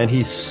 and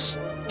he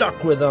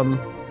stuck with them.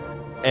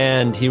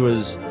 And he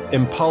was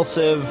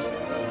impulsive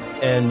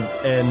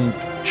and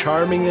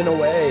charming in a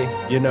way.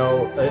 You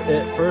know,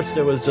 at first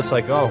it was just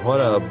like, oh, what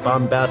a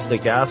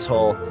bombastic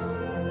asshole.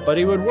 But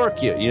he would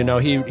work you. You know,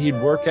 he'd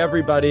work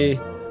everybody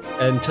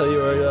until you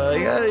were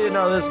like, yeah, you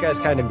know, this guy's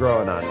kind of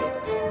growing on me.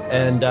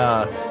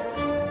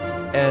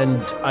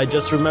 And I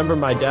just remember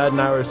my dad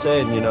and I were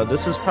saying, you know,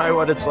 this is probably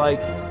what it's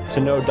like to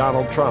know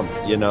Donald Trump.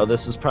 You know,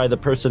 this is probably the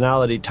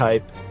personality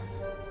type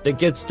that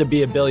gets to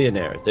be a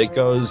billionaire, that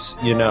goes,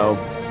 you know,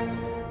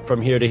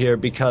 from here to here,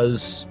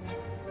 because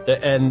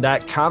and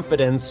that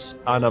confidence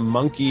on a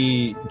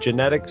monkey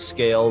genetic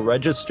scale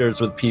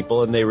registers with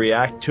people, and they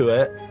react to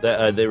it.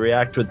 They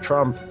react with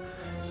Trump.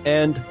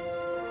 And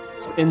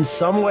in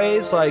some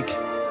ways, like,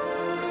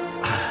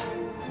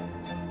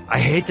 I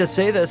hate to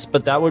say this,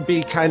 but that would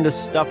be kind of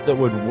stuff that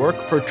would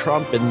work for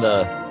Trump in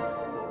the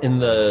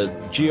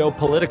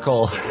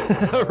geopolitical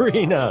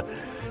arena.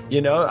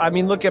 You know, I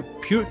mean, look at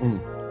Putin.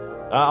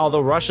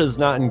 Although Russia's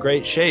not in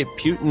great shape,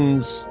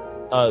 Putin's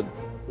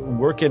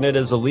working it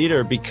as a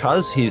leader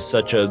because he's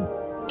such a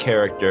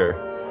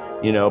character.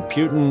 You know,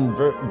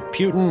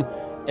 Putin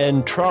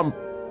and Trump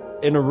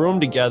in a room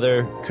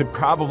together could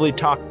probably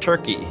talk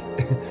turkey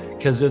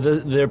because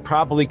they're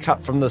probably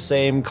cut from the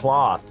same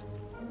cloth.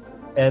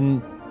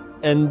 And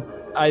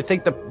I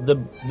think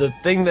the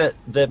thing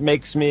that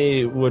makes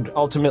would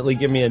ultimately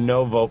give me a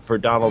no vote for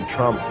Donald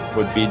Trump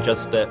would be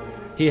just that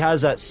he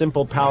has that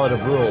simple palette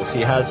of rules.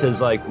 He has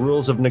his like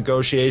rules of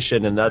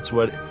negotiation, and that's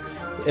what.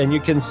 And you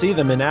can see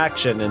them in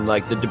action in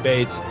like the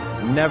debates.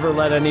 Never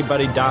let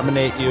anybody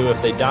dominate you.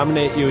 If they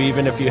dominate you,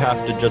 even if you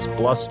have to just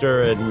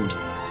bluster and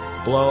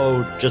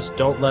blow, just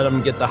don't let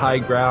them get the high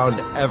ground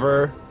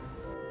ever.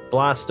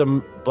 Blast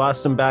them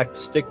back.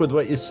 Stick with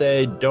what you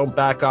say. Don't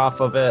back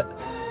off of it,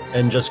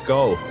 and just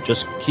go.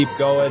 Just keep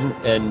going,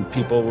 and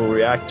people will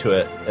react to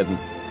it, and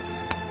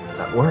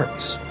that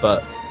works.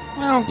 But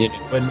Well, you know,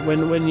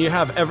 when you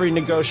have every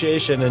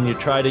negotiation and you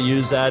try to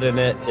use that in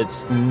it,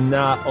 it's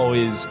not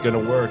always going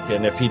to work.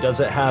 And if he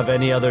doesn't have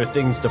any other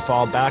things to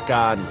fall back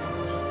on,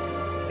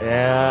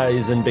 yeah,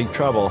 he's in big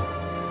trouble.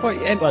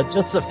 well, But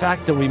just the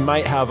fact that we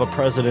might have a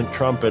President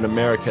Trump in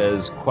America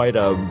is quite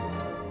a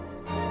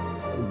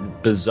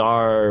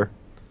bizarre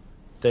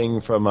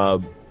thing from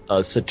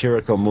a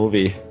satirical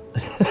movie.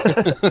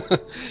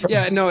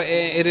 yeah, no,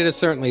 it is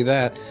certainly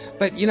that.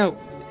 But, you know,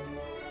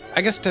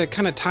 I guess to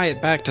kind of tie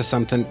it back to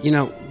something, you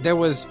know, there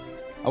was,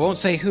 I won't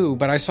say who,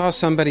 but I saw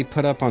somebody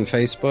put up on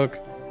Facebook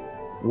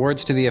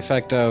words to the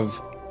effect of,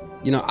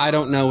 you know, I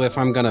don't know if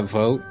I'm going to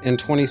vote in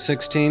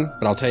 2016,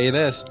 but I'll tell you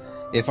this,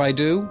 if I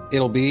do,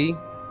 it'll be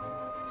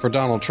for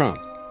Donald Trump.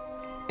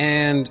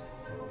 And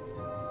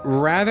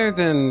rather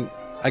than,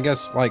 I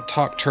guess, like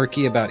talk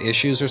turkey about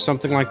issues or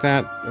something like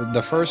that,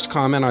 the first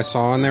comment I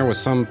saw in there was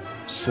some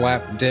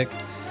slap dick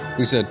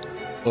who said,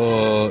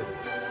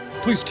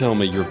 please tell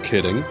me you're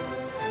kidding.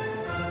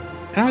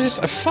 And I was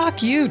just,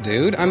 fuck you,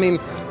 dude. I mean,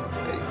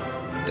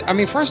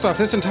 first off,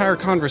 this entire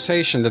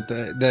conversation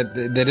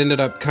that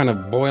ended up kind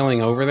of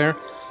boiling over there,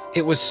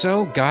 it was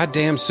so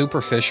goddamn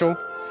superficial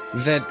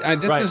that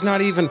this Right. is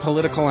not even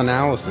political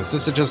analysis.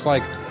 This is just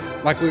like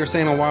we were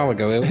saying a while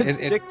ago. It's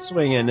dick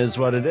swinging is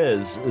what it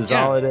is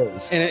Yeah. all it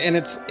is. And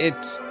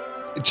it's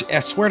I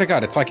swear to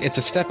God, it's like it's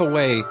a step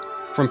away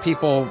from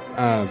people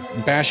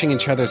bashing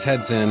each other's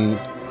heads in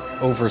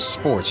over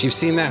sports. You've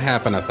seen that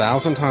happen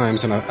 1,000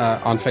 times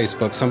on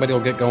Facebook. Somebody will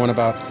get going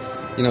about,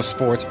 you know,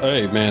 sports.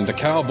 Hey, man, the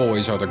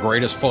Cowboys are the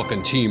greatest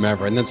fucking team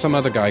ever. And then some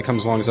other guy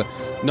comes along and says,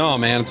 no,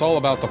 man, it's all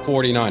about the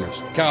 49ers.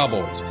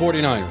 Cowboys,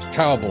 49ers,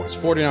 Cowboys,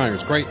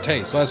 49ers. Great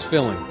taste. Let's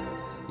fill in.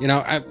 You know,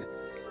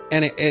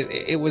 and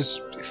it was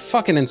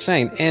fucking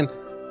insane. And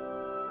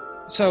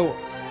so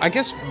I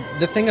guess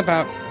the thing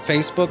about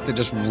Facebook that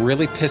just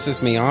really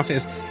pisses me off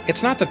is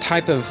it's not the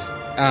type of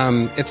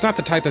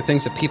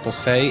things that people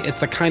say. It's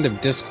the kind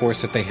of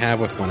discourse that they have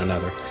with one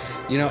another.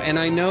 You know, and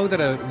I know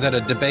that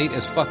a debate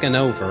is fucking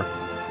over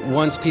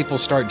once people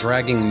start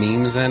dragging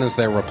memes in as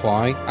their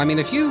reply. I mean,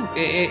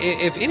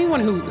 if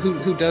anyone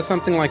who does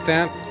something like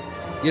that,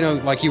 you know,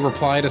 like you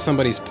reply to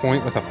somebody's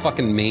point with a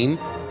fucking meme,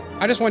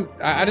 I just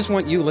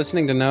want you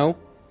listening to know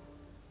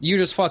you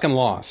just fucking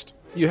lost.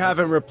 You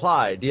haven't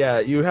replied. Yeah,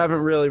 you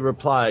haven't really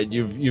replied.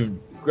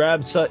 You've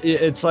grabbed.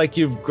 It's like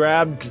you've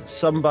grabbed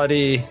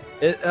somebody.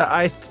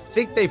 I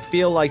think they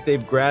feel like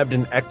they've grabbed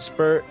an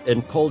expert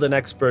and pulled an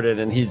expert in,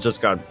 and he's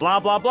just gone blah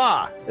blah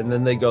blah, and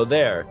then they go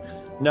there.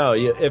 No,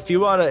 if you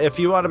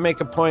wanna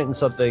make a point in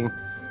something,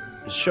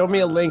 show me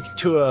a link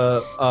to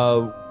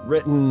a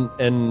written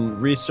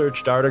and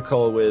researched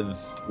article with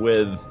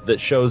that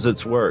shows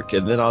its work,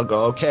 and then I'll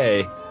go,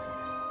 okay,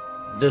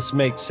 this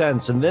makes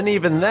sense. And then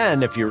even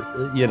then, if you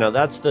know,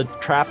 that's the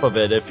trap of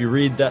it. If you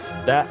read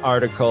that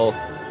article,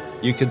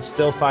 you could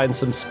still find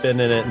some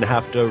spin in it and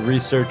have to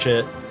research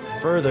it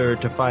further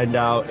to find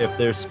out if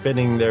they're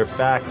spinning their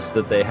facts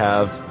that they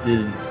have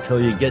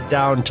until you get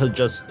down to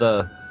just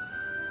the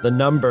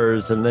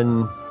numbers and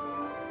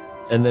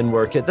then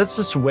work it. That's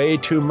just way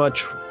too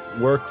much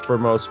work for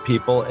most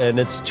people, and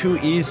it's too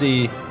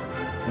easy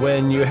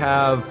when you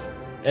have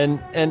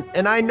and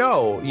I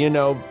know, you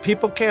know,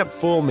 people can't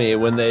fool me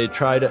when they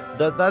try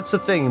to that's the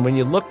thing, when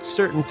you look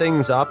certain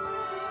things up,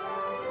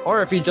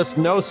 or if you just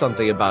know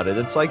something about it,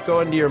 it's like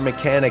going to your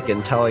mechanic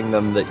and telling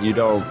them that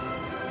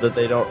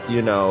they don't,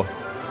 you know,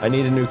 I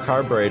need a new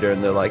carburetor,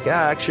 and they're like,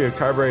 yeah, actually your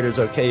carburetor's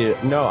okay.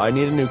 No, I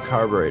need a new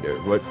carburetor.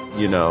 What,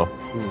 you know,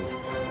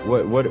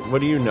 what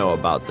do you know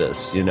about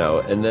this, you know?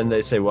 And then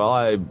they say, well,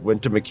 I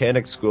went to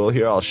mechanic school.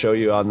 Here, I'll show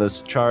you on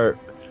this chart.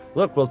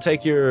 Look, we'll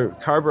take your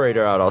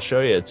carburetor out. I'll show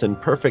you. It's in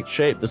perfect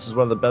shape. This is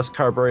one of the best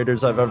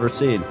carburetors I've ever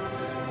seen.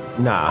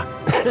 Nah.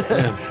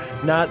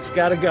 Nah, it's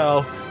got to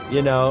go,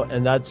 you know,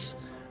 and that's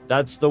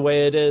the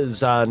way it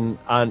is on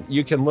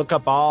you can look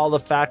up all the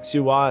facts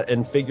you want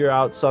and figure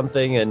out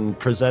something and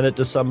present it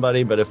to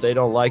somebody, but if they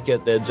don't like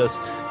it, they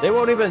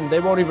won't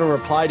even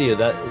reply to you.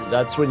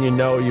 That's when you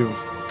know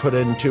you've put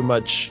in too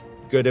much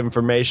good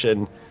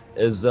information,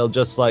 is they'll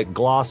just like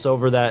gloss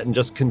over that and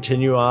just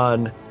continue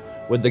on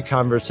with the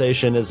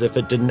conversation as if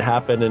it didn't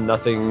happen and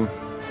nothing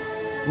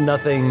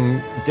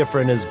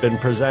different has been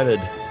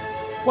presented.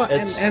 Well,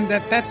 It's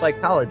that's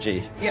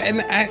psychology. Yeah,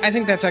 and I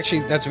think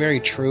that's very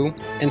true.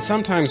 And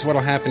sometimes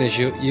what'll happen is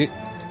you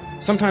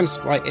sometimes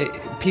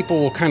people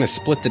will kind of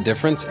split the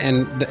difference,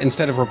 and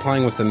instead of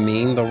replying with a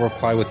meme, they'll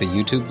reply with a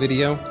YouTube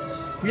video.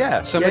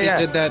 Yeah. Somebody yeah.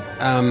 did that.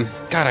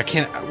 God, I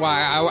can't.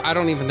 Well, I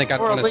don't even think I'd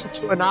Or a want link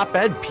to an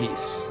op-ed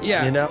piece.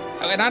 Yeah. You know?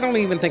 And I don't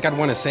even think I'd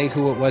want to say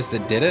who it was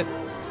that did it.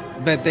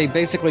 But they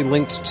basically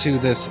linked to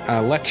this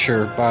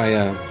lecture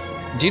by.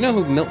 Do you know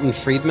who Milton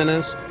Friedman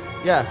is?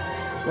 Yeah.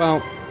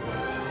 Well,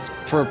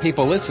 for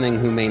people listening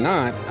who may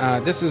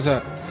not, this is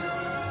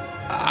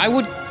I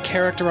would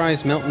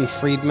characterize Milton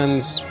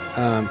Friedman's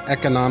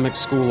economic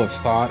school of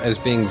thought as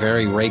being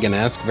very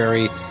Reagan-esque,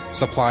 very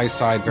supply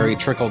side, very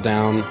trickle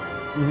down,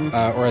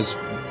 or as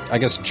I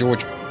guess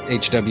George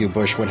H.W.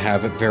 Bush would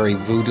have it, very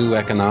voodoo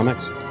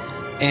economics.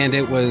 And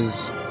it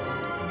was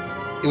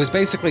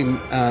basically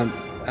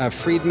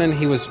Friedman.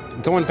 He was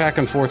going back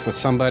and forth with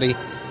somebody,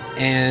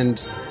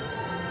 and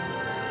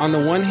on the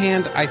one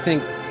hand, I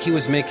think he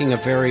was making a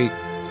very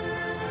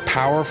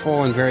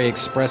powerful and very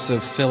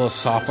expressive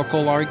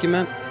philosophical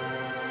argument.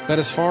 But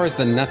as far as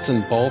the nuts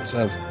and bolts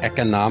of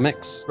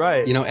economics,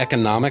 right?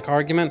 Economic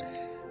argument,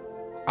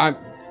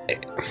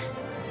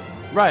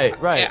 Right.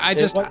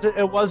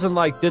 It wasn't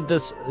like, did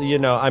this,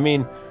 I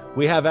mean,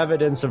 we have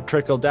evidence of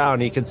trickle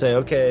down. He could say,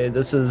 okay,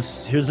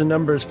 here's the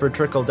numbers for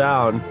trickle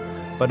down.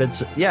 But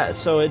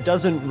so it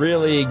doesn't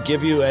really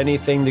give you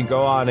anything to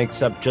go on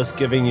except just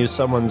giving you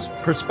someone's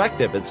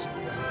perspective. It's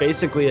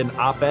basically an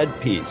op-ed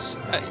piece.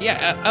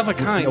 Of a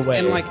kind.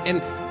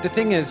 And the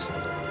thing is,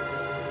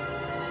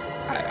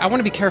 I want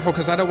to be careful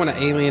because I don't want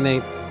to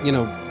alienate,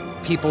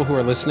 people who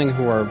are listening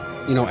who are,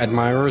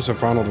 admirers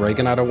of Ronald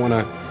Reagan. I don't want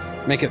to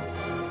make it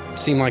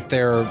seem like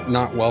they're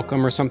not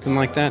welcome or something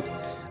like that.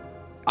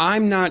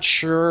 I'm not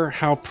sure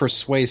how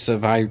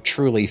persuasive I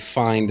truly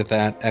find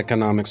that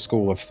economic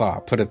school of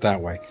thought, put it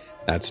that way.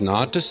 That's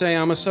not to say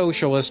I'm a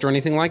socialist or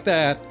anything like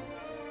that.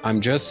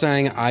 I'm just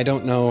saying I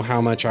don't know how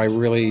much I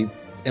really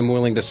am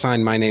willing to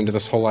sign my name to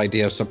this whole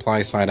idea of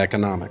supply-side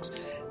economics.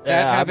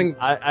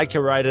 I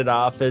can write it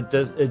off. It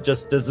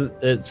just doesn't.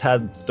 It's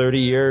had 30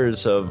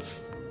 years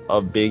of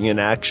being in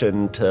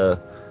action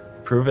to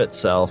prove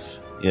itself,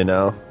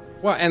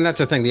 Well, and that's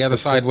the thing. The other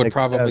side would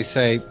probably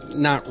say,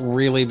 not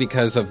really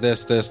because of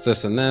this, and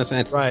this.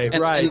 And, right.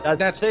 And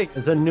that's the thing.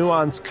 As a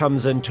nuance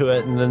comes into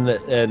it,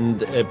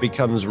 and it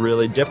becomes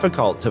really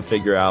difficult to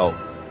figure out.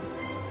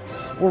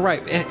 Well,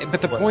 right.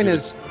 But the point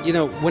is,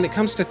 when it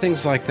comes to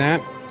things like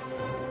that,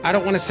 I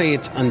don't want to say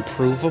it's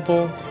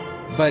unprovable,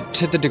 but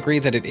to the degree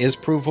that it is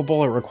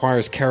provable, it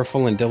requires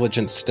careful and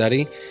diligent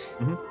study.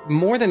 Mm-hmm.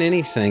 More than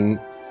anything,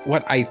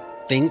 what I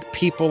think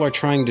people are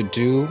trying to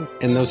do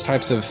in those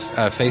types of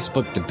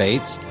Facebook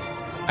debates,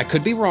 I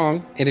could be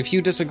wrong, and if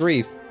you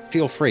disagree,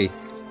 feel free.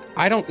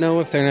 I don't know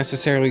if they're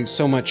necessarily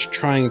so much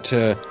trying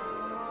to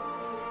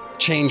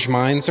change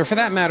minds, or for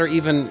that matter,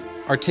 even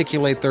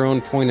articulate their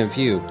own point of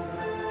view.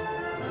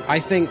 I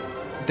think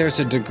there's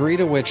a degree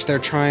to which they're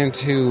trying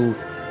to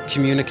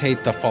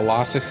communicate the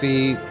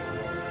philosophy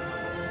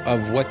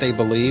of what they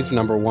believe,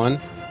 number one.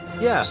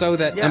 Yeah. So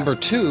that, number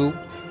two,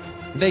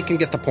 they can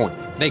get the point.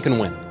 They can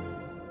win.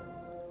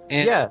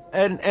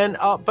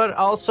 But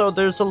also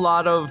there's a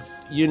lot of,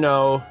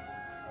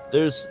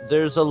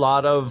 there's a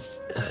lot of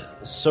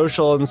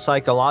social and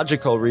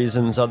psychological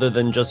reasons other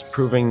than just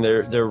proving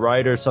they're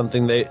right or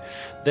something.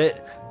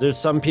 There's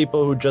some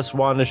people who just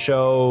want to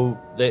show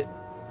that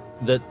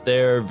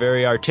they're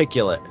very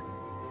articulate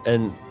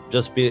and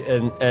just be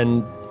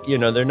and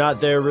they're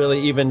not there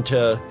really even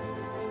to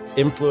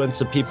influence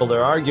the people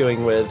they're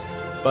arguing with,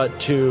 but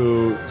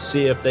to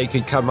see if they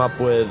could come up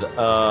with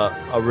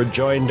a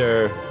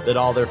rejoinder that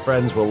all their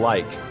friends will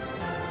like,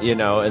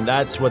 and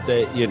that's what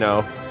they,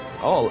 a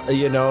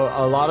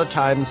lot of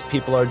times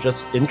people are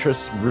just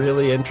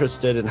really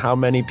interested in how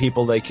many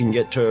people they can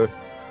get to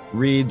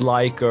read,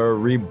 like, or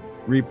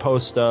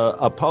repost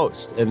a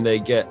post, and they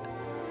get,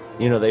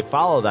 they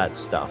follow that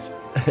stuff,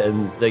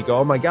 and they go,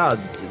 oh my God,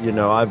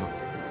 I've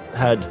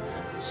had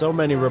so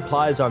many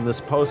replies on this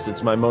post.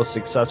 It's my most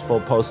successful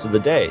post of the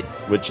day,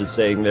 which is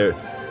saying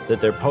that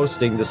they're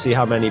posting to see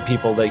how many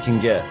people they can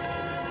get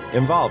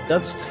involved.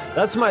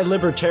 That's my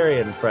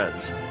libertarian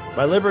friends.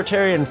 My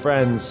libertarian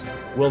friends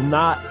will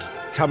not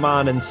come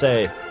on and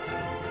say,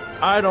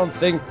 I don't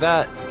think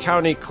that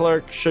county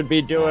clerk should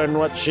be doing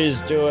what she's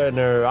doing,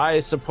 or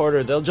I support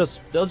her. They'll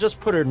just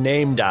put her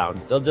name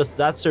down.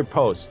 That's their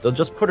post. They'll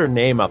just put her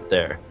name up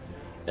there,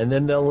 and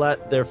then they'll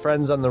let their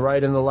friends on the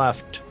right and the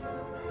left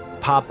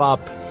pop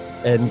up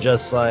and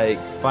just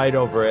like fight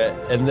over it,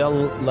 and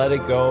they'll let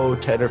it go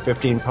 10 or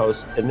 15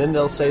 posts, and then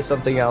they'll say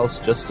something else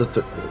just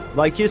to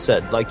like you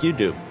said, like you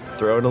do,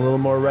 throw in a little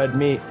more red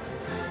meat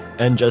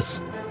and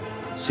just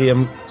see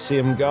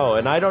them go.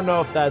 And I don't know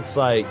if that's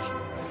like,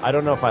 I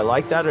don't know if I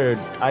like that, or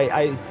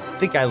I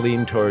think I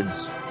lean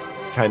towards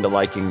kind of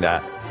liking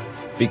that,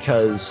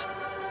 because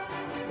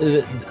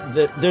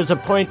there's a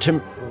point to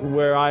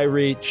where I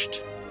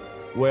reached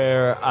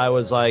where I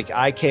was like,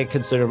 I can't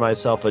consider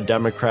myself a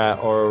Democrat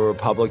or a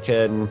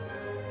Republican,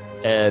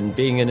 and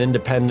being an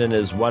independent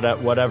is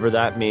whatever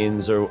that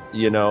means, or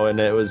and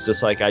it was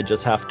just like, I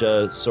just have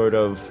to sort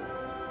of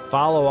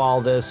follow all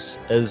this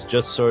as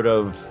just sort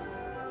of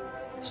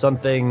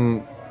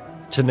something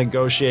to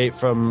negotiate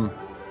from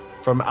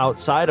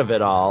outside of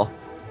it all,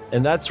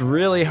 And that's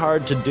really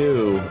hard to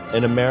do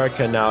in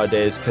America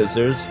nowadays because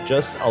there's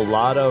just a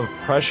lot of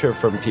pressure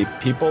from people.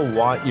 People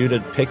want you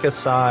to pick a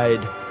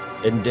side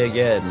and dig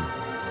in.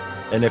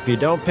 And if you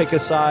don't pick a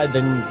side,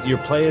 then you're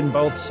playing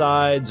both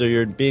sides or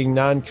you're being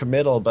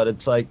non-committal. But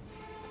it's like,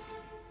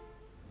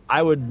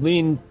 I would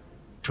lean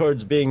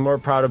towards being more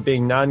proud of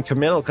being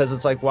non-committal because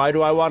it's like, why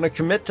do I want to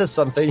commit to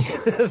something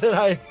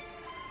that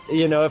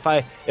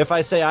if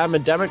I say I'm a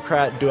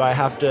Democrat, do I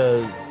have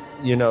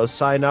to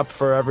sign up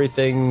for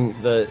everything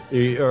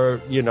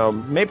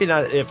maybe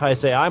not. If I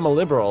say I'm a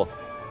liberal,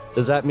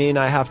 does that mean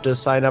I have to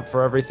sign up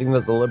for everything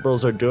that the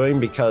liberals are doing?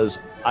 Because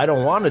I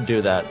don't want to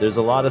do that. There's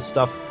a lot of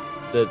stuff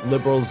that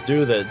liberals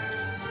do that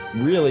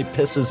really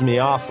pisses me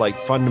off, like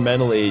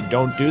fundamentally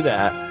don't do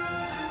that.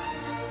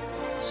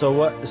 So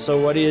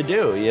what do you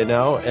do,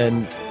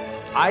 And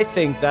I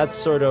think that's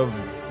sort of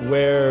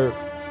where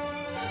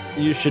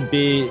you should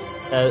be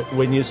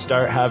when you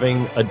start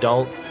having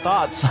adult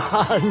thoughts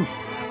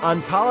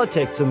on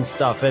politics and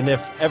stuff. And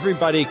if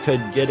everybody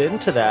could get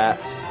to that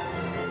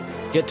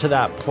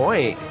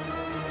point,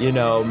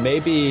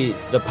 maybe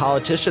the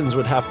politicians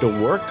would have to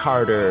work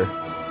harder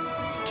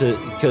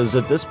because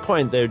at this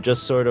point they're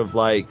just sort of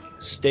like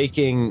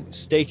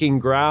staking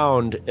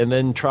ground and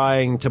then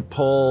trying to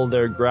pull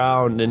their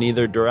ground in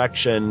either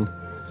direction,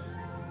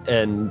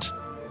 and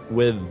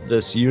with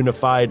this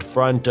unified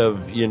front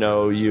of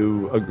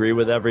you agree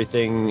with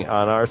everything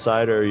on our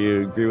side or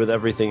you agree with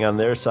everything on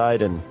their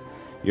side, and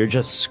you're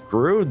just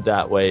screwed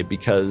that way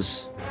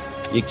because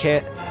you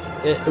can't.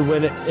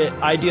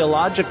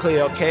 Ideologically,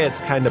 okay,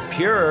 it's kind of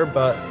pure,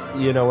 but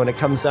when it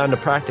comes down to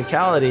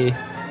practicality,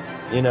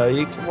 you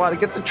want to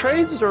get the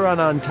trains to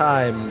run on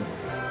time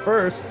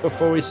first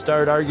before we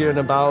start arguing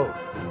about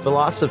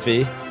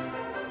philosophy.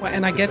 Well,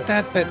 and I get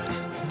that, but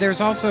there's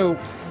also,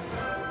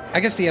 I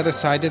guess the other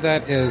side to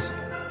that is,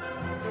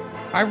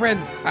 I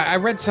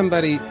read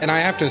somebody, and I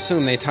have to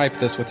assume they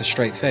typed this with a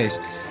straight face,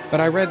 but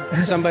I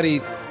read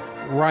somebody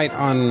write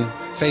on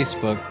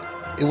Facebook.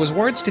 It was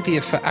words to the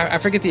effect, I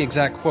forget the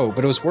exact quote,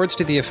 but it was words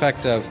to the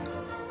effect of,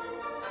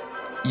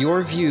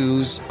 your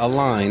views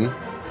align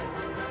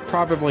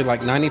probably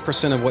like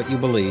 90% of what you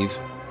believe.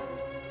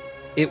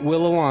 It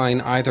will align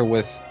either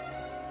with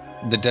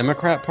the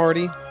Democrat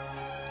Party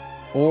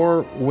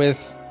or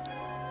with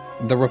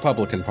the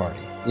Republican Party.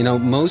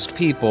 Most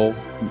people,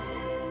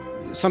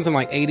 something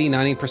like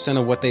 80-90%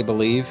 of what they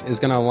believe is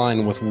going to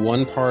align with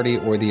one party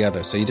or the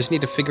other. So you just need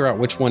to figure out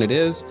which one it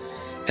is,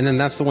 and then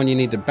that's the one you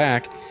need to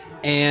back.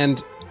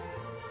 And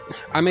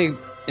I may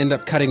end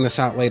up cutting this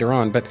out later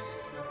on, but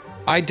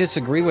I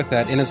disagree with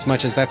that in as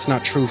much as that's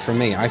not true for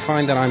me. I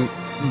find that I'm,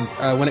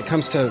 when it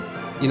comes to,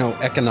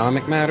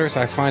 economic matters,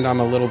 I find I'm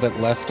a little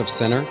bit left of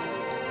center.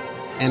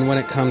 And when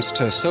it comes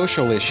to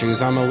social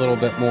issues, I'm a little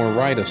bit more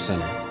right of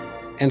center.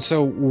 And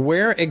so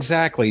where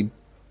exactly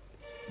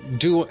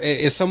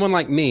is someone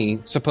like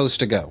me supposed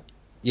to go?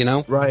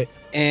 Right.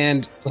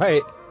 And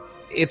right.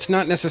 It's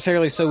not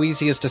necessarily so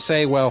easy as to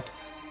say, well,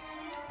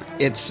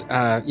 it's,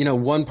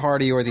 one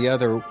party or the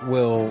other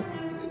will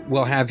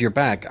have your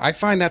back. I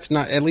find that's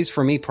not, at least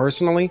for me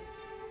personally,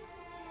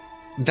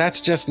 that's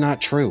just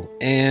not true.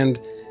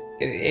 And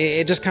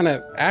it just kind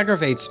of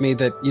aggravates me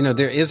that,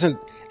 there isn't,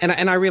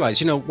 and I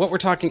realize, what we're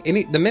talking,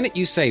 the minute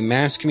you say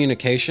mass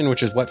communication,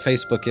 which is what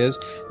Facebook is,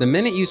 the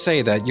minute you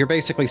say that, you're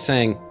basically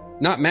saying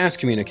not mass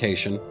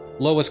communication,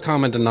 lowest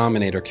common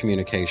denominator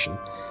communication.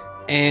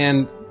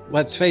 And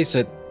let's face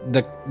it,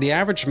 the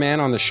average man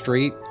on the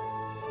street,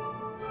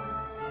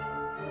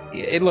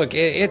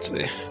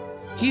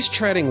 he's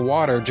treading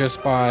water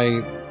just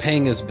by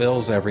paying his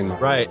bills every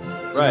month. Right.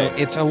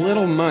 It's a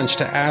little munch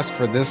to ask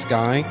for this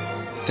guy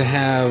to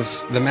have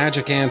the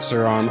magic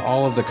answer on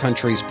all of the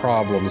country's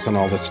problems and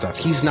all this stuff.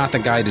 He's not the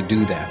guy to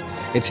do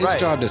that. It's his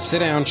job to sit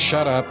down,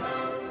 shut up,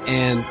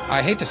 and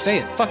I hate to say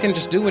it, fucking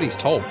just do what he's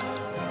told,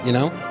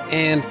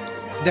 And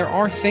there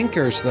are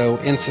thinkers, though,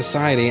 in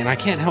society, and I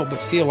can't help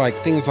but feel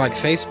like things like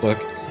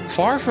Facebook,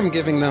 far from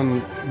giving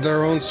them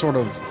their own sort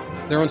of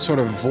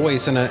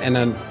voice and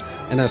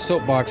a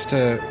soapbox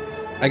to,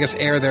 I guess,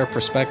 air their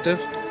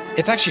perspective,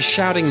 it's actually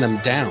shouting them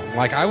down.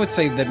 Like, I would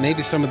say that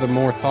maybe some of the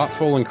more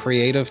thoughtful and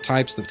creative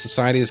types that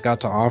society has got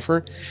to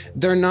offer,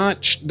 they're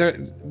not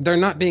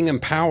being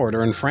empowered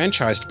or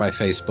enfranchised by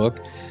Facebook.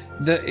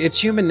 It's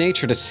human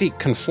nature to seek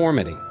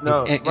conformity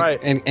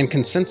and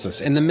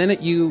consensus. And the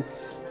minute you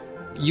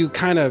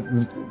kind of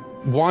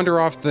wander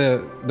off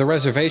the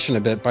reservation a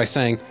bit by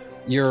saying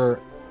you're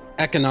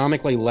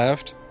economically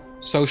left,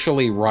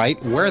 socially right,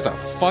 where the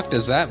fuck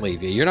does that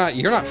leave you?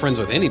 You're not friends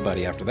with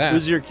anybody after that.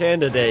 Who's your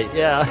candidate?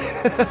 Yeah.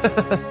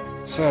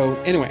 So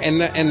anyway,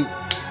 and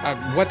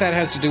what that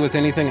has to do with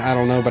anything, I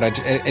don't know, but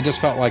it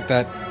just felt like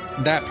that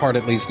part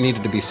at least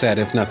needed to be said,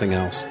 if nothing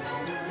else.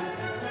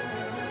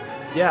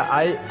 Yeah,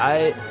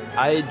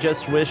 I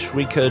just wish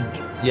we could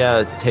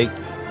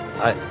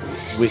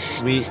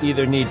we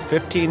either need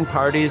 15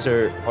 parties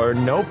or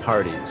no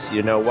parties.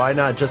 Why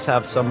not just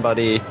have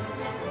somebody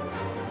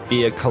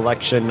be a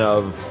collection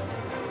of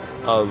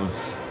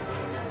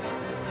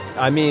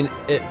I mean,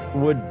 it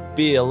would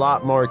be a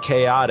lot more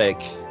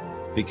chaotic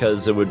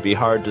because it would be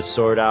hard to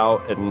sort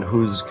out and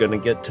who's going to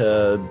get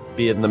to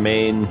be in the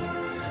main.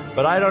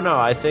 But I don't know.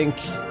 I think,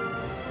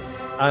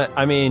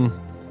 I mean,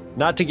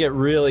 not to get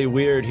really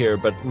weird here,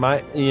 but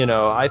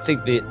I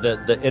think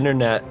the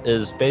internet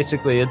is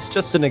basically, it's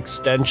just an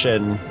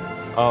extension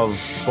of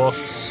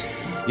books,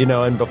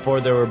 and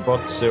before there were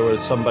books, there was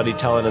somebody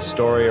telling a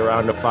story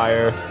around a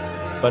fire.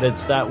 But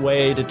it's that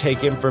way to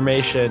take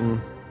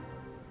information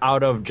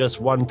out of just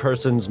one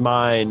person's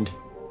mind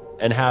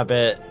and have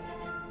it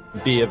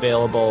be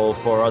available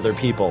for other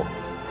people.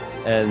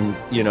 And,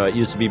 it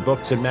used to be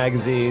books and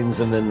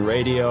magazines, and then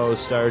radio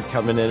started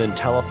coming in and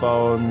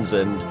telephones,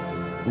 and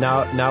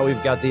now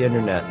we've got the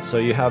internet. So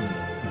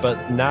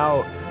but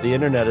now the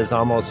internet is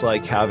almost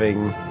like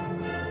having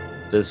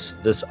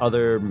this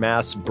other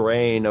mass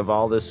brain of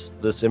all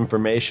this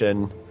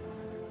information.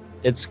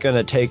 It's going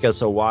to take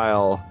us a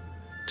while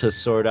to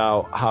sort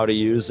out how to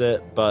use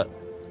it, but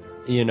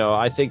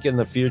I think in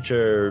the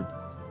future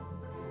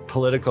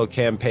political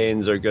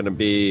campaigns are going to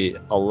be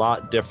a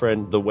lot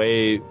different. The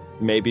way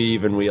maybe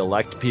even we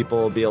elect people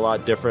will be a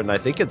lot different. I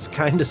think it's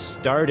kind of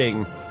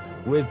starting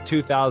with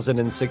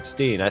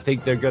 2016. I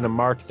think they're going to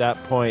mark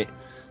that point.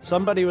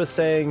 Somebody was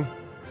saying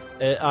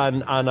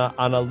on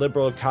a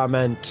liberal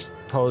comment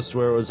post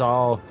where it was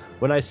all,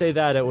 when I say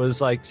that, it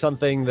was like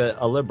something that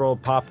a liberal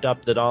popped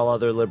up that all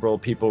other liberal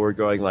people were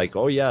going like,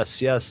 oh yes,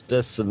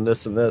 this and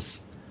this and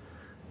this.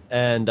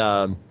 And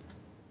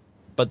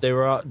but they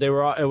were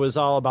it was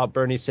all about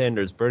Bernie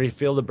Sanders. Bernie,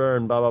 feel the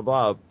burn, blah, blah,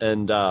 blah.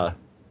 And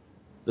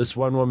this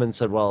one woman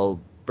said, well,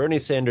 Bernie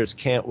Sanders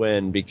can't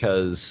win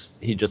because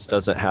he just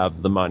doesn't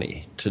have the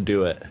money to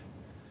do it.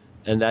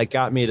 And that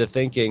got me to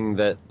thinking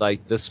that,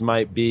 like, this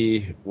might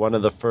be one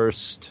of the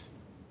first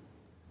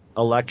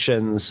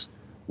elections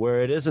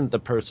where it isn't the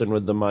person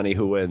with the money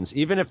who wins.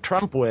 Even if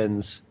Trump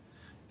wins,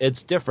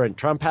 it's different.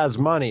 Trump has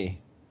money,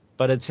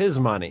 but it's his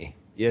money.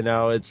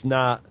 It's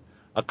not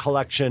a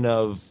collection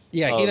of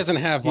he doesn't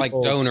have like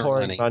donor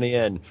money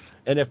in.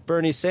 And if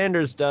Bernie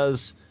Sanders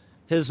does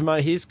his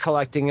money, he's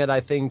collecting it,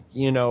 I think,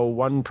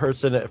 one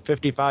person at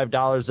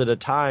 $55 at a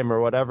time or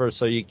whatever.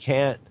 So you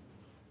can't,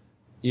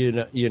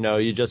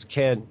 you just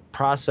can't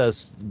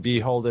process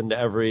beholden to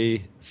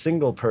every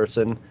single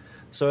person.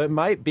 So it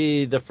might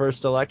be the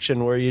first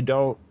election where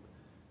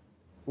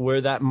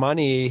that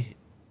money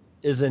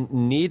isn't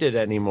needed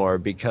anymore,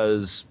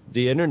 because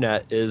the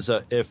internet is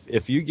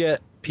if you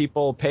get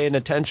people paying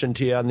attention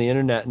to you on the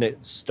internet and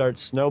it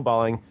starts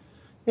snowballing,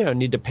 you don't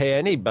need to pay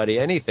anybody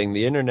anything.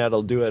 The internet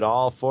will do it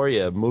all for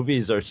you.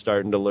 Movies are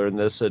starting to learn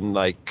this and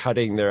like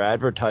cutting their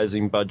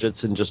advertising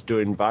budgets and just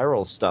doing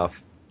viral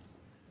stuff.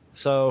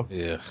 So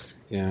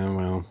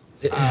well,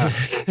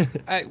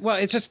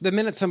 it's just the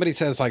minute somebody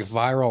says like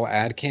viral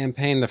ad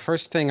campaign, the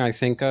first thing I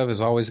think of is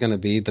always going to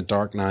be The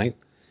Dark Knight,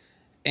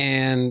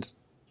 and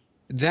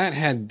that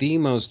had the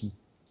most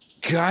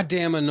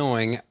goddamn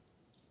annoying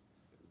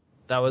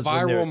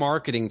viral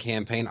marketing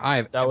campaign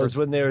was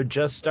when they were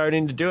just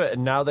starting to do it,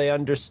 and now they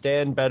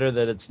understand better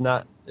that it's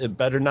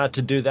better not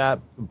to do that,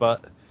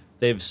 but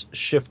they've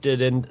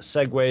shifted and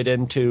segued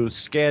into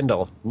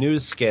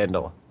news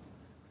scandal.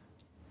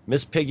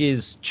 Miss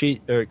Piggy's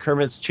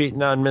Kermit's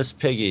cheating on Miss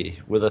Piggy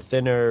with a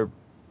thinner,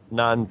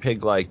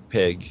 non-pig-like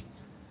pig.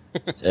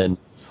 And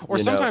or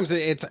sometimes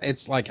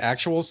it's like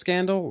actual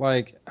scandal,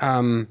 like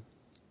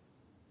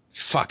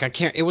fuck, I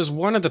can't. It was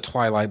one of the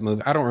Twilight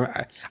movies.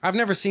 I've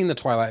never seen the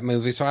Twilight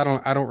movie, so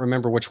I don't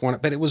remember which one.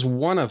 But it was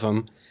one of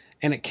them,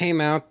 and it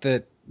came out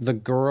that the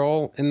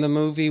girl in the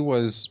movie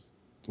was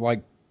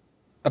like,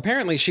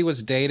 apparently she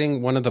was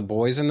dating one of the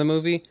boys in the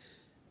movie,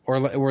 or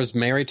was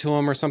married to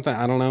him or something.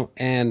 I don't know.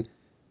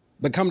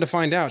 But come to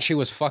find out, she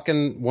was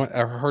fucking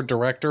her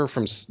director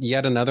from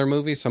yet another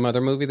movie, some other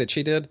movie that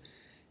she did,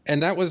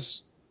 and that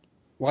was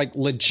like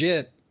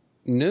legit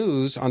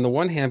news on the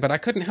one hand. But I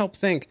couldn't help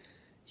think,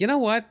 you know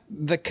what?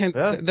 The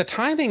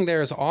timing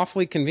there is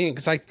awfully convenient,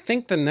 because I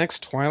think the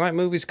next Twilight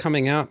movie's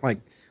coming out like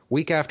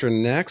week after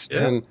next,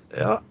 and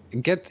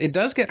it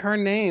does get her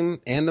name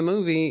and the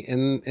movie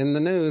in the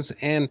news,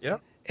 and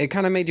it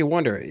kind of made you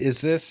wonder: is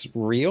this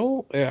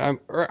real?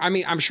 I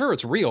mean, I'm sure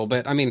it's real,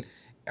 but I mean,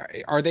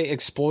 are they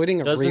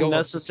exploiting a real? Doesn't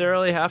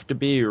necessarily have to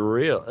be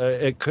real.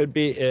 It could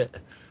be it.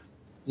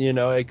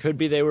 It could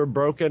be they were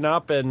broken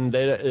up and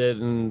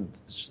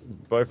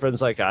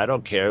boyfriend's like, I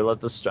don't care.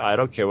 I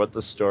don't care what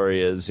the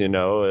story is. I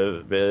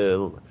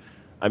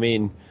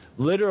mean,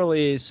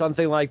 literally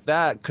something like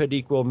that could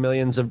equal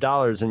millions of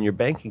dollars in your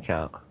bank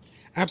account.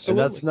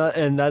 Absolutely.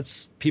 And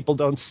that's people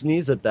don't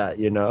sneeze at that,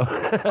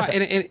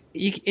 and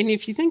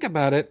if you think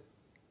about it,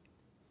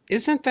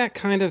 isn't that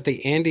kind of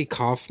the Andy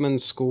Kaufman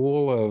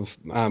school of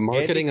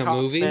marketing a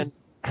movie?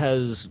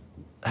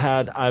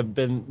 I've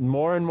been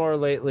more and more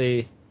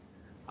lately.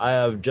 I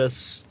have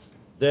just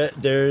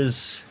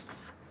there's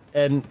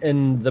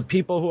and the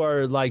people who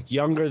are like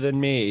younger than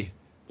me,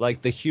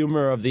 like the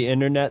humor of the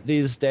internet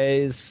these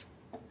days,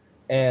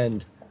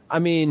 and I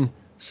mean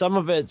some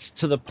of it's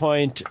to the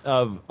point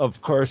of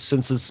course,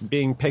 since it's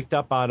being picked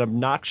up on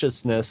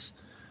obnoxiousness,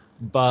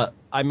 But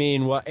I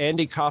mean, what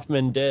Andy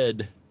Kaufman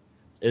did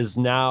is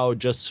now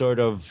just sort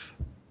of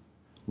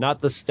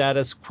not the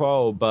status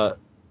quo, but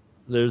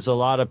there's a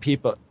lot of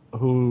people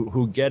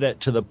who get it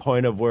to the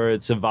point of where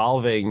it's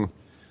evolving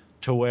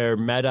to where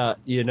meta,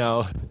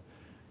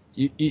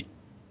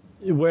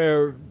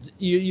 where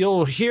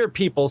you'll hear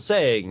people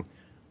saying,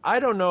 I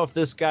don't know if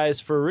this guy's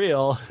for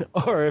real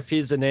or if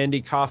he's an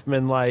Andy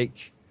Kaufman,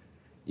 like,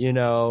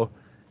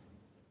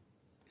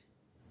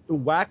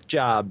 whack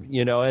job,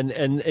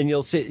 and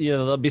you'll see,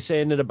 they'll be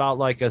saying it about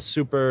like a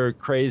super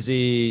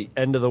crazy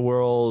end of the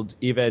world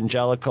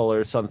evangelical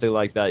or something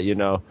like that,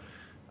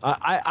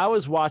 I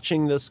was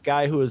watching this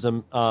guy who was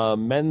a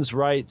men's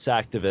rights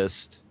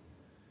activist,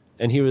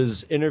 and he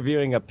was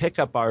interviewing a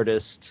pickup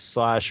artist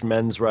 /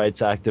 men's rights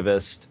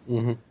activist.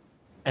 Mm-hmm.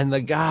 And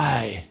the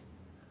guy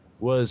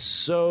was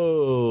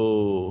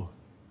so,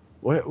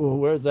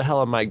 where the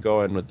hell am I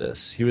going with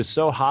this? He was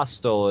so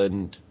hostile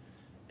and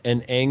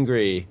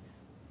angry.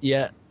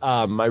 Yet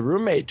my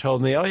roommate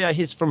told me, oh yeah,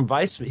 he's from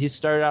Vice. He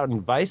started out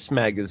in Vice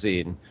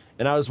magazine.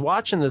 And I was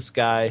watching this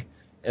guy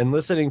and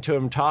listening to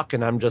him talk,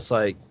 and I'm just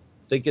like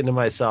thinking to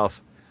myself,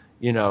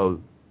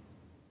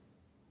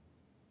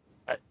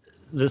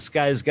 this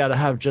guy's got to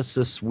have just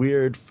this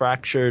weird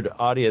fractured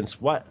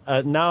audience. What?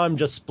 Now I'm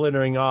just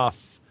splintering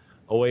off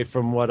away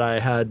from what I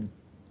had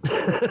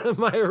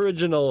my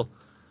original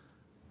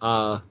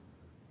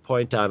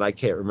point on. I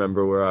can't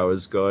remember where I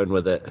was going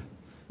with it.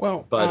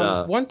 Well,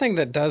 but one thing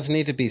that does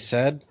need to be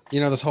said,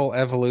 this whole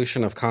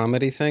evolution of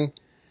comedy thing,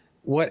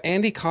 what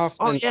Andy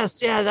Kaufman... Oh,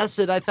 yes, yeah, that's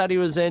it. I thought he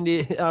was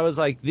Andy. I was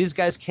like, these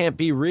guys can't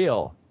be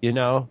real,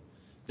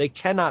 They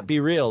cannot be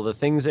real. The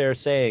things they're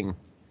saying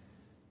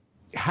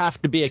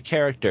have to be a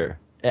character.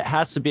 It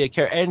has to be a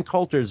character. Ann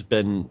Coulter's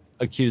been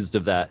accused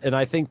of that, and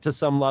I think to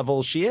some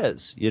level she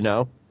is,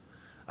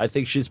 I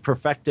think she's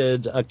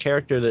perfected a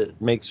character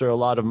that makes her a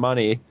lot of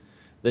money,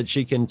 that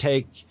she can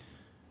take...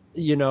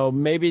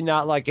 maybe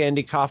not like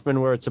Andy Kaufman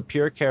where it's a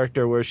pure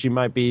character where she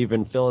might be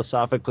even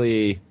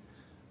philosophically,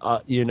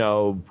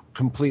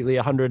 completely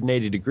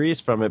 180 degrees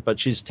from it, but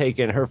she's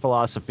taken her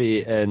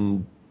philosophy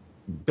and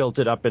built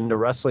it up into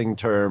wrestling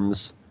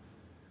terms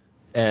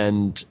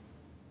and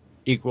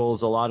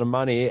equals a lot of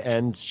money.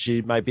 And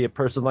she might be a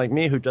person like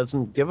me who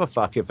doesn't give a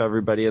fuck if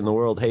everybody in the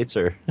world hates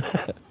her.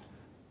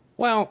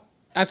 Well,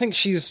 I think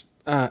she's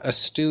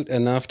astute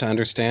enough to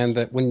understand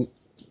that when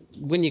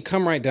you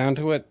come right down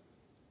to it,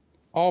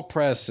 all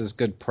press is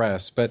good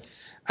press, but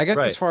I guess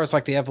as far as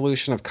like the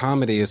evolution of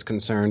comedy is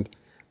concerned,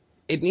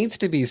 it needs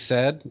to be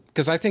said,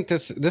 because I think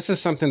this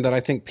is something that I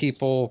think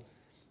people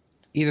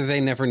either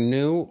they never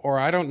knew or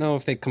I don't know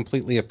if they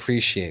completely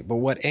appreciate. But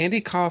what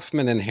Andy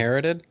Kaufman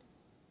inherited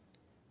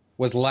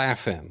was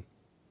laugh-in.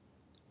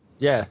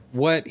 Yeah.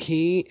 What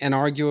he and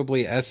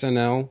arguably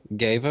SNL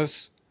gave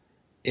us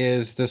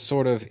is this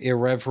sort of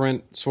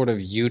irreverent sort of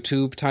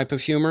YouTube type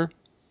of humor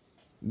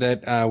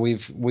that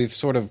we've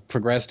sort of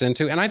progressed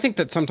into. And I think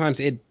that sometimes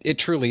it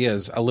truly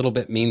is a little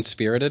bit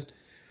mean-spirited,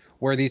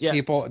 where these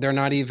people, they're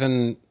not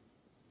even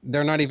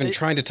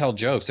trying to tell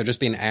jokes. They're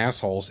just being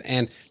assholes.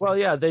 And well,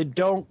 yeah, they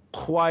don't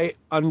quite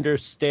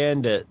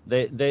understand it.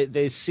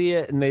 They see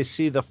it and they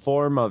see the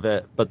form of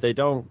it, but they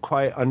don't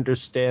quite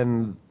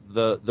understand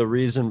the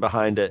reason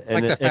behind it.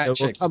 And like the fat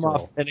chicks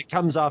it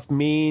comes off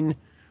mean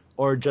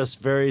or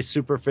just very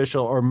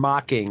superficial or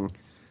mocking.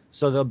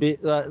 So they'll be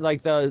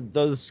like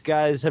those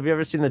guys. Have you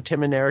ever seen the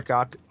Tim and Eric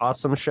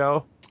Awesome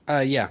Show?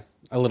 Yeah,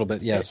 a little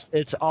bit, yes.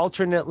 It's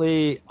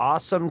alternately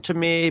awesome to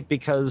me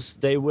because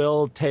they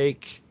will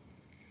take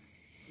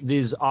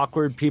these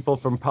awkward people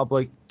from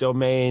public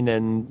domain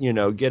and,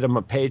 get them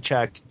a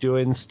paycheck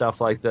doing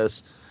stuff like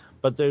this.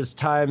 But there's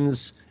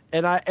times,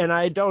 and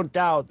I don't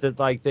doubt that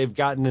like they've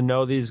gotten to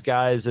know these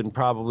guys and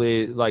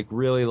probably like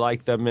really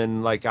like them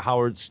in like a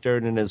Howard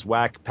Stern and his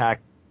Whack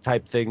Pack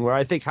type thing, where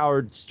I think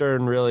Howard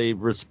Stern really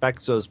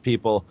respects those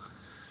people.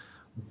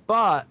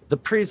 But the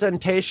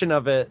presentation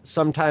of it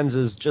sometimes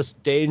is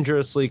just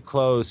dangerously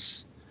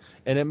close,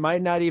 and it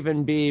might not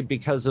even be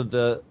because of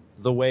the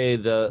way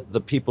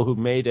the people who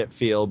made it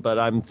feel, but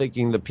I'm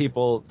thinking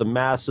the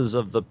masses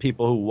of the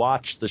people who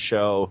watch the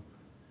show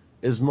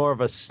is more of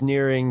a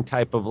sneering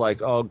type of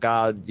like, oh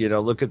God,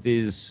 look at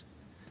these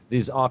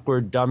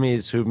awkward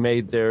dummies who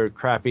made their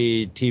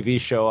crappy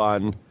TV show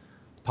on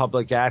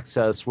public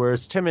access,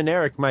 whereas Tim and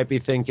Eric might be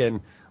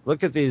thinking,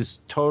 look at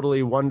these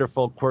totally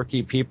wonderful,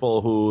 quirky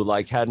people who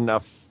like had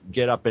enough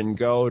get up and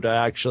go to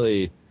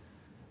actually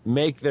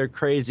make their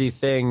crazy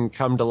thing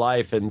come to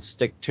life and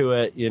stick to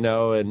it,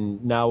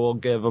 and now we'll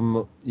give them,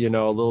 a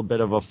little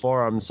bit of a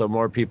forum so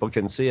more people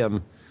can see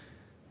them.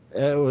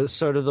 It was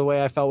sort of the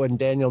way I felt when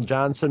Daniel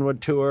Johnson would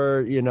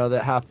tour,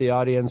 that half the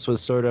audience was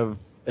sort of,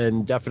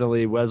 and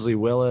definitely Wesley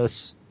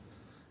Willis,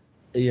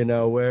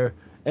 where...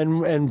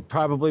 And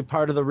probably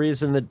part of the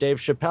reason that Dave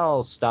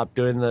Chappelle stopped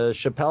doing the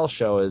Chappelle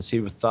show is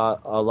he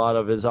thought a lot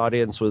of his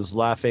audience was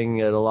laughing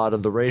at a lot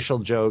of the racial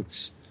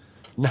jokes,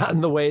 not in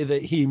the way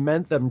that he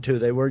meant them to.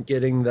 They weren't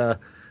getting the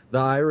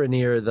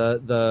irony or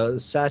the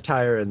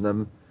satire in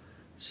them.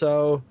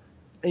 So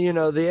you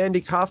know, the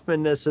Andy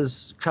Kaufman-ness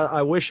is,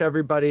 I wish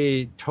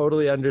everybody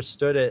totally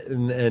understood it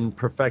and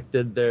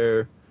perfected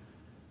their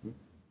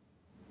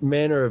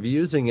manner of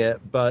using it,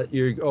 but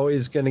you're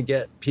always going to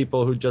get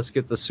people who just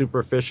get the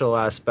superficial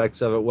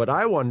aspects of it. What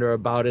I wonder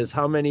about is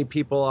how many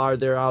people are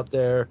there out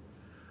there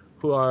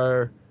who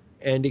are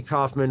Andy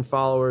Kaufman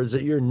followers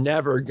that you're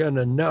never going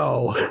to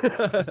know.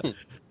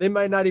 They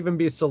might not even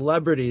be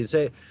celebrities.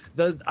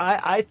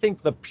 I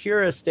think the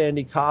purest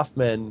Andy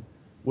Kaufman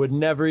would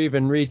never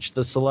even reach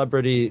the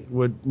celebrity,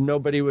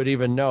 nobody would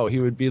even know. He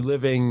would be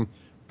living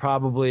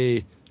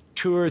probably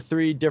 2 or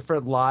 3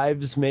 different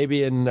lives,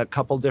 maybe in a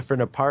couple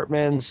different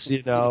apartments,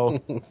 you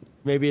know,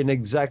 maybe an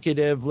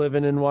executive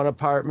living in one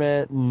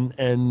apartment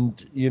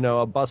and you know,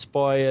 a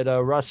busboy at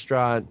a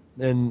restaurant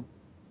and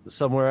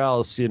somewhere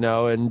else, you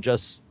know, and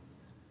just,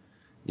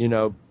 you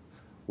know,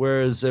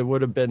 whereas it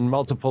would have been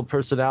multiple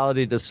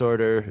personality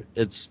disorder,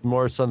 it's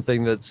more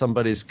something that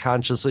somebody's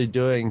consciously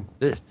doing.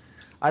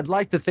 I'd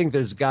like to think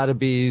there's got to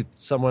be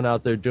someone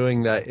out there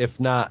doing that, if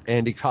not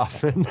Andy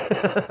Kaufman.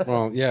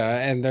 Well,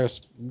 yeah, and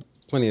there's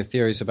plenty of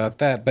theories about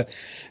that. But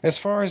as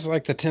far as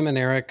like the Tim and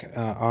Eric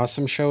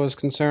Awesome Show is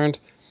concerned,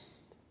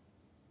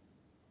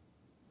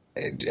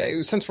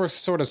 since we're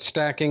sort of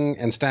stacking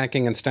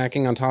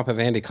on top of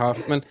Andy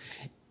Kaufman,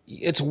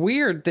 it's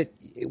weird that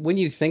when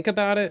you think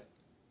about it,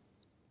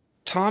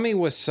 Tommy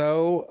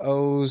Wiseau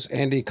owes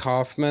Andy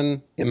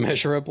Kaufman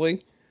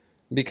immeasurably,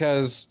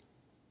 because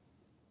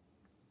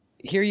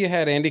here you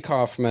had Andy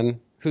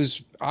Kaufman,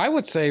 who's, I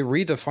would say,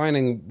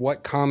 redefining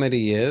what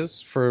comedy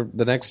is for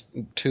the next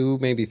 2,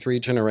 maybe 3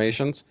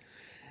 generations.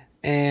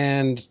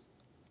 And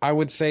I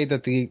would say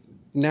that the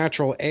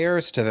natural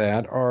heirs to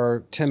that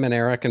are Tim and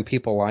Eric and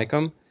people like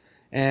them.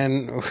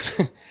 And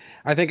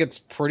I think it's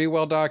pretty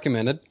well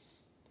documented.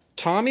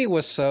 Tommy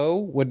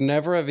Wiseau would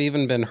never have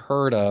even been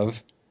heard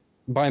of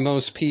by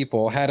most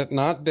people had it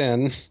not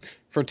been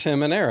for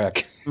Tim and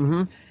Eric.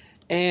 Mm-hmm.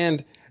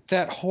 And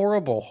that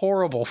horrible,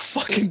 horrible,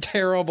 fucking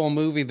terrible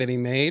movie that he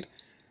made,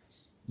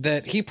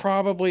 that he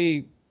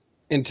probably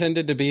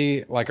intended to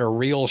be like a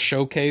real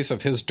showcase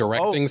of his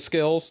directing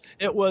skills.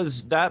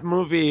 That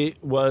movie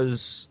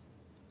was,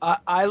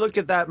 I look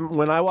at that,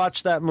 when I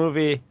watched that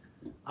movie,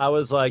 I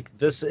was like,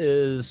 this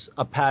is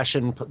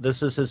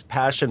his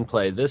passion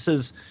play. This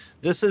is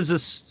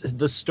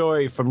the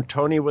story from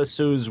Tony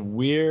Wiseau's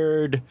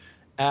weird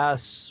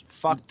ass,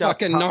 fucked up,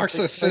 fucking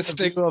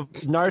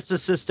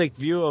narcissistic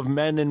view of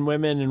men and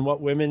women and what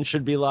women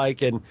should be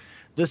like. And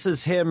this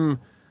is him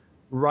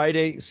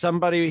writing.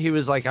 He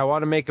was like, I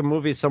want to make a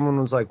movie. Someone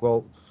was like,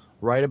 well,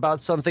 write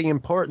about something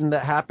important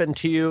that happened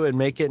to you and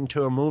make it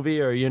into a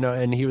movie, or, you know,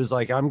 and he was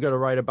like, I'm going to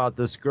write about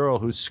this girl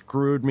who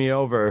screwed me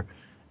over.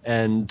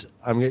 And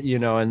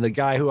and the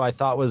guy who I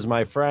thought was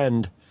my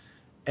friend,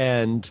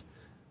 and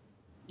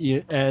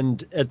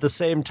at the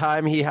same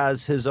time he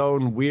has his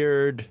own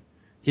weird.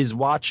 He's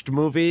watched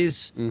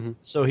movies,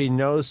 so he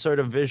knows sort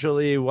of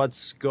visually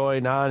what's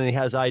going on, and he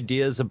has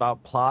ideas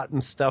about plot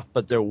and stuff,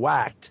 but they're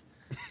whacked.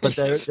 But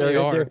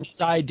they're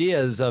his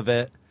ideas of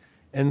it,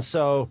 and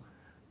so,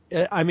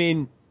 I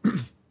mean,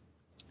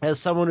 as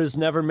someone who's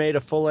never made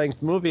a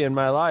full-length movie in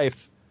my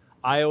life,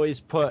 I always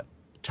put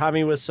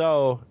Tommy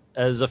Wiseau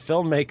as a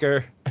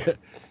filmmaker,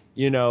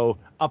 you know,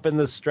 up in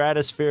the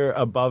stratosphere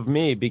above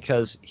me,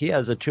 because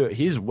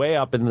he's way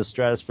up in the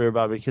stratosphere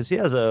above me, because he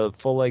has a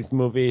full-length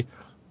movie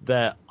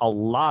that a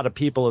lot of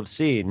people have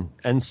seen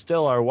and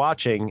still are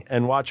watching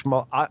and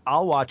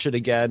I'll watch it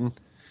again.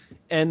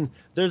 And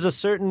there's a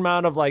certain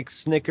amount of like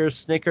snicker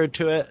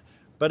to it.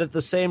 But at the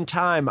same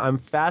time, I'm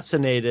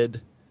fascinated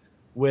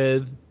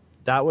with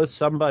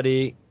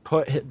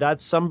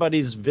that's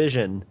somebody's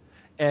vision,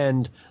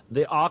 and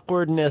the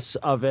awkwardness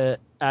of it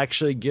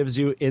actually gives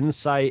you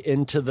insight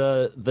into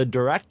the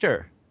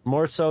director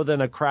more so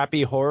than a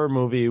crappy horror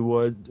movie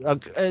would.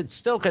 It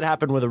still could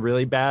happen with a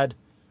really bad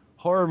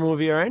horror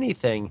movie or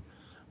anything,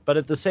 but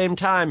at the same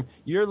time,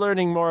 you're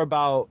learning more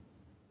about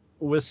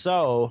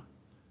Wiseau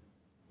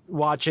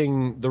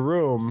watching The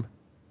Room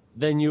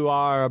than you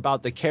are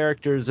about the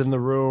characters in The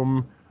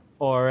Room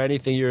or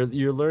anything.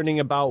 You're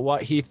learning about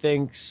what he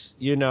thinks,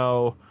 you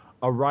know,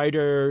 a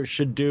writer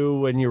should do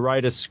when you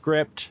write a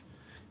script.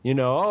 You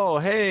know, oh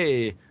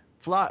hey,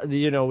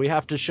 we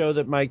have to show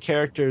that my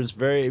character is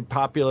very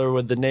popular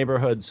with the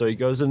neighborhood, so he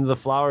goes into the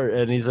flower,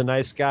 and he's a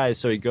nice guy,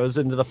 so he goes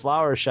into the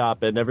flower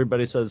shop, and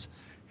everybody says,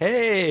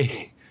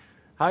 hey,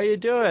 how you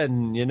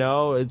doing? You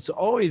know, it's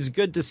always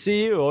good to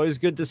see you. Always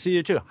good to see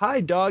you too.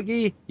 Hi,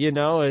 doggy. You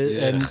know,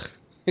 and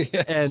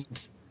yes.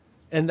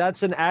 and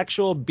that's an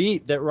actual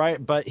beat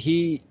but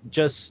he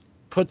just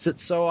puts it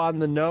so on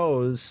the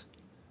nose,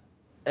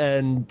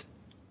 and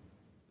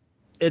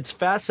it's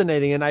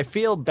fascinating. And I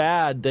feel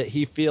bad that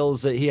he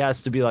feels that he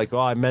has to be like, oh,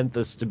 I meant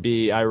this to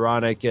be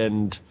ironic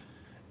and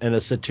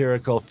a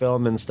satirical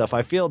film and stuff.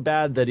 I feel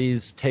bad that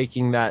he's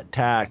taking that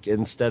tack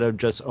instead of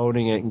just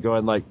owning it and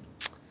going like,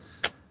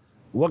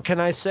 what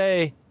can I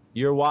say?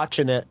 You're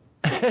watching it.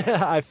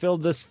 I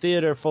filled this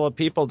theater full of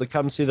people to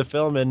come see the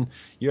film, and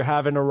you're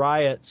having a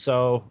riot.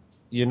 So,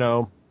 you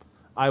know,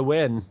 I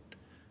win.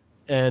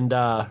 And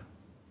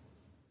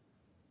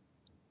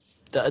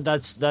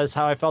that's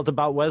how I felt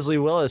about Wesley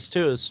Willis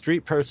too, a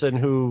street person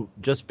who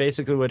just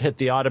basically would hit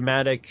the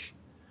automatic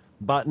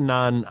button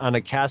on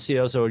a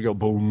Casio, so it would go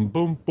boom,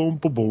 boom, boom,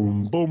 boom,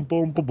 boom,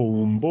 boom, boom, boom,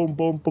 boom,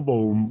 boom,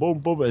 boom, boom,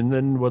 boom, and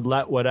then would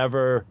let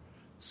whatever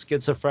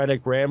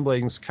schizophrenic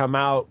ramblings come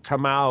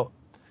out,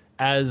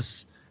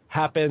 as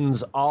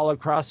happens all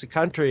across the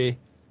country.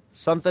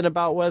 Something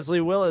about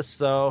Wesley Willis,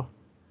 though,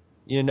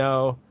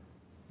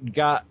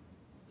 got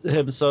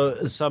him.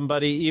 So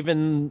somebody,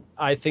 even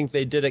I think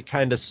they did it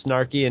kind of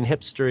snarky and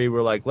hipstery,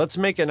 were like, let's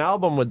make an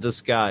album with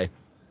this guy.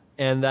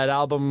 And that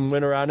album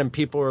went around and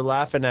people were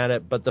laughing at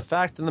it. But the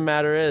fact of the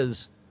matter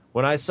is,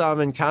 when I saw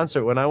him in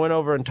concert, when I went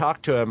over and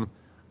talked to him,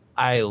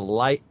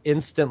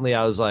 instantly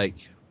I was like,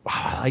 wow,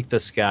 I like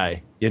this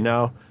guy,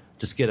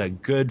 just get a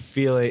good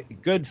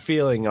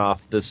feeling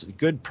off this,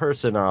 good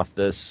person off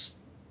this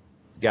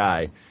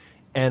guy.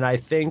 And I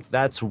think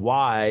that's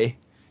why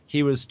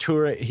he was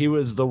touring. He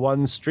was the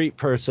one street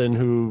person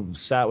who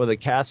sat with a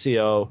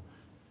Casio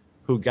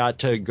who got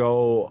to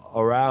go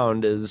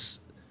around.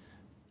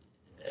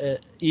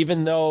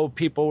 Even though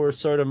people were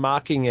sort of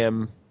mocking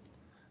him,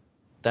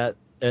 that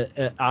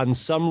on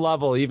some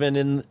level,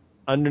 even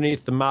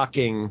underneath the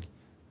mocking,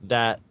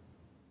 that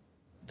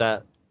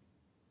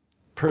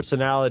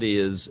personality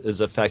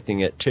is affecting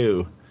it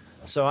too.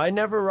 So I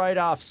never write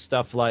off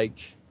stuff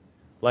like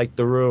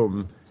The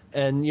Room,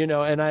 and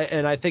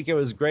I think it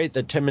was great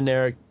that Tim and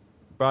Eric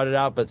brought it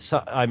out. But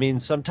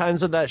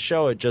sometimes with that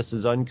show, it just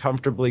is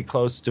uncomfortably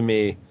close to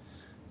me,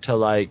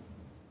 to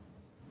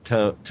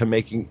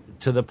making,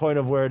 to the point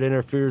of where it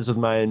interferes with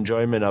my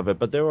enjoyment of it.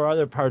 But there were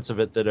other parts of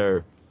it that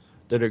are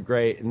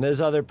great, and there's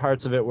other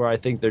parts of it where I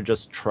think they're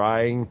just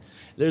trying.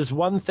 There's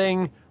one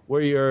thing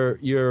where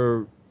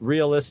you're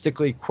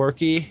realistically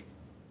quirky,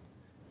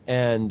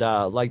 and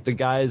like the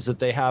guys that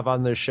they have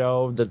on their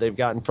show that they've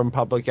gotten from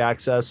public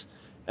access,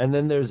 and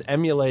then there's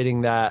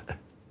emulating that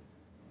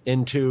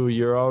into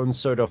your own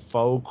sort of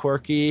faux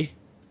quirky.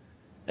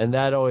 And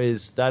that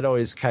always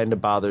kind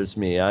of bothers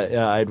me.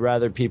 I'd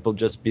rather people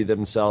just be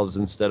themselves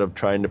instead of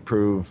trying to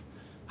prove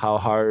how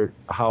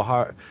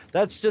hard.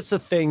 That's just a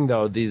thing,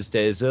 though, these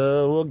days.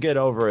 We'll get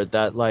over it.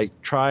 That,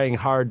 like, trying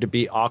hard to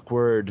be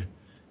awkward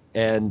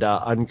and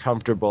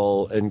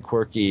uncomfortable and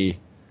quirky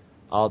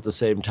all at the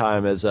same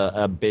time as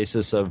a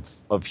basis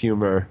of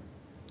humor.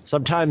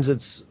 Sometimes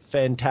it's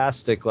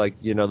fantastic,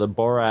 like, the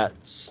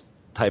Borat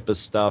type of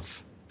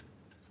stuff.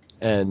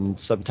 And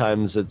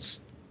sometimes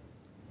it's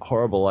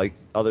horrible, like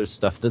other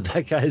stuff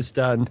that guy's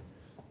done.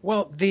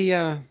 Well,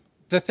 the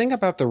thing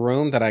about The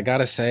Room that I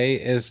gotta say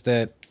is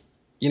that,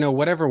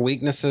 whatever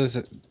weaknesses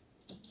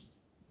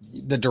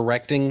the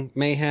directing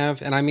may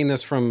have, and I mean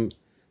this from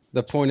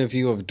the point of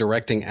view of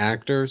directing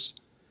actors,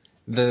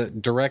 the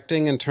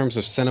directing in terms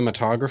of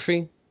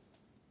cinematography,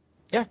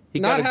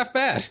 not half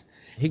bad.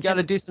 He got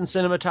a decent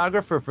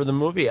cinematographer for the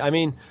movie. I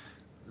mean,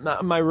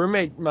 my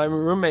roommate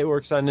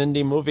works on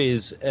indie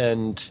movies,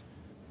 and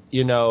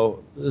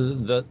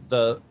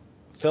the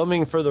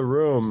filming for The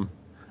Room,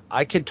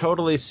 I could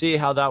totally see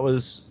how that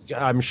was.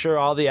 I'm sure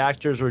all the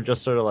actors were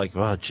just sort of like,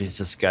 "Oh, geez,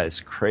 this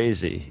guy's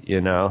crazy,"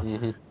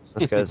 Mm-hmm.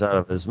 This guy's out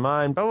of his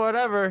mind. But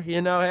whatever,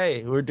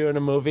 hey, we're doing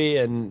a movie,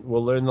 and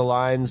we'll learn the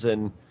lines,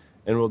 and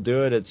we'll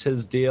do it. It's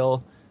his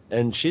deal.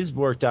 And she's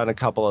worked on a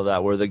couple of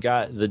that where the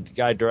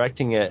guy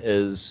directing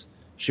it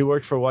she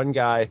worked for one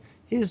guy.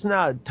 He's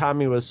not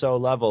Tommy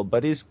Wiseau level,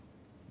 but he's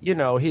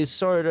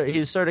sort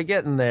of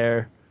getting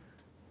there.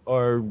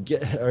 Or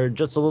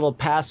just a little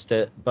past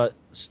it, but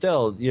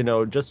still,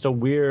 just a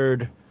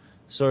weird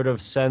sort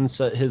of sense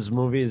that his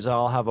movies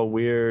all have a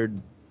weird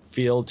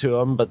feel to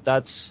them. But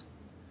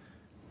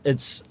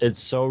it's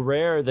so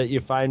rare that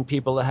you find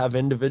people that have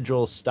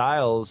individual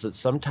styles that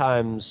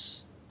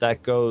sometimes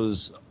that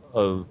goes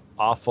an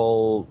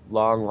awful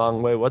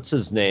long way. What's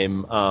his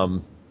name?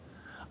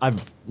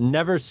 I've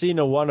never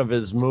seen one of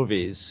his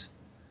movies.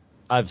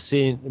 I've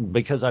seen,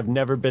 because I've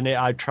never been.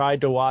 I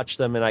tried to watch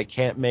them and I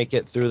can't make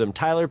it through them.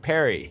 Tyler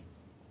Perry.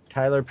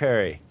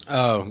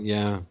 Oh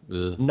yeah.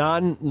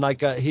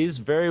 Ugh. He's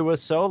very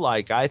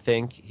Wiseau-like. I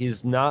think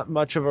he's not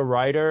much of a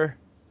writer.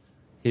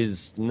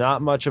 He's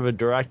not much of a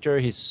director.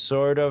 You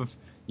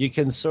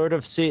can sort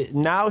of see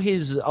now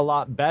he's a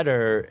lot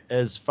better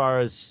as far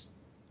as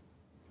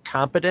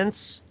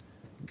competence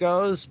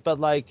goes.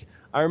 But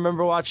I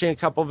remember watching a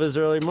couple of his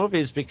early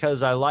movies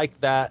because I like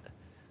that.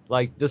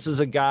 Like, this is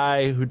a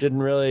guy who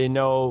didn't really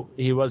know,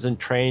 he wasn't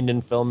trained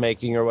in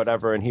filmmaking or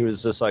whatever, and he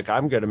was just like,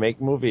 I'm going to make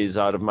movies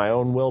out of my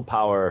own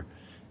willpower.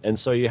 And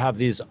so you have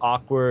these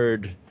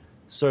awkward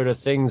sort of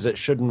things that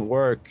shouldn't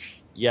work,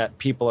 yet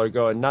people are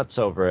going nuts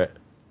over it.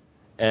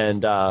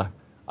 And I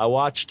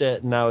watched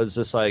it, and I was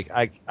just like,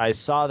 I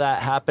saw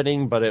that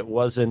happening, but it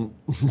wasn't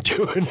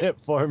doing it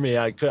for me.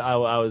 I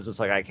was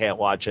just like, I can't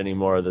watch any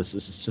more of this.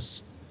 This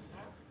is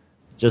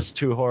just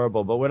too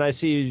horrible. But when I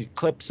see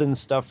clips and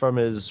stuff from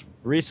his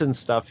recent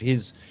stuff,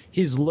 he's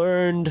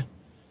learned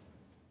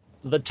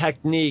the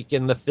technique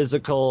and the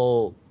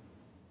physical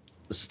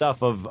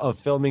stuff of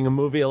filming a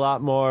movie a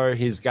lot more.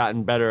 He's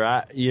gotten better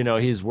at,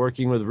 he's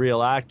working with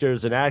real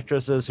actors and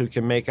actresses who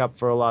can make up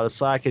for a lot of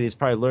slack, and he's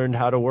probably learned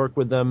how to work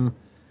with them.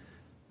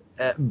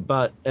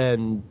 But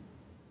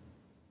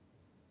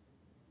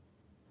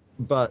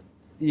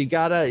you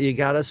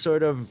gotta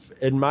sort of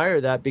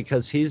admire that,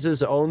 because he's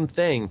his own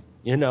thing.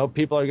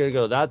 People are gonna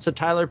go, that's a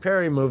Tyler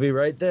Perry movie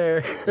right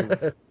there.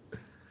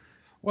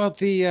 Well,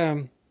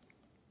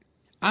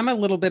 I'm a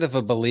little bit of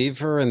a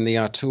believer in the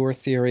auteur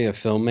theory of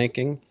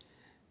filmmaking,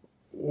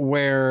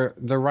 where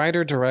the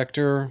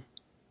writer-director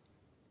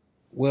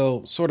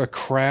will sort of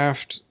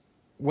craft,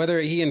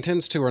 whether he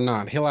intends to or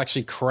not, he'll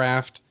actually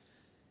craft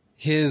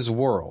his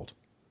world.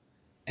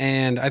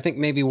 And I think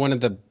maybe one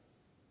of the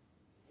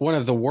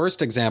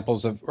worst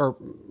examples of, or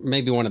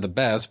maybe one of the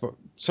best, but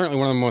certainly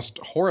one of the most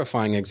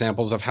horrifying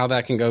examples of how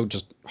that can go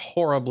just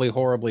horribly,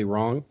 horribly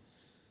wrong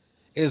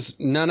is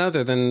none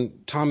other than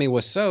Tommy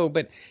Wiseau.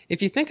 But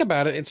if you think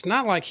about it, it's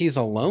not like he's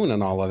alone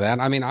in all of that.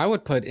 I mean, I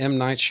would put M.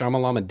 Night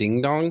Shyamalan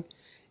Ding Dong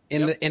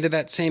into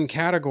that same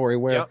category,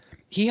 where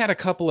he had a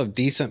couple of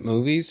decent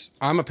movies.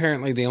 I'm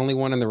apparently the only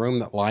one in the room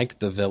that liked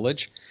The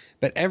Village.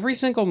 But every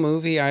single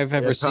movie I've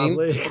ever seen,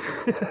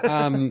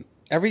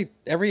 every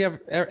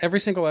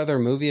single other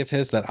movie of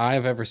his that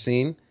I've ever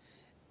seen,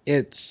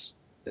 it's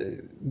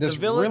this. The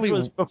Village really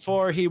was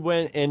before he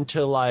went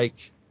into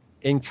like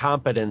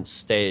incompetence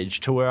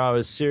stage, to where I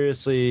was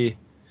seriously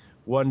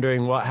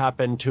wondering what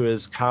happened to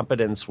his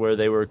competence, where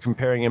they were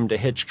comparing him to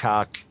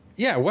Hitchcock.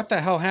 Yeah, what the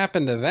hell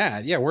happened to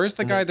that? Yeah, where's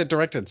the guy that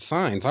directed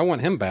Signs? I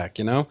want him back,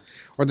 or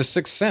The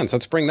Sixth Sense.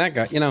 Let's bring that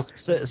guy,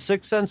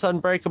 Sixth Sense,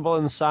 Unbreakable,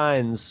 and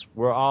Signs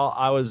were all,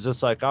 I was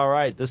just like, all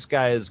right, this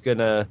guy is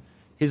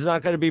he's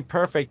not going to be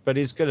perfect, but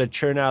he's going to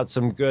churn out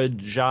some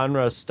good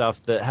genre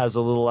stuff that has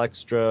a little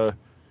extra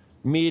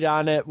meat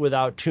on it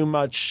without too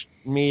much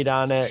meat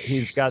on it.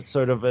 He's got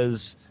sort of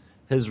his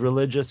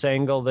religious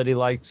angle that he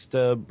likes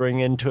to bring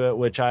into it,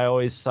 which I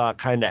always thought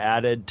kind of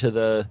added to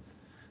the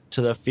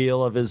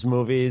feel of his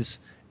movies.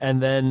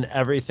 And then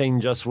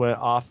everything just went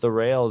off the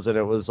rails, and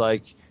it was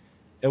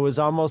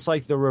almost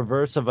like the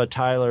reverse of a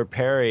Tyler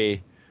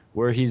Perry,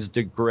 where he's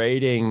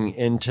degrading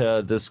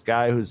into this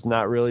guy who's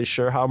not really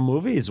sure how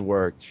movies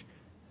work.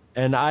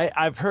 And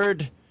I've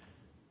heard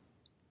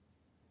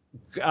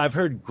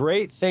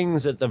great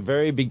things at the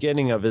very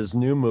beginning of his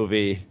new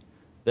movie,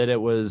 that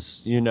it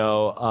was,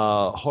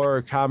 a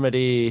horror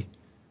comedy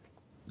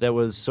that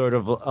was sort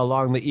of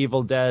along the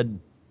Evil Dead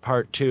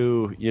Part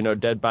 2,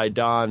 Dead by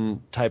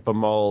Dawn type of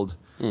mold.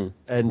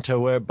 And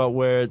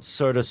where it's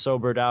sort of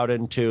sobered out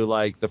into,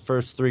 like, the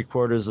first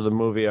 3/4 of the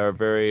movie are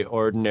very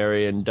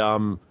ordinary and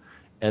dumb,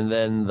 and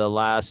then the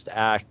last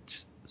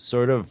act,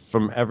 sort of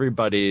from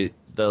everybody,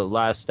 the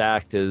last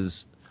act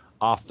is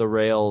off the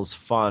rails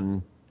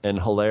fun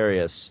and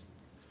hilarious.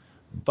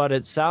 But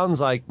it sounds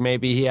like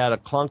maybe he had a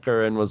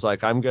clunker and was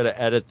like, I'm going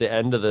to edit the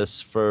end of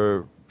this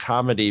for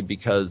comedy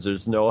because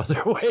there's no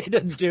other way to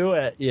do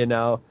it,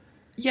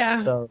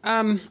 Yeah. So.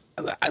 And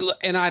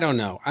I don't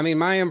know. I mean,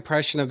 my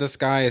impression of this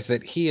guy is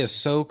that he is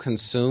so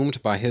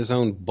consumed by his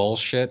own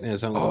bullshit and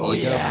his own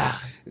ego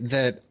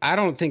that I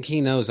don't think he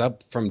knows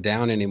up from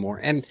down anymore.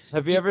 And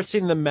have you ever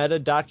seen the meta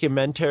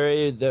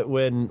documentary that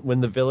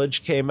when The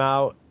Village came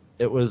out,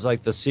 it was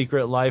like the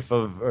secret life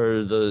of,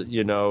 or the,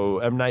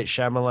 M. Night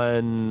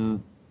Shyamalan,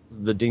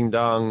 the Ding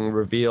Dong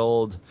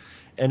revealed.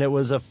 And it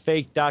was a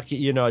fake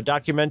a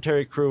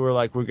documentary crew were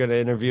like, we're going to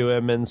interview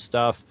him and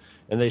stuff.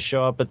 And they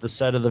show up at the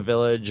set of The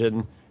Village,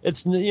 and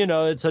it's,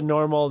 it's a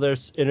normal, they're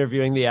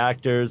interviewing the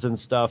actors and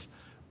stuff,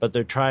 but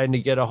they're trying to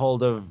get a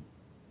hold of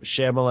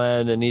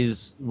Shyamalan, and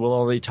will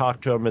only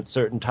talk to him at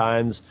certain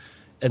times.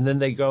 And then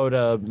they go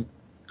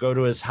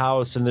to his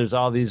house, and there's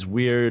all these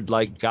weird,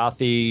 like,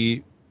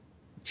 gothy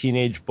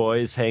teenage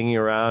boys hanging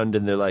around,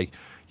 and they're like,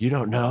 you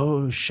don't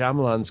know,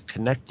 Shyamalan's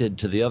connected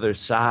to the other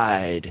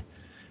side.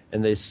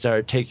 And they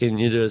start taking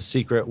you to a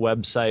secret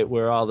website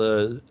where all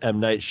the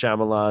M. Night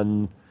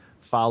Shyamalan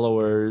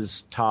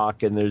followers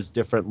talk, and there's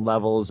different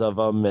levels of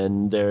them,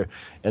 and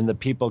the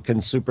people can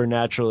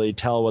supernaturally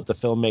tell what the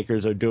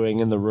filmmakers are doing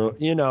in the room,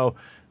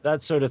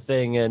 that sort of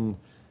thing. And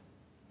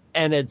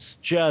it's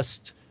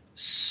just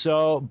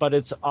so, but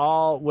it's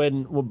all,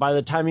 by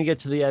the time you get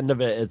to the end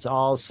of it, it's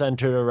all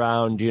centered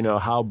around,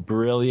 how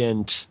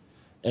brilliant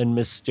and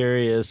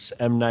mysterious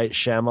M. Night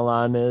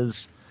Shyamalan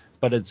is,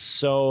 but it's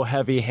so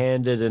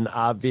heavy-handed and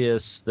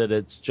obvious that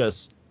it's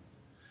just,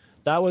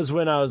 that was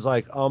when I was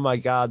like, oh my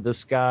God,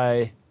 this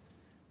guy,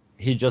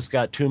 he just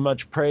got too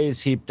much praise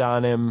heaped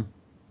on him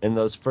in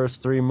those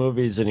first 3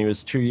 movies, and he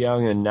was too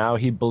young, and now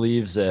he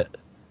believes it.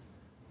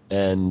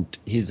 And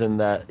he's in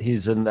that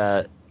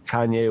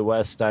Kanye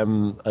West,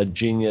 I'm a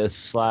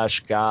genius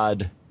 /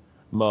 God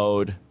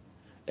mode.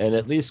 And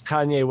at least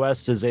Kanye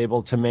West is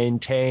able to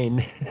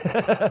maintain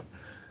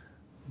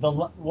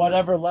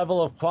whatever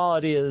level of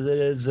quality it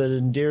is that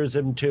endears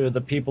him to the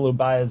people who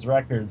buy his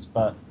records.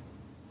 But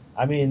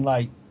I mean,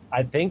 like,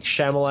 I think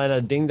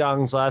Shyamalan Ding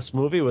Dong's last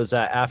movie was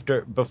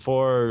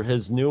before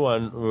his new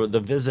one,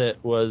 The Visit,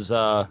 was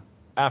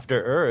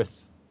After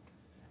Earth.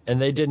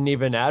 and they didn't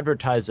even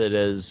advertise it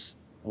as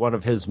one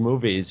of his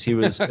movies. It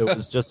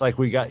was just like,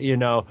 we got, you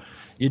know,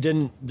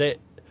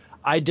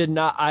 I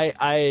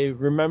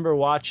remember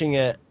watching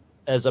it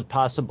as a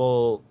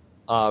possible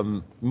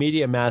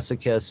Media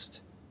Masochist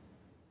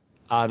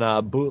on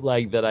a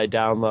bootleg that I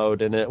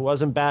download, and it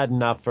wasn't bad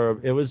enough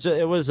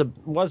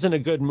wasn't a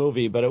good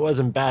movie, but it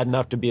wasn't bad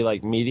enough to be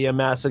like Media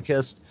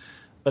Masochist.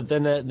 But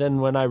then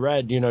when I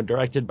read, you know,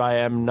 directed by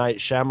M. Night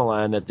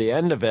Shyamalan at the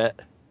end of it,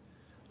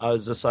 I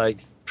was just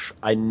like,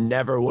 I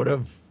never would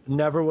have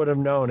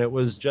known. It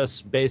was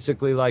just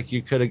basically like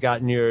you could have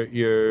gotten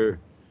your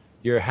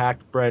hack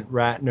Brent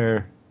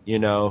Ratner, you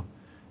know.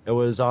 It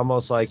was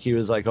almost like he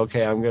was like,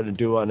 okay, I'm going to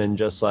do one and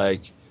just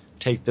like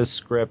take this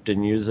script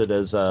and use it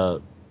as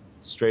a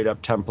straight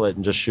up template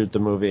and just shoot the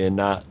movie and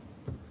not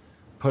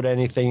put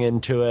anything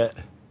into it.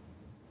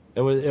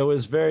 It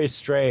was very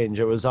strange.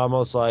 It was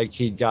almost like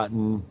he'd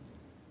gotten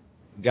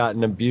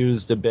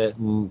abused a bit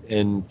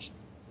and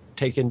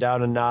taken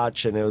down a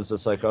notch, and it was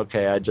just like,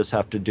 okay, I just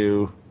have to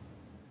do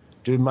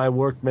my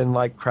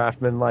workman-like,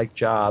 craftsman-like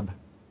job.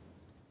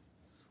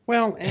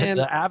 Well, and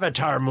the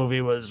Avatar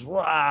movie was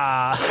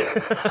wow.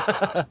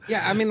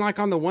 Yeah, I mean, like,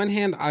 on the one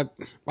hand, I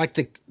like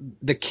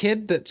the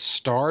kid that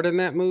starred in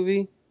that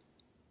movie.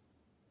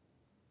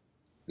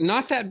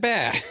 Not that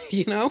bad,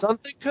 you know?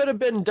 Something could have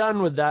been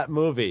done with that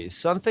movie.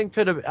 Something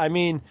could have, I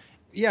mean...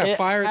 Yeah,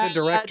 fire the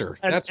director.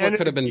 That's what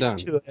could have been done.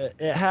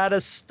 It had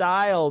a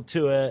style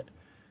to it,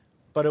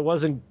 but it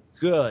wasn't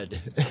good.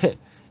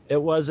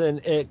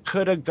 It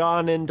could have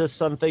gone into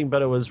something,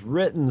 but it was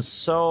written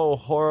so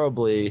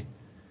horribly,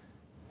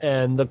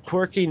 and the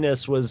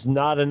quirkiness was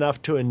not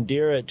enough to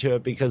endear it to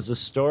it because the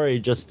story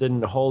just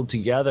didn't hold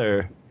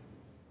together.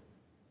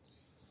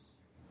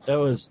 It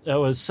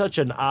was such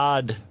an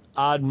odd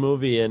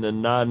movie in a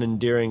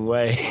non-endearing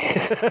way.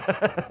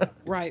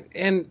 Right,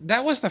 and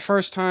that was the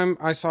first time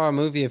I saw a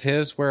movie of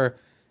his where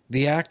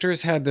the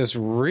actors had this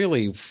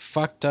really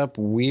fucked up,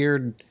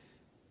 weird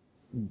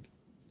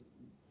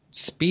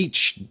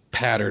speech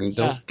pattern.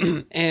 Yeah.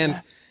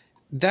 And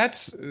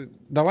that's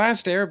The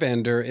Last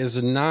Airbender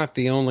is not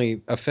the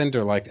only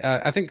offender. Like,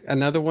 I think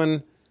another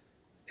one,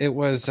 it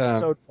was...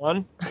 Episode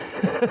 1?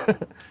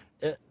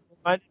 It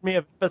reminded me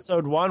of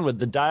Episode 1 with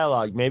the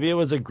dialogue. Maybe it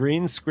was a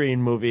green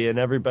screen movie and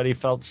everybody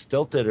felt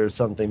stilted or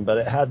something, but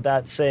it had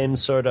that same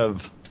sort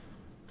of...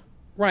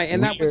 Right,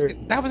 and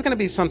weird... that was going to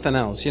be something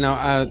else. You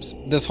know,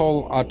 this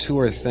whole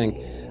auteur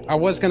thing, I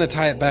was going to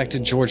tie it back to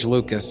George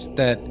Lucas,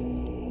 that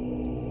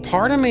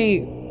part of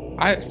me,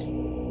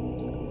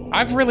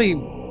 I've really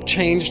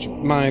changed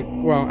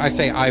I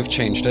say I've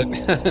changed it.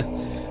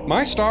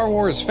 My Star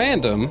Wars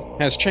fandom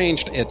has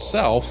changed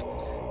itself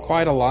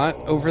quite a lot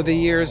over the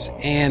years,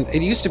 and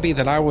it used to be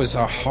that I was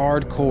a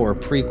hardcore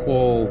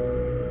prequel,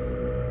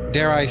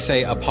 dare I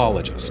say,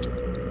 apologist.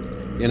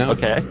 You know?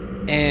 Okay.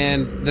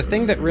 And the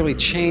thing that really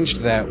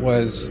changed that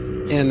was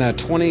in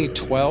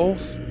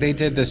 2012, they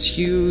did this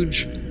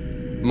huge,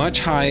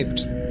 much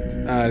hyped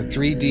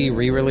 3D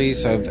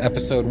re-release of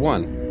Episode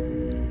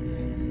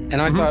 1.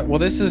 And I thought, well,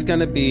 this is going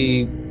to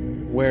be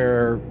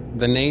where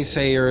the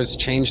naysayers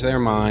change their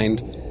mind,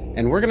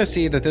 and we're going to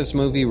see that this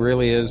movie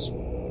really is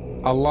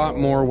a lot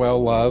more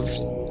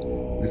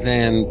well-loved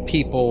than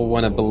people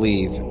want to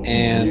believe.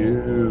 And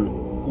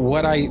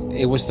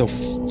it was the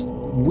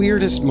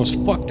weirdest,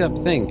 most fucked up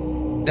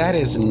thing. That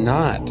is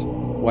not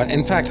what...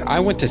 In fact,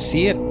 I went to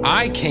see it.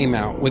 I came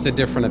out with a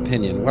different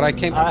opinion. What I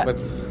came up with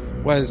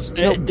was...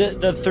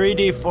 the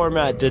 3D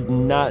format did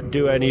not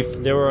do any...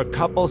 There were a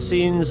couple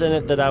scenes in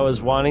it that I was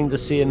wanting to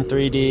see in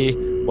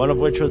 3D, one of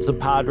which was the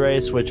pod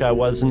race, which I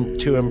wasn't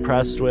too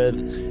impressed with,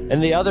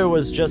 and the other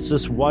was just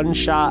this one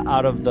shot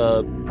out of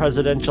the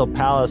presidential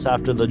palace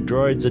after the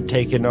droids had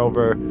taken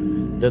over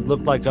that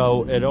looked like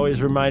it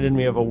always reminded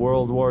me of a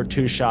World War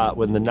II shot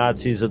when the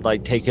Nazis had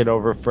like taken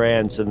over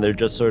France and they're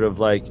just sort of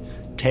like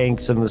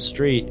tanks in the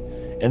street.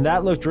 And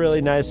that looked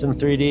really nice in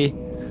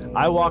 3D.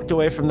 I walked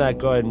away from that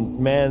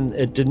going, man,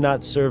 it did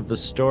not serve the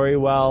story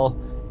well.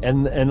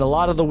 And a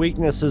lot of the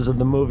weaknesses of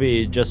the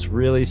movie just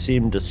really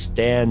seemed to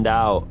stand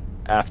out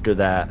after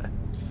that.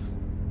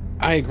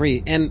 I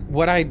agree. And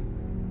what I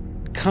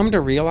come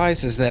to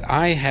realize is that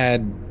I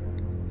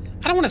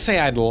don't want to say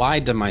I'd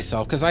lied to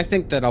myself, because I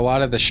think that a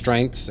lot of the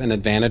strengths and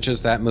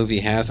advantages that movie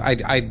has,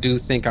 I do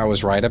think I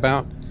was right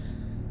about.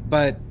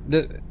 But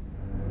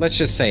let's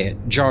just say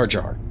it, Jar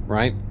Jar,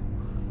 right?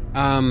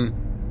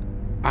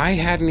 I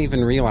hadn't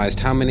even realized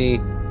how many,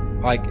 when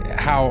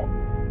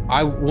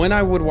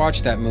I would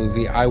watch that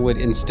movie, I would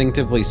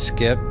instinctively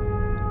skip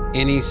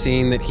any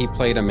scene that he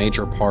played a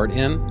major part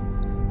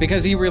in,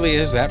 because he really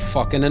is that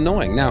fucking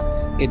annoying. Now,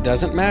 it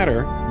doesn't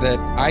matter that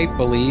I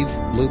believe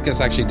Lucas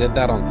actually did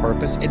that on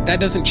purpose.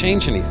 That doesn't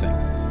change anything.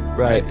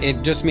 Right.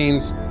 It just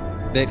means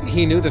that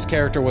he knew this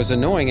character was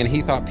annoying and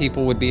he thought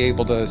people would be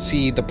able to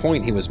see the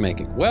point he was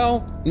making.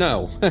 Well,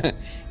 no.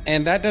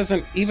 And that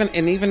doesn't even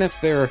if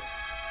there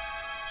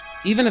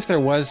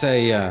was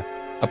a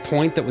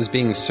point that was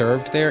being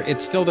served there,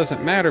 it still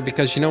doesn't matter,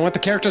 because you know what? The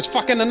character's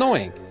fucking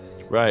annoying.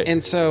 Right.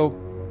 And so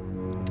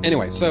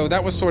Anyway, so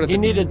that was sort of he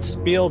needed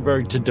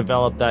Spielberg to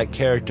develop that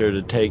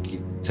character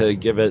to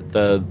give it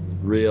the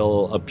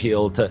real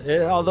appeal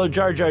to. Although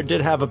Jar Jar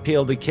did have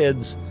appeal to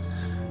kids.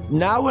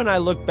 Now, when I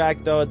look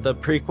back though at the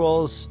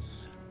prequels,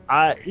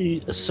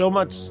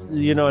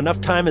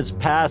 enough time has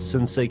passed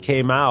since they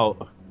came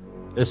out,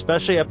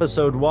 especially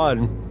Episode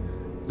 1.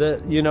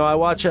 I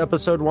watch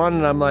Episode 1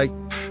 and I'm like,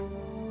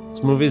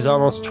 this movie's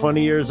almost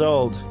 20 years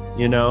old.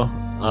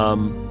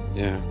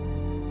 Yeah.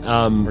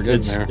 We're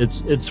getting there.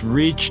 It's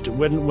reached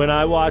when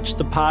I watch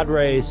the pod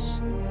race,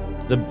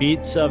 the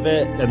beats of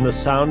it and the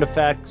sound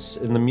effects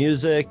and the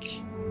music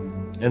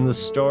and the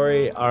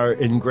story are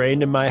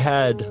ingrained in my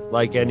head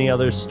like any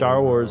other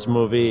Star Wars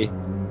movie.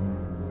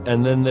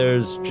 And then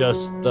there's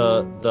just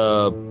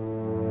the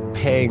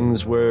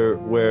pangs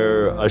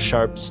where a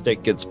sharp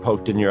stick gets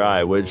poked in your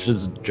eye, which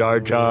is Jar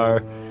Jar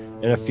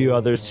and a few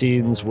other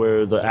scenes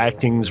where the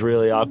acting's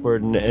really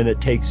awkward and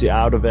it takes you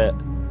out of it.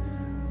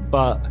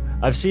 But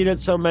I've seen it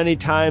so many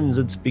times,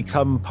 it's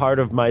become part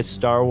of my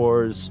Star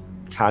Wars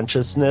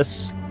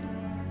consciousness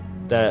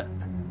that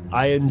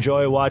I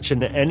enjoy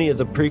watching any of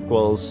the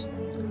prequels.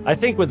 I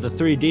think with the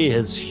 3D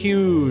is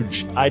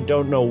huge. I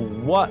don't know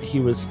what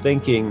he was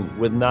thinking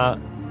with not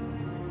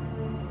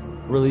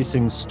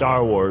releasing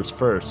Star Wars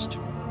first.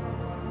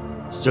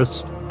 It's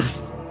just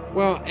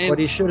what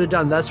he should have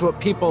done. That's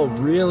what people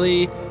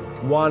really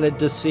wanted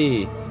to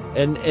see.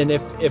 And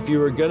if you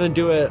were going to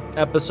do it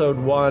Episode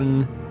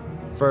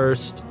 1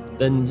 first,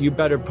 then you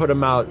better put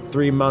them out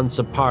 3 months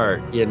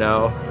apart,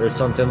 or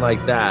something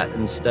like that,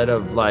 instead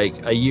of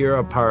like a year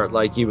apart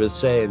like he was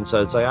saying.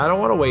 So it's like, I don't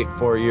want to wait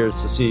 4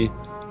 years to see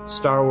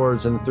Star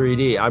Wars in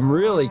 3D. I'm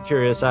really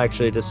curious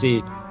actually to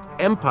see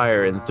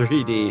Empire in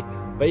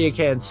 3D, but you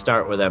can't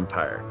start with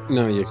Empire.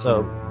 No, you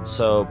can't.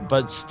 So,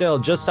 but still,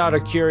 just out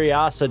of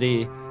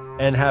curiosity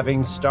and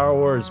having Star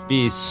Wars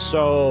be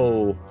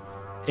so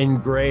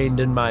ingrained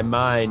in my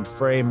mind,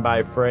 frame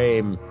by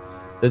frame,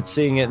 that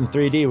seeing it in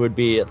 3D would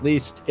be at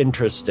least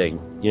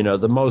interesting,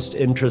 the most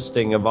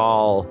interesting of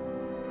all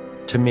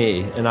to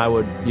me. And I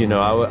would,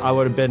 I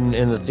would have been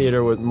in the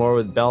theater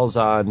with bells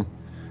on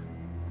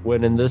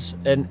when in this,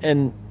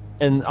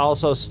 and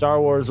also Star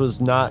Wars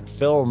was not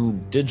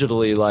filmed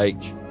digitally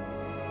like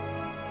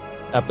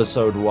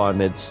Episode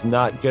 1. It's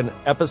not good.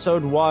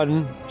 Episode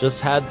 1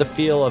 just had the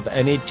feel of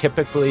any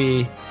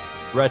typically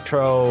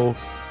retro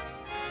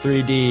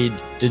 3D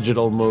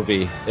digital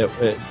movie.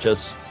 It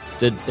just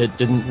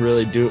didn't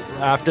really do.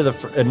 After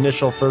the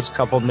initial first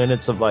couple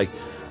minutes of like,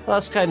 well,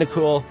 that's kind of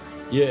cool,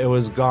 it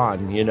was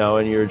gone,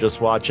 and you were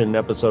just watching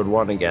Episode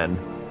 1 again.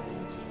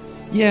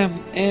 Yeah,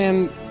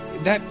 and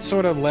that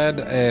sort of led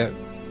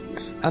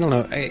I don't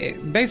know,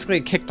 basically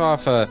it kicked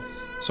off a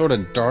sort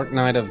of dark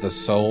night of the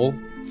soul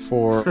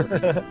for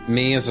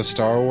me as a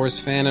Star Wars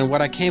fan. And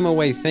what I came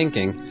away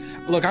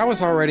thinking, look, I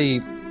was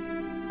already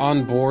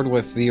on board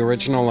with the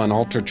original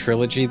Unaltered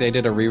trilogy. They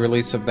did a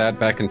re-release of that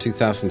back in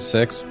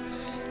 2006.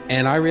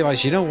 And I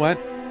realized, you know what?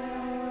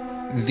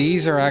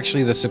 These are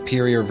actually the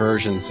superior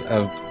versions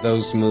of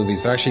those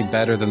movies. They're actually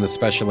better than the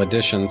special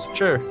editions.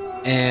 Sure.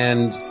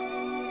 And,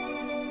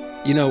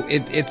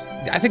 it's.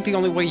 I think the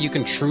only way you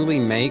can truly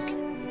make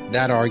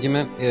that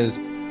argument is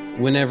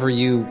whenever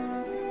you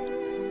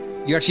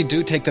actually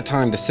do take the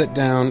time to sit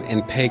down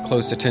and pay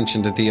close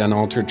attention to the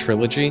Unaltered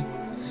trilogy.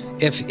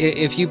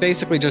 If you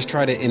basically just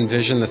try to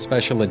envision the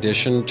special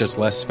edition just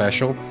less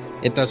special,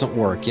 it doesn't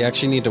work. You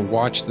actually need to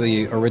watch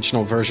the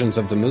original versions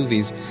of the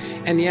movies.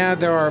 And yeah,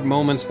 there are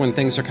moments when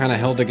things are kind of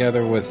held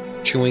together with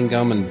chewing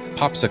gum and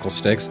popsicle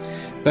sticks.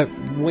 But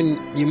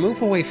when you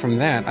move away from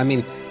that, I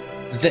mean,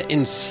 the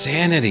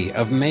insanity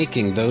of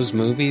making those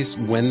movies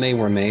when they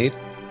were made,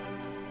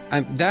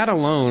 that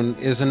alone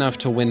is enough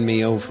to win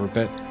me over.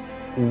 But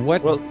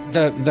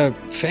the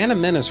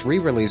Phantom Menace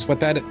re-release, what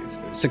that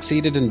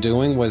succeeded in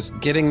doing was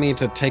getting me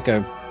to take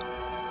a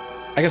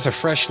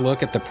fresh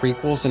look at the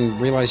prequels and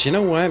realize, you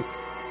know what?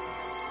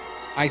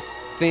 I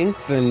think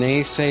the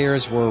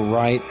naysayers were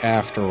right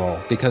after all,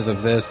 because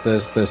of this,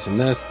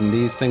 and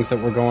these things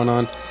that were going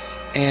on.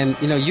 And,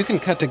 you can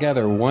cut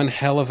together one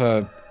hell of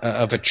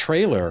a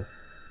trailer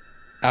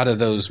out of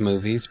those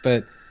movies,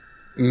 but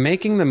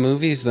making the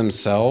movies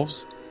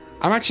themselves,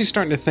 I'm actually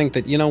starting to think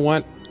that, you know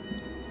what?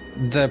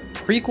 The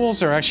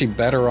prequels are actually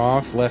better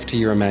off left to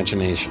your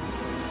imagination.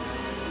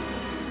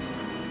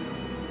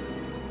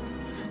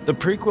 The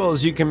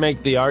prequels, you can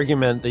make the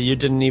argument that you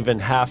didn't even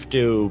have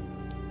to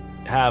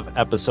have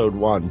Episode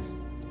 1.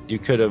 You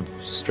could have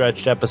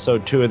stretched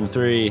Episode 2 and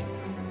 3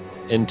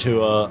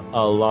 into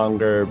a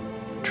longer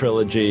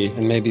trilogy.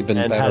 And maybe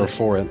been better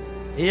for it.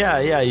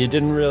 Yeah, you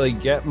didn't really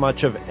get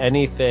much of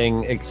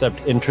anything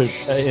except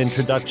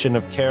introduction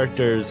of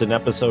characters in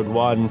Episode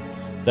 1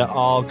 that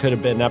all could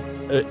have been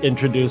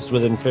introduced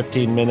within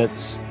 15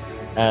 minutes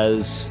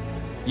as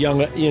young,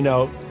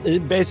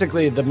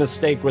 basically the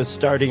mistake was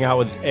starting out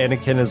with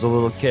Anakin as a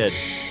little kid.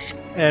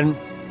 And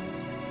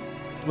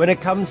when it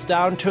comes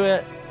down to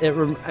it,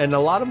 and a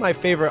lot of my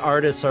favorite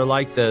artists are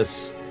like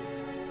this,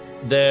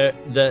 they're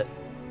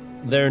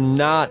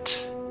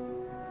not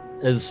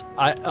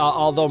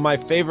although my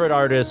favorite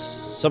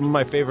artists, some of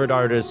my favorite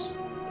artists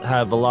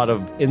have a lot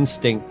of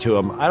instinct to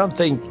them. I don't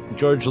think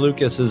George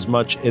Lucas is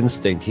much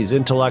instinct. He's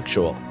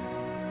intellectual.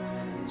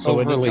 So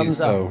when he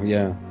comes up,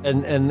 yeah.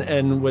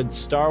 And with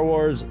Star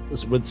Wars,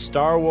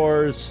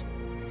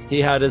 he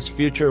had his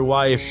future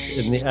wife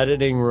in the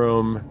editing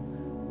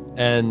room,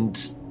 and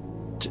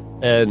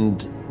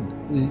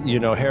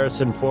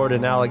Harrison Ford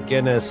and Alec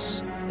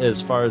Guinness,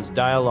 as far as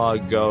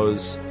dialogue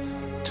goes,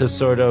 to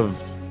sort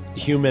of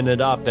human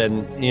it up.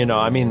 And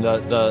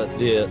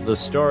the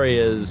story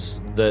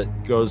is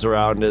that goes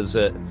around is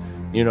that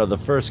the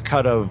first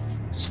cut of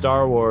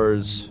Star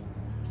Wars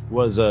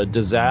was a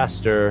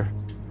disaster,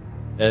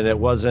 and it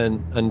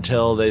wasn't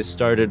until they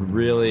started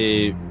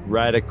really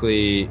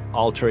radically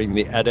altering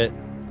the edit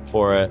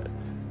for it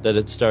that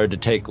it started to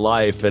take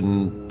life,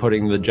 and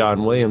putting the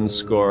John Williams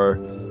score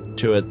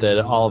to it, that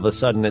all of a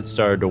sudden it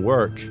started to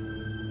work.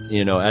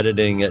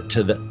 Editing it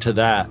to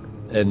that,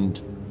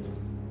 and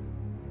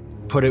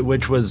put it,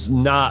 which was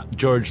not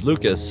George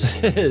Lucas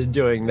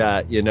doing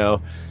that,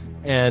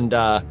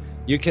 and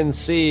you can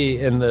see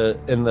in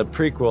the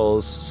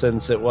prequels,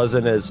 since it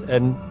wasn't as,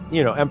 and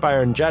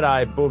Empire and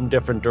Jedi, boom,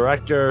 different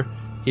director.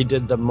 He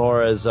did them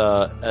more as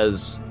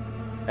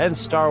and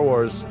Star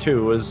Wars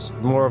too was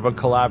more of a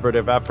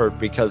collaborative effort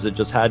because it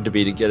just had to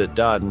be to get it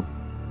done.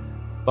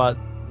 But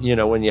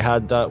when you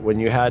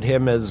had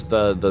him as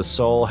the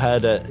sole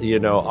head,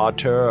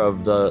 auteur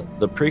of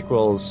the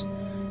prequels,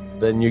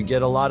 then you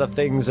get a lot of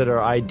things that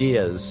are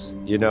ideas,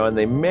 and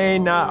they may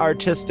not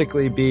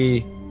artistically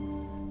be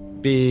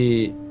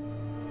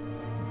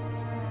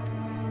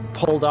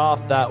pulled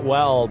off that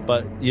well,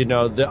 but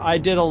I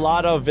did a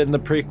lot of in the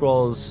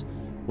prequels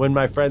when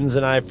my friends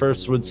and I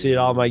first would see it,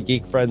 all my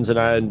geek friends and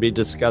I, and be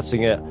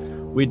discussing it.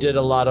 We did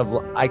a lot of,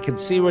 I could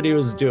see what he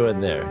was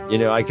doing there.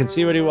 I could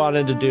see what he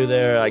wanted to do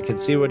there. I could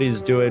see what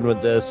he's doing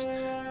with this,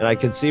 and I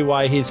could see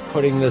why he's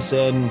putting this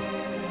in,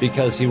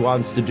 because he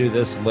wants to do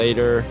this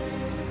later.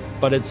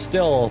 But it's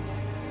still,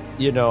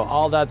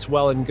 all that's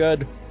well and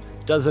good,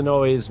 doesn't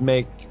always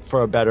make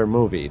for a better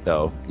movie,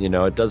 though.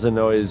 It doesn't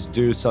always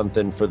do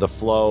something for the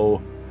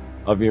flow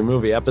of your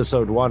movie.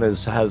 Episode 1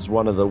 has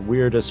one of the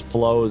weirdest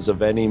flows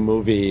of any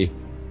movie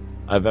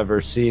I've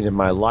ever seen in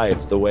my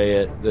life, the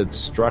way it's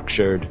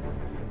structured.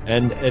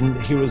 And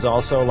he was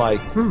also like,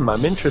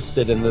 I'm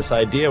interested in this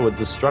idea with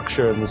the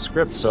structure and the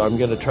script, so I'm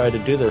going to try to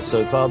do this. So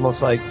it's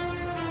almost like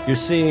you're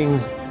seeing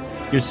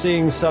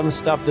some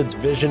stuff that's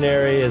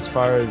visionary as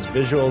far as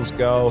visuals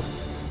go,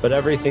 but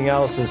everything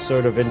else is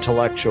sort of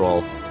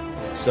intellectual.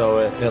 So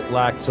it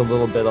lacks a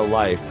little bit of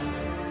life.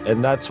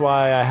 And that's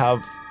why I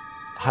have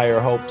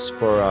higher hopes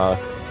for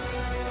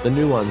the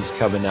new ones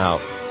coming out.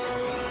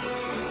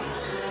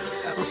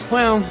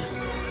 Well,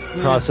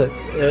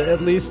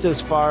 at least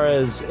as far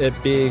as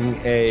it being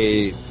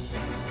a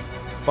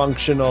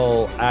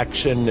functional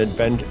action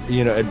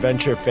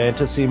adventure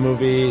fantasy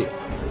movie,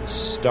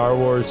 Star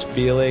Wars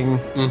feeling.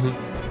 I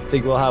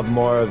think we'll have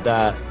more of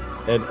that,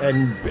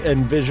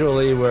 and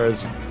visually,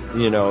 whereas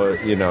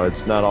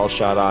it's not all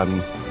shot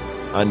on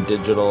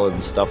digital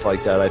and stuff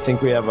like that. I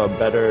think we have a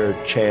better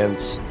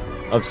chance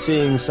of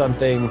seeing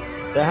something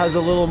that has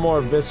a little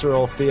more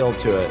visceral feel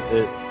to it.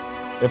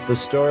 If the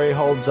story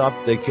holds up,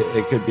 it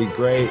could be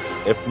great.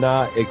 If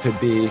not, it could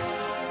be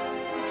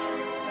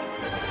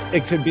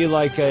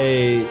like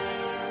it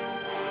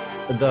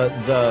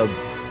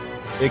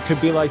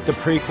could be like the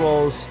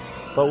prequels,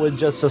 but with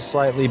just a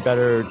slightly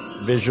better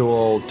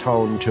visual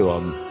tone to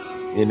them,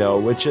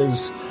 which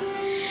is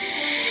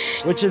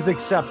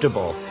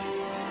acceptable.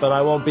 But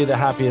I won't be the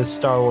happiest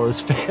Star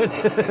Wars fan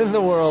in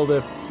the world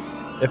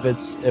if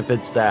it's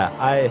that.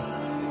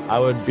 I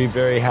would be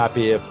very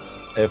happy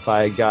if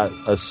I got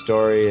a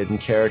story and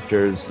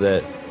characters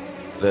that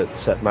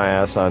set my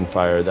ass on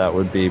fire. That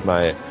would be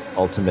my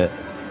ultimate.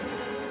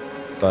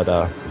 But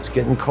it's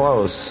getting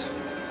close.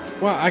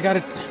 Well, I got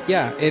it.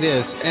 Yeah, it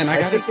is, and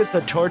I think it's a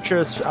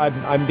torturous.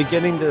 I'm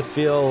beginning to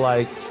feel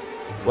like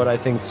what I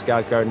think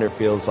Scott Gardner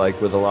feels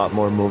like with a lot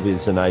more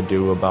movies than I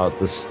do about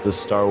the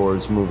Star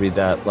Wars movie.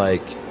 That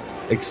like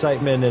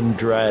excitement and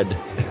dread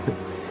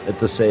at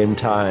the same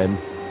time.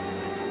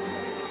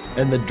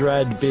 And the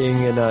dread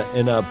being in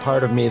a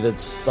part of me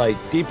that's like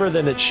deeper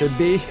than it should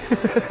be.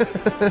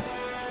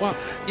 Well,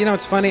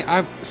 it's funny.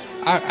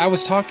 I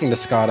was talking to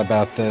Scott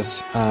about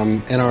this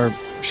in our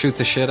Shoot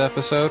the Shit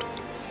episode,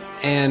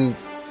 and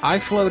I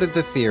floated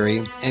the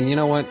theory. And you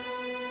know what?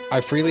 I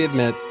freely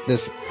admit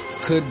this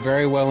could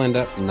very well end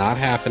up not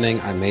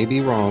happening. I may be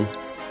wrong,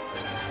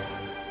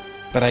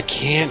 but I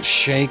can't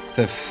shake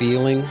the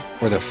feeling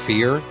or the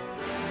fear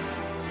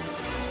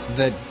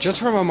that just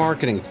from a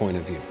marketing point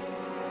of view.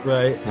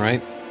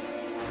 Right?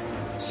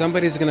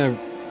 Somebody's going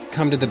to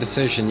come to the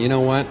decision, you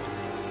know what?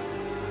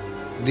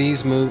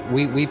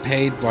 We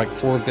paid like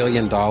 $4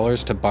 billion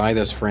to buy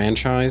this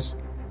franchise.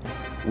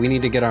 We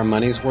need to get our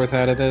money's worth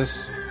out of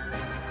this.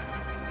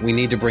 We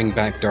need to bring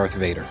back Darth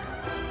Vader.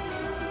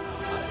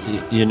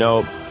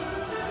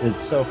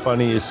 It's so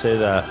funny you say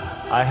that.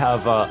 I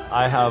have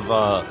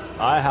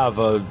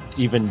a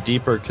even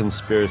deeper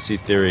conspiracy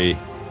theory.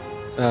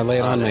 Lay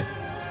it on me.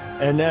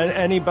 And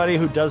anybody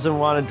who doesn't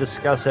want to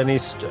discuss any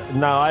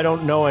now, I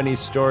don't know any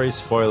story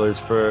spoilers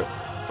for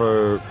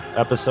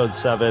episode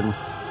 7,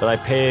 but I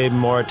pay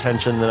more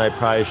attention than I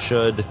probably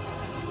should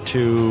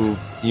to,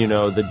 you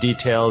know, the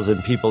details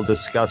and people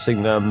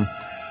discussing them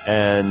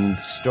and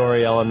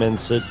story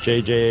elements that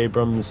J.J.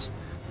 Abrams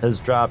has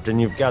dropped. And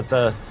you've got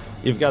the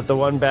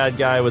one bad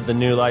guy with the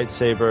new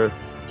lightsaber.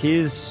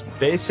 He's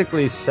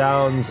basically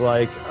sounds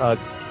like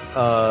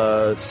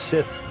a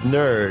Sith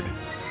nerd.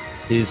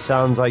 He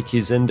sounds like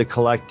he's into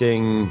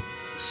collecting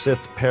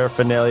Sith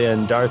paraphernalia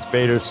and Darth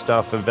Vader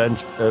stuff.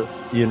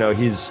 You know,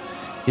 he's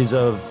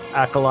a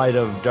acolyte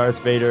of Darth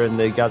Vader, and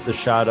they got the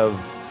shot of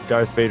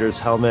Darth Vader's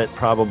helmet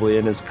probably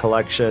in his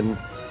collection.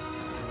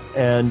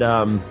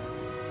 And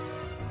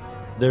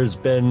there's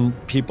been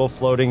people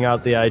floating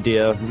out the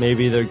idea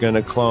maybe they're going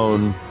to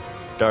clone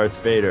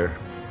Darth Vader.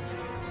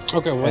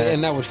 Okay, well,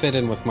 and that would fit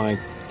in with my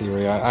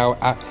theory.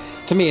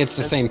 To me, it's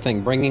the same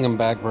thing. Bringing them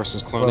back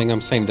versus cloning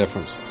them, same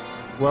difference.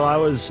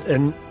 Well,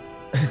 and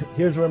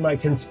here's where my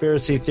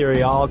conspiracy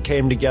theory all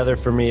came together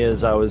for me.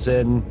 Is I was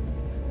in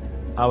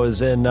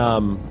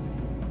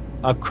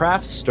a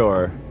craft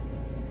store,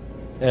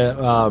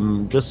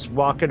 just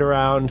walking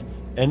around,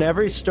 and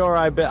every store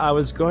I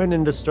was going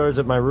into stores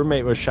that my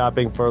roommate was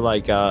shopping for,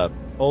 like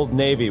Old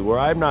Navy, where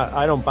I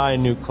don't buy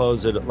new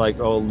clothes at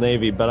like Old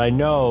Navy, but I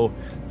know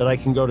that I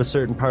can go to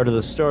certain part of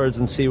the stores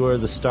and see where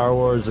the Star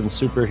Wars and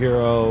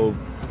superhero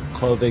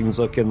clothing's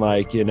looking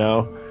like, you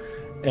know.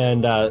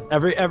 And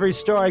every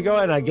store I go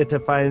in, I get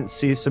to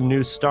see some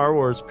new Star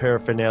Wars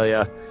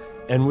paraphernalia.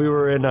 And we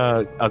were in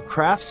a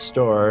craft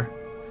store,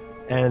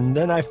 and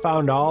then I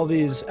found all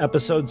these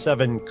Episode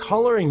 7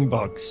 coloring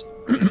books,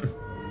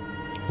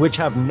 which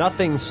have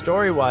nothing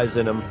story-wise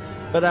in them,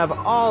 but have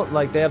all,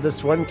 like, they have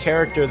this one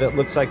character that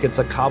looks like it's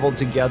a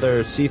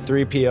cobbled-together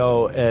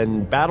C-3PO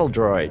and battle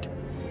droid.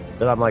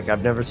 That I'm like,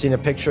 I've never seen a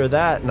picture of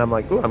that, and I'm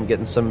like, ooh, I'm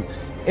getting some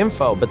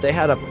info. But they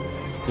had a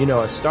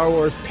Star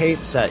Wars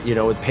paint set, you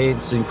know, with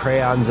paints and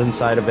crayons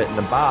inside of it in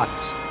a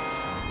box.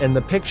 And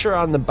the picture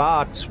on the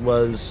box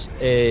was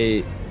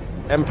a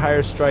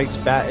Empire Strikes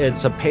Back.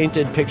 It's a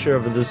painted picture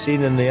of the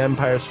scene in The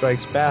Empire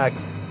Strikes Back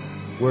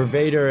where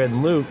Vader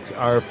and Luke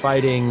are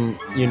fighting,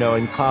 you know,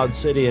 in Cloud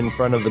City in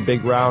front of the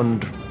big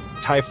round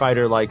TIE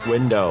Fighter-like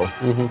window.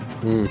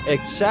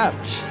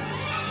 Except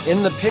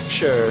in the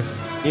picture,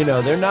 you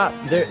know, they're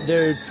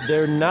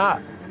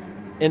not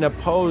in a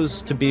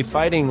pose to be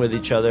fighting with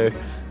each other.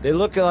 They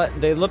look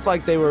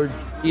like they were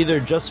either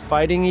just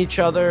fighting each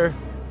other,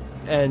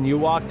 and you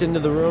walked into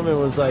the room and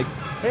was like,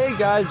 "Hey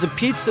guys, the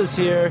pizza's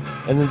here,"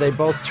 and then they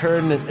both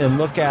turn and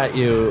look at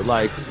you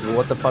like,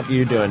 "What the fuck are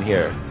you doing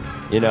here?"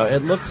 You know,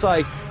 it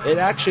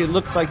actually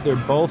looks like they're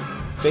both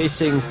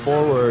facing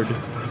forward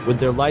with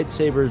their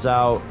lightsabers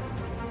out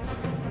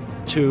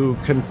to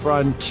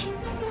confront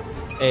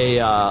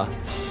a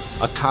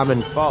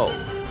common foe.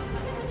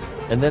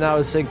 And then I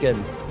was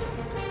thinking,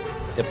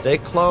 if they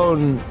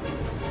clone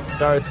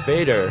Darth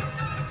Vader,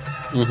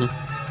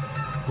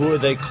 who are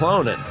they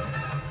cloning?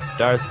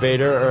 Darth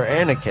Vader or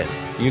Anakin?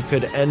 You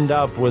could end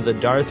up with a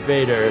Darth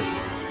Vader.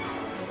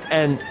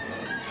 And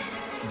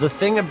the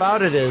thing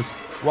about it is,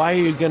 why are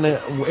you gonna,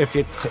 if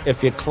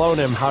you clone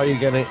him, how are you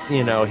gonna,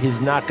 you know,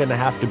 he's not gonna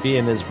have to be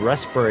in his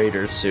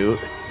respirator suit.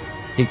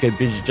 He could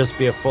just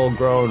be a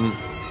full-grown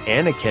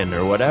Anakin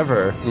or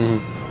whatever.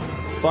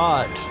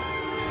 But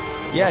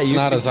yeah, it's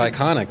not as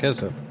iconic,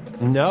 is it?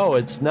 No,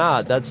 it's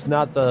not. That's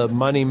not the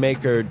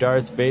moneymaker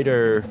Darth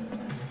Vader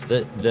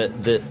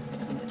that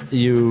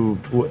you,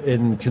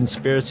 in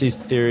conspiracy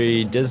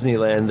theory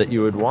Disneyland, that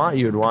you would want.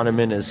 You would want him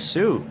in his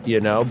suit,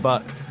 you know.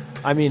 But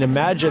I mean,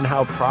 imagine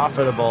how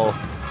profitable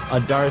a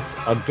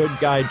good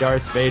guy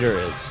Darth Vader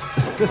is,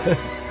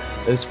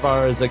 as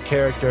far as a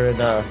character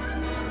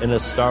in a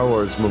Star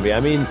Wars movie. I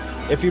mean,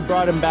 if you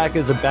brought him back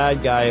as a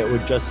bad guy,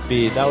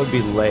 that would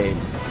be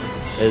lame,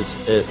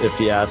 if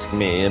you ask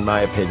me, in my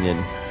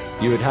opinion.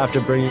 You would have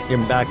to bring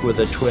him back with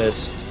a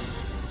twist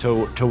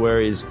to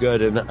where he's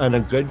good. And a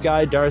good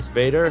guy, Darth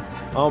Vader,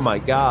 oh my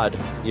God,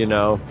 you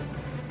know,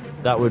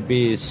 that would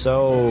be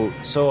so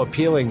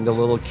appealing to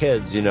little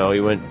kids. You know, he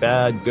went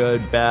bad,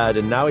 good, bad,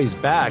 and now he's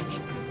back.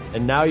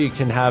 And now you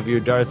can have your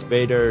Darth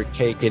Vader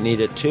cake and eat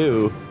it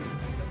too,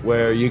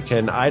 where you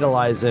can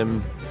idolize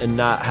him and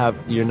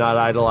you're not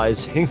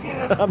idolizing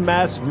a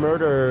mass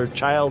murderer,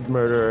 child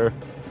murderer,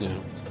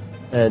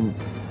 and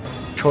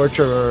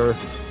torturer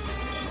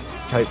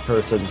type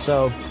person.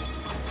 So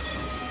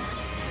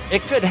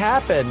it could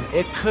happen.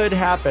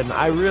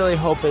 I really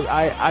hope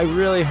I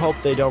really hope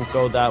they don't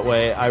go that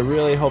way. I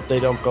really hope they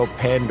don't go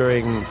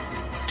pandering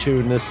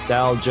to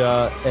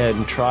nostalgia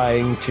and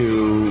trying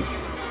to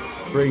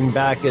bring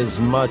back as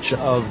much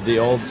of the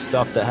old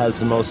stuff that has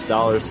the most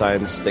dollar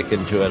signs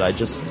sticking to it.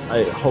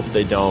 I hope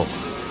they don't.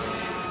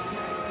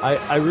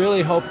 I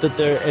really hope that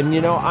they're, and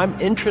you know, I'm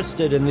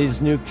interested in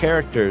these new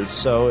characters.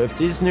 So if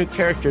these new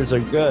characters are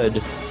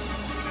good,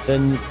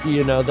 then,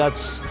 you know,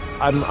 that's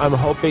I'm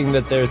hoping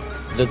that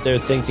they're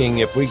thinking,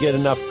 if we get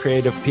enough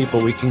creative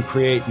people, we can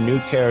create new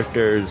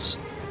characters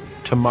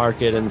to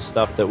market and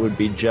stuff that would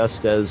be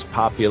just as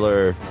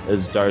popular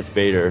as Darth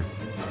Vader,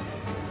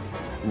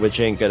 which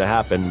ain't gonna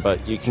happen,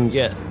 but you can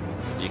get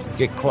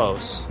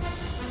close.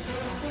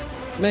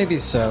 Maybe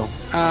so.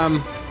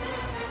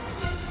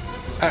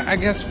 I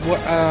guess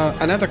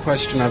another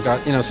question I've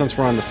got, since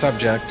we're on the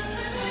subject,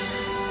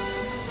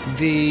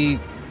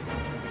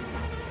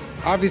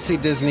 obviously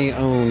Disney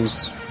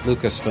owns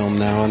Lucasfilm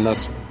now, and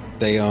thus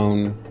they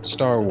own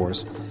Star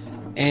Wars.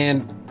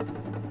 And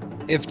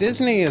if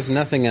Disney is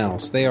nothing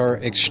else, they are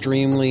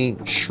extremely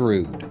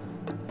shrewd.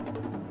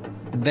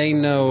 They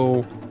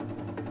know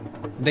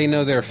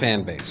their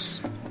fan base.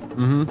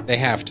 Mm-hmm. They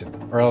have to,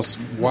 or else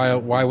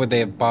why would they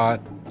have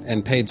bought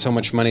and paid so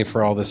much money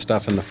for all this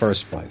stuff in the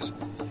first place?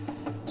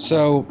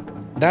 So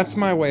that's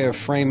my way of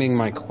framing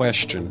my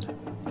question.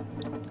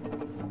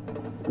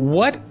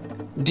 What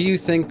do you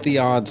think the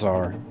odds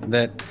are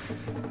that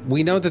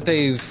we know that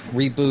they've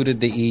rebooted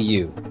the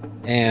EU,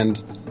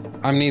 and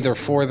I'm neither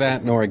for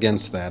that nor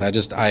against that.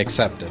 I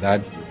accept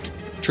it.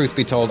 Truth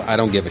be told, I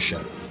don't give a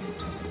shit.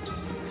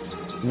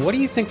 What do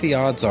you think the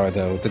odds are,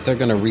 though, that they're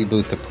going to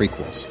reboot the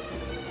prequels?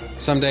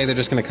 Someday they're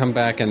just going to come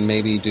back and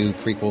maybe do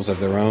prequels of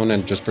their own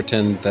and just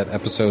pretend that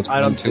episodes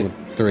 1, 2, and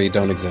 3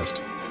 don't exist.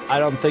 I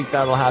don't think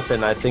that'll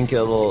happen. I think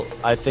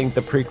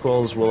the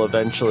prequels will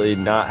eventually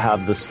not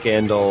have the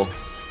scandal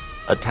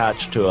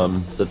attached to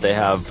them that they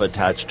have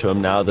attached to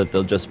them now, that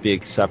they'll just be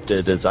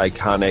accepted as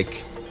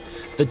iconic.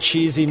 The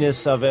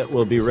cheesiness of it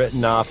will be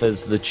written off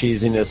as the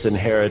cheesiness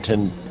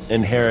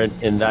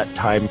inherent in that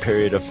time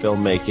period of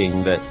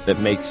filmmaking that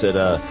makes it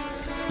a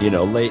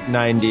late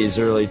 90s,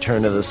 early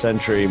turn of the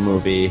century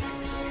movie,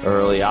 or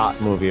early aught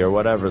movie, or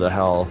whatever the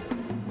hell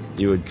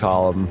you would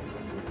call them.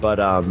 But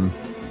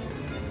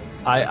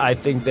I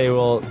think they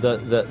will.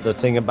 The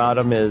thing about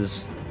them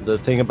is, the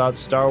thing about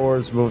Star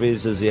Wars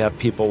movies is you have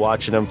people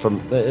watching them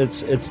from.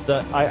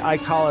 I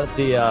call it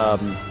the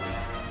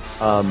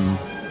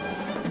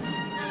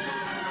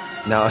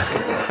now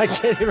I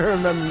can't even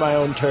remember my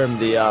own term.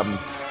 The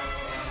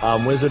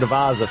Wizard of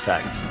Oz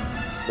effect.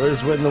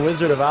 Whereas when the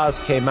Wizard of Oz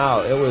came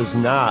out, it was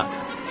not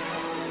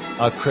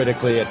a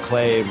critically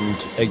acclaimed,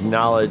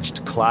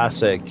 acknowledged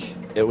classic.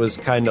 It was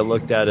kind of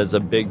looked at as a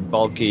big,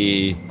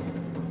 bulky,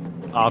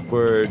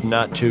 awkward,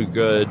 not too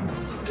good,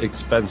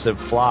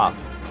 expensive flop.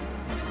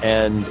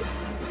 And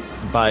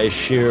by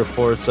sheer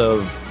force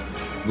of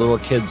little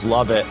kids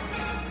love it,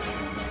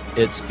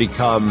 it's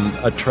become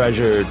a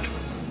treasured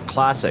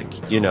classic,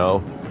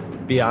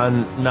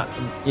 beyond not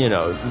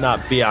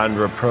beyond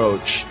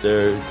reproach.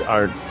 There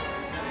aren't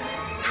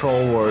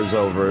troll wars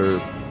over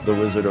the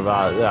Wizard of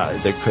Oz. Yeah,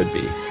 there could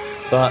be,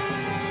 but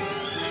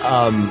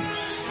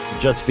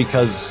just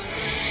because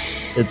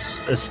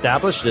it's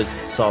established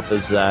itself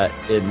as that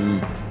in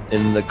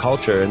the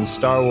culture, and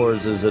Star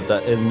Wars is at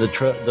that, in the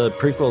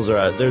prequels are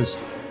at.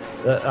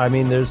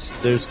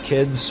 There's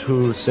kids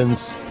who,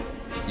 since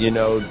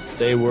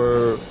they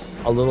were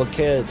a little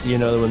kid,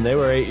 when they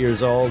were 8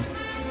 years old,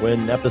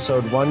 when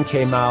Episode 1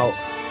 came out,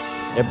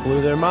 it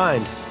blew their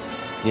mind.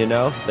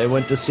 They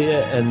went to see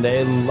it and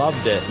they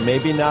loved it.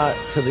 Maybe not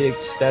to the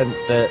extent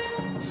that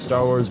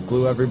Star Wars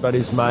blew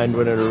everybody's mind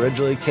when it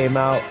originally came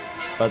out,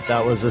 but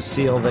that was a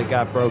seal that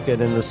got broken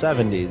in the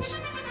 70s.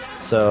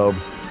 So,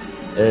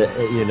 it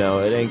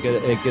ain't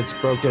good. It gets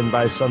broken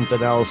by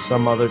something else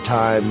some other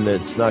time.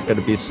 It's not going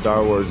to be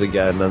Star Wars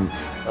again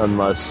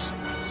unless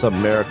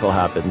some miracle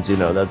happens.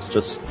 That's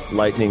just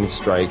lightning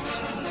strikes.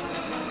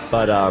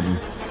 But,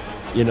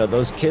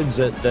 those kids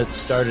that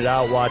started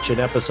out watching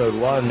Episode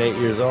 1, 8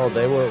 years old,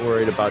 they weren't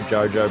worried about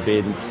Jar Jar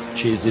being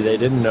cheesy. They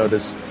didn't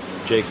notice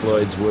Jake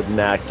Lloyd's wooden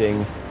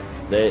acting.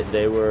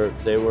 They were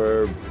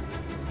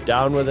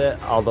down with it,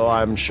 although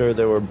I'm sure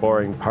there were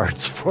boring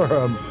parts for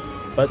them.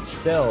 But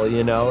still,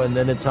 and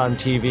then it's on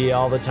TV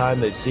all the time.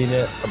 They've seen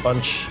it a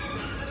bunch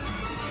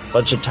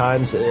of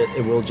times.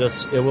 It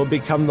will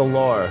become the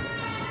lore.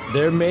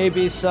 There may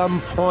be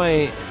some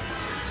point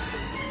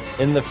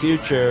in the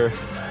future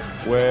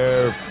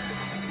where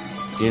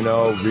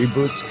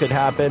reboots could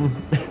happen.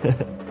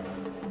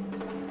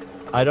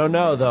 I don't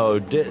know, though.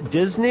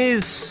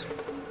 Disney's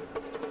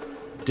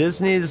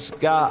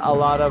got a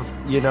lot of,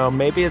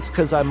 maybe it's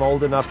because I'm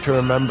old enough to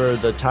remember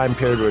the time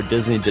period where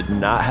Disney did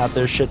not have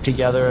their shit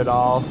together at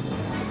all,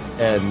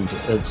 and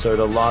it sort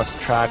of lost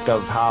track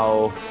of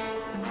how,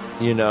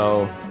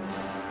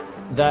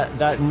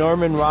 that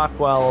Norman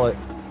Rockwell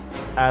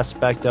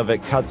aspect of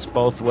it cuts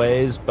both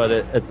ways, but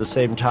at the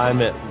same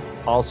time it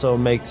also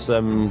makes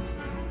them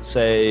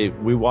say,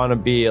 we want to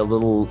be a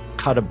little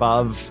cut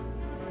above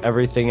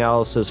everything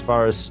else as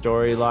far as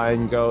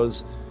storyline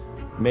goes.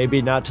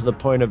 Maybe not to the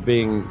point of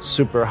being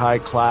super high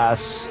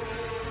class,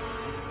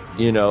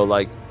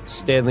 like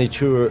Stanley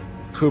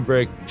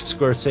Kubrick,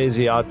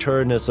 Scorsese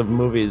auteurness of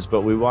movies,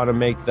 but we want to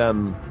make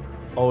them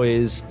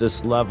always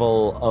this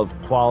level of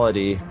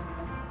quality.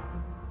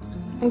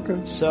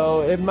 Okay.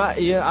 So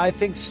I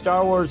think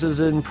Star Wars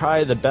is in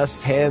probably the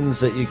best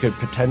hands that you could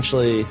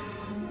potentially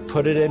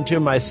put it into.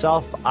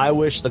 Myself, I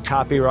wish the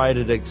copyright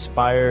had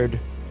expired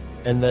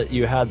and that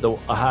you had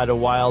a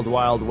wild,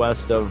 wild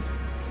west of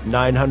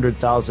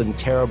 900,000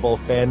 terrible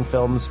fan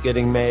films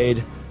getting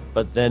made,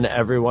 but then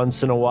every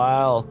once in a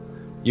while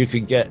you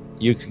could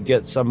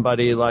get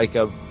somebody like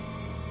a,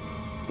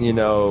 you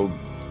know,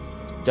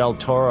 Del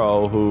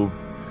Toro who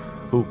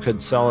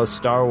could sell a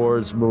Star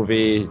Wars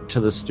movie to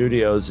the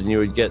studios, and you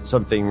would get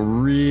something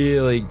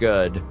really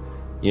good,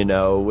 you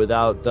know,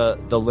 without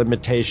the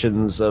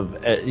limitations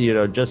of, you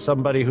know, just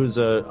somebody who's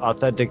a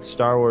authentic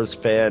Star Wars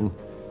fan.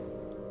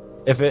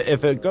 If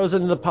it goes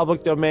into the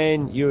public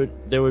domain,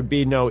 there would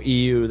be no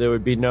EU, there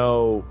would be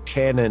no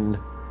canon.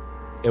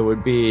 It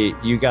would be,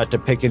 you got to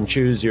pick and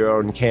choose your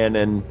own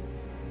canon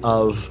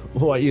of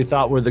what you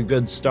thought were the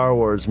good Star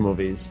Wars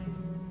movies.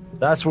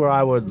 That's where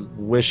I would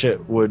wish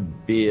it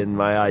would be in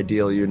my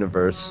ideal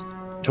universe,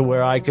 to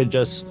where I could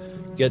just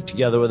get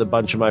together with a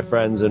bunch of my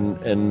friends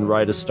and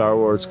write a Star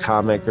Wars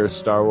comic or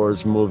Star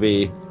Wars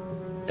movie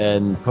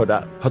and put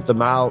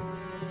them out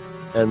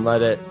and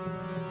let it,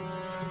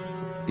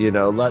 you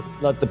know,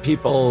 let the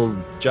people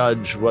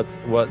judge what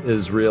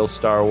is real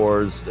Star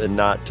Wars and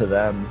not to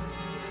them.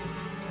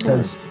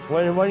 Because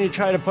when you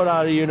try to put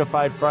out a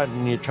unified front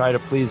and you try to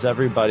please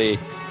everybody,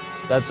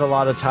 that's a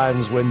lot of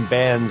times when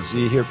bands,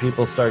 you hear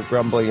people start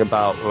grumbling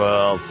about,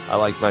 well, I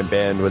like my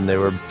band when they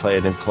were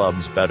playing in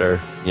clubs better,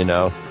 you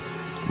know.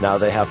 Now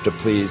they have to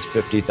please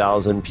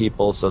 50,000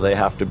 people, so they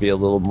have to be a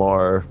little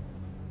more.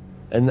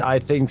 And I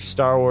think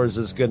Star Wars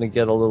is going to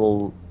get a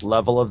little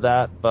level of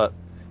that, but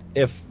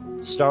if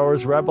Star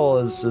Wars Rebel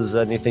is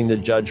anything to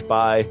judge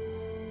by,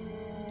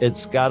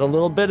 it's got a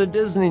little bit of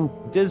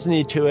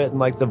Disney to it, and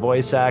like the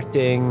voice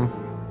acting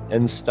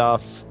and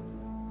stuff,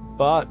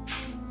 but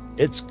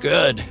it's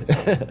good.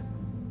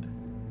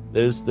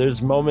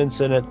 There's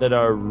moments in it that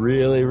are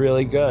really,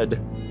 really good,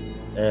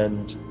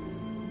 and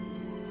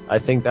I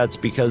think that's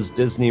because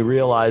Disney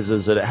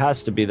realizes that it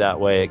has to be that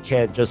way. It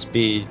can't just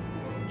be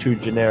too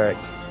generic.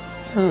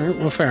 All right,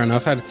 well, fair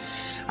enough.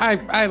 I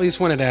at least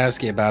wanted to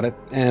ask you about it,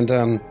 and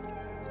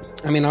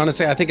I mean,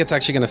 honestly, I think it's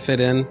actually going to fit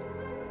in,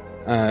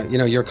 you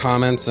know, your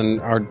comments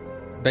and our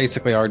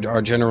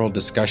general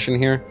discussion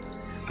here.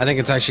 I think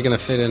it's actually going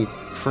to fit in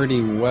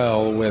pretty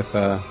well with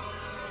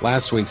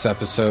last week's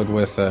episode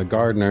with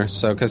Gardner.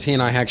 So, because he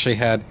and I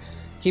actually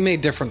he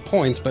made different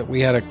points, but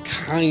we had a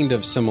kind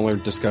of similar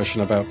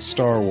discussion about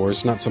Star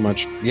Wars. Not so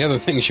much the other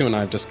things you and I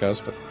have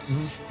discussed, but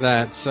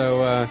that.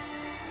 So,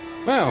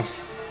 well,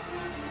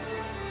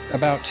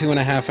 about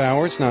 2.5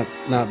 hours, not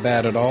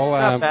bad at all.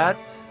 Not bad.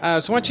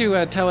 So why don't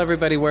you tell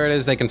everybody where it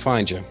is they can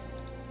find you?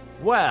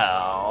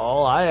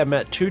 Well, I am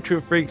at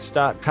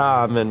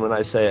twotruefreaks.com, and when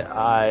I say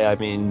I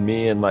mean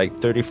me and like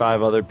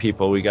 35 other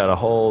people. We got a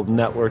whole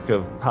network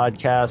of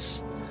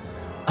podcasts.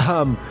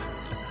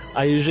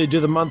 I usually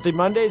do the monthly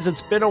Mondays.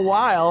 It's been a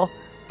while,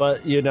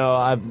 but, you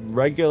know,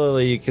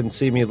 you can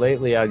see me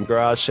lately on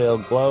Garage Sale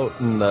Gloat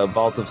and the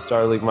Vault of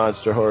Starling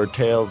Monster Horror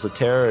Tales of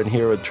Terror and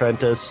Here with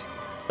Trentus.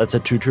 That's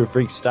at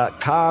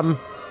twotruefreaks.com.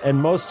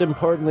 And most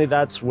importantly,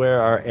 that's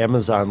where our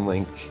Amazon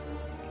link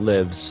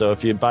lives. So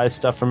if you buy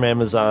stuff from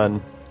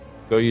Amazon,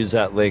 go use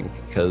that link,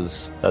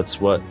 because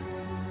that's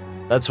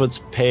what's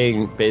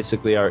paying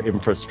basically our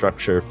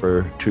infrastructure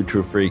for Two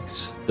True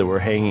Freaks, that we're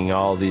hanging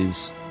all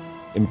these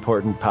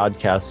important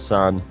podcasts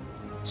on,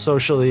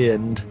 socially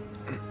and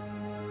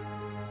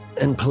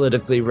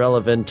politically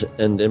relevant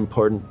and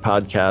important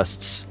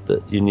podcasts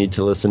that you need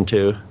to listen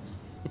to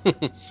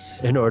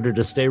in order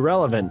to stay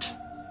relevant.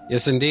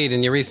 Yes, indeed.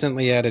 And you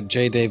recently added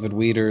J. David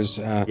Weeder's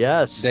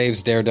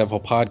Dave's Daredevil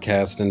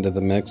podcast into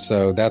the mix,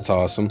 so that's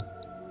awesome.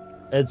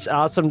 It's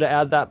awesome to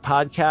add that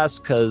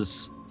podcast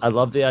because I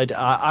love the idea.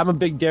 I'm a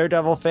big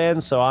Daredevil fan,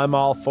 so I'm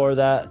all for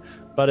that.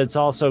 But it's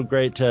also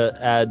great to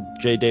add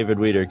J. David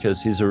Weeder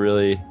because he's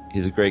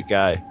a great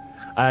guy.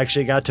 I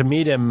actually got to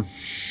meet him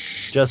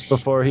just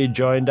before he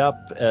joined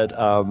up at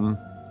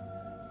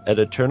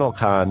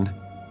EternalCon,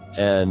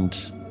 and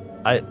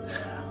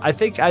I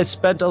think I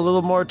spent a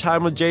little more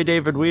time with J.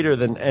 David Weeder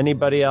than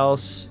anybody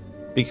else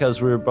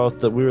because we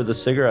were the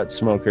cigarette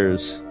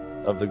smokers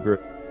of the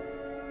group.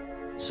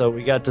 So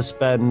we got to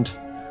spend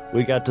a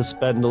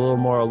little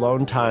more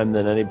alone time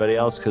than anybody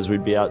else because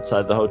we'd be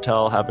outside the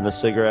hotel having a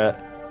cigarette,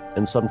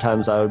 and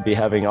sometimes I would be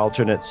having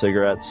alternate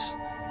cigarettes,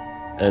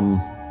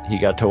 and he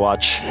got to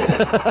watch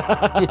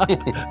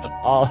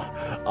all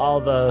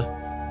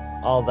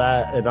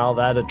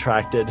that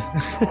attracted.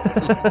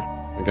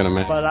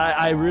 But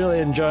I really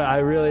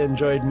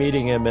enjoyed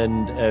meeting him,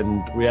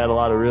 and we had a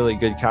lot of really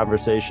good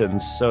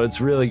conversations. So it's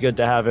really good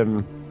to have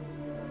him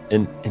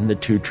in the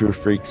Two True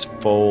Freaks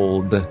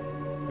fold.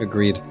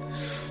 Agreed.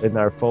 In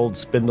our fold,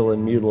 spindle,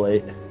 and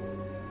mutilate.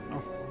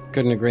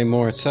 Couldn't agree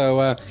more.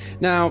 So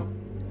now,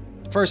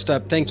 first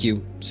up, thank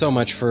you so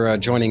much for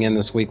joining in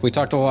this week. We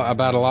talked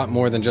about a lot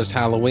more than just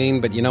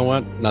Halloween, but you know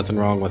what? Nothing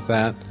wrong with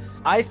that.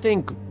 I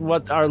think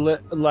what our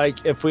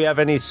if we have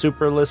any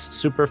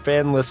super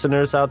fan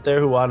listeners out there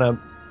who want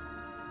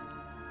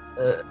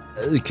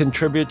to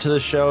contribute to the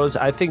shows,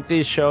 I think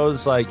these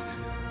shows, like,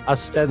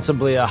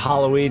 ostensibly a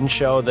Halloween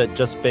show that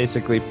just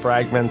basically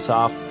fragments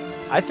off.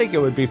 I think it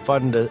would be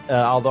fun to,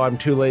 although I'm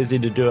too lazy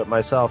to do it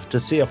myself, to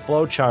see a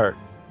flowchart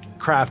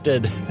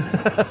crafted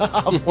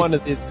of one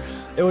of these.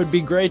 It would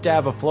be great to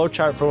have a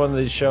flowchart for one of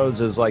these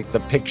shows as like the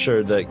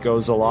picture that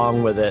goes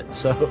along with it,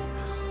 so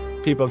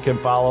people can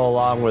follow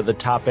along with the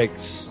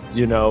topics,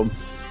 you know,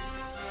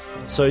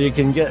 so you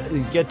can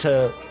get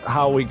to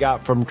how we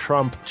got from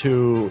Trump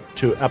to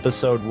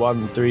episode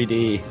 1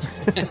 3D.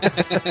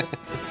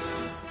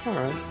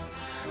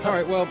 All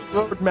right. Well,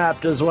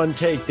 roadmap does one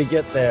take to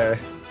get there?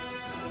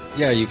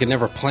 Yeah, you could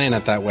never plan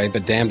it that way,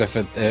 but damned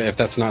if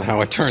that's not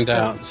how it turned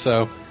out.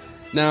 So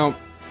now,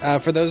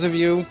 for those of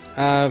you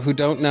who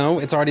don't know,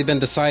 it's already been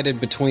decided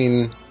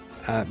between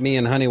me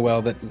and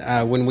Honeywell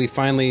that when we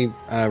finally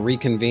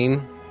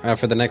reconvene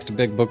for the next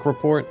Big Book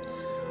Report,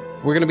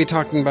 we're going to be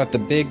talking about the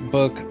Big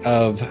Book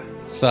of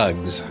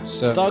Thugs.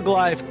 So, Thug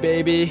life,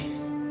 baby.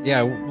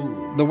 Yeah,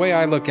 the way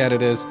I look at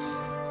it is,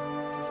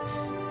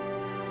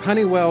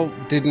 Honeywell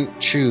didn't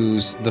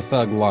choose the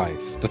thug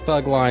life. The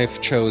thug life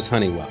chose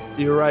Honeywell.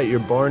 You're right. You're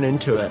born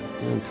into it.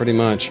 Yeah, pretty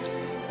much.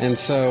 And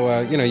so,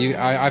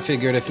 I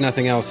figured if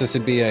nothing else, this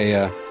would be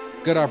a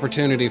good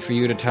opportunity for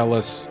you to tell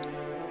us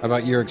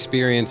about your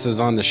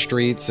experiences on the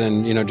streets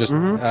and, just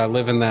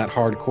living that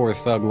hardcore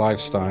thug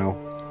lifestyle.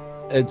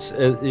 I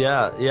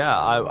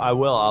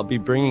will. I'll be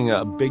bringing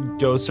a big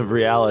dose of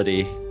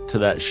reality to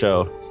that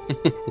show.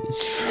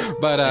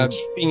 But and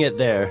keeping it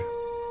there.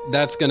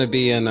 That's going to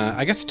be in,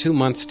 I guess, 2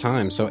 months'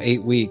 time, so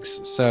 8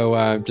 weeks.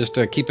 So just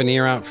keep an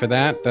ear out for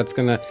that. That's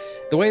going to,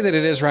 the way that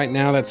it is right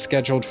now, that's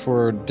scheduled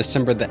for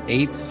December the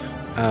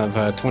 8th of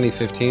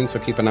 2015, so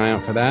keep an eye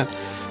out for that.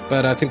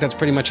 But I think that's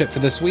pretty much it for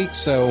this week,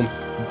 so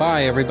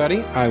bye,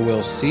 everybody. I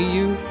will see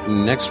you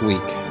next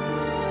week.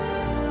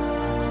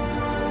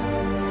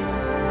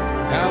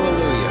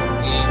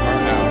 Hallelujah. We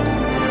are out.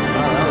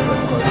 Wow, that was a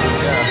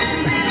close,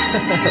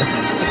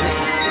 yeah.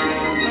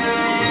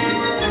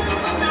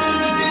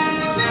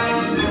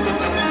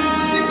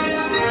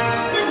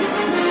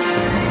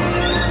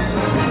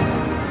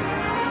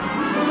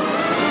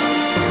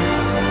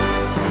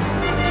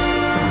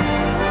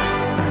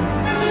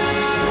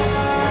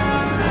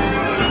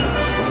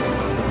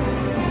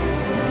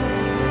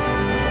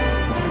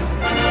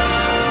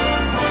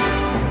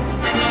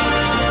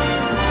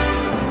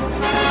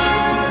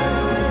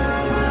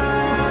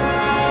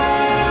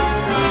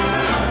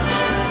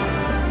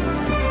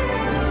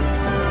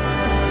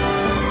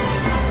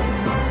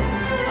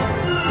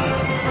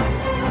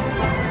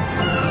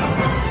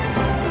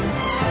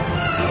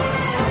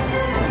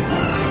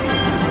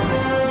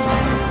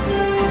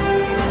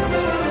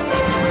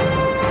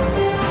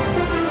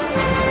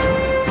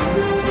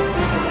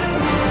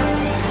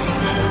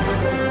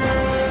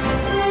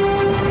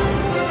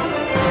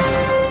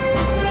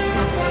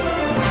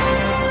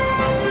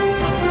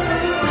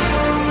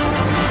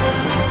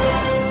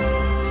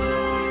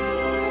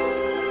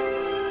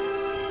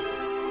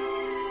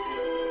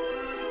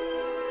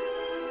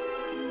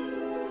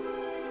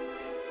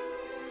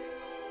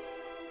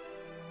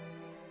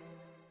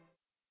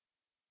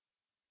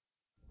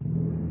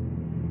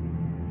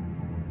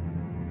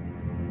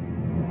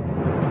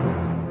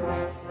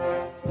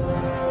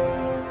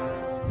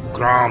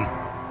 Grom,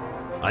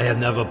 I have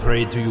never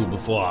prayed to you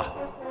before.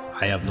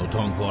 I have no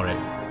tongue for it.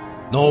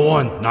 No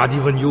one, not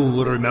even you,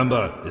 will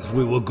remember if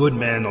we were good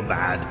men or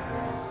bad.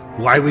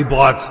 Why we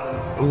bought,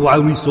 why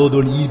we sold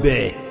on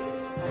eBay.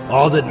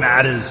 All that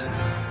matters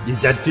is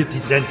that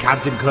 50-cent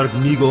Captain Kirk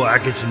Mego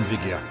action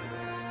figure.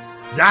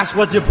 That's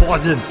what's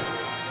important.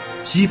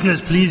 Cheapness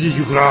pleases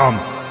you, Grom.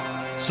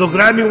 So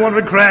grant me one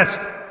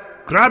request.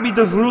 Grab me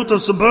the fruit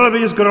of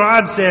Suburbia's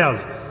garage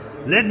sales.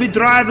 Let me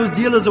drive those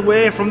dealers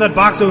away from that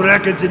box of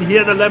records and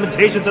hear the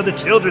lamentations of the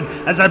children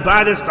as I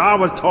buy their Star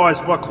Wars toys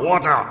for a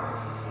quarter.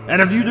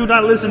 And if you do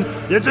not listen,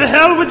 then to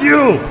hell with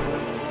you!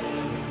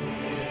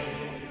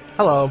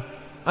 Hello,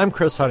 I'm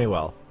Chris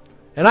Honeywell,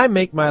 and I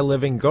make my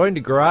living going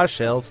to garage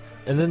sales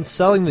and then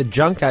selling the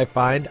junk I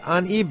find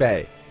on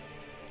eBay.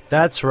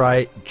 That's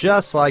right,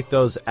 just like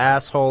those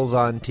assholes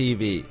on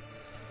TV.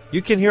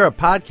 You can hear a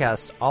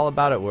podcast all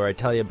about it where I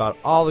tell you about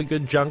all the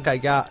good junk I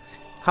got,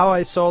 how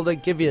I sold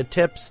it, give you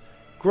tips,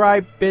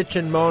 gripe, bitch,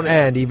 and moan,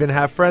 and even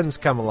have friends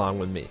come along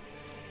with me.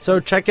 So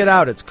check it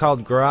out. It's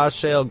called Garage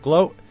Sale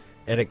Gloat,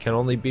 and it can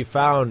only be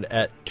found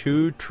at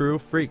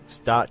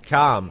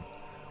twotruefreaks.com,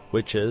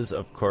 which is,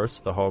 of course,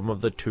 the home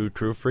of the Two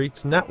True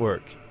Freaks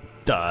Network.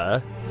 Duh.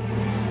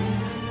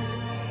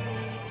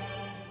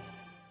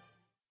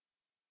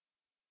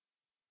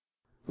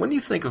 When you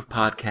think of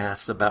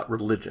podcasts about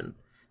religion,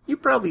 you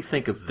probably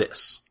think of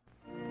this.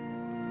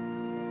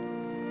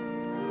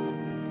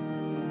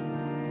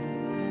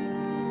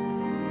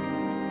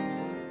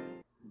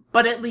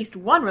 But at least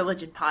one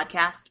religion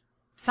podcast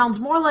sounds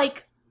more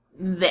like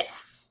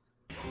this.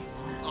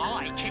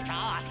 I kick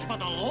ass for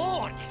the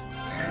Lord!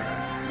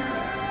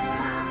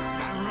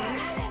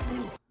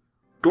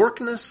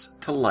 Dorkness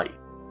to Light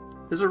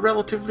is a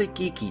relatively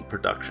geeky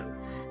production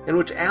in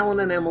which Alan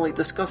and Emily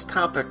discuss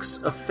topics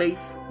of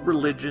faith,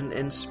 religion,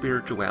 and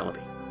spirituality.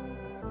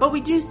 but we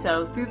do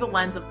so through the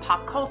lens of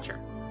pop culture,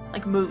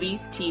 like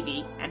movies,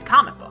 TV, and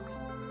comic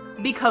books,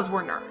 because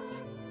we're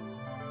nerds.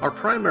 Our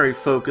primary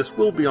focus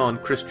will be on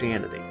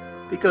Christianity,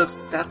 because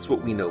that's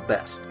what we know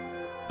best.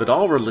 But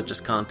all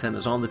religious content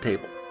is on the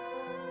table.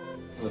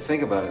 Well,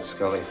 think about it,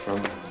 Scully,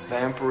 from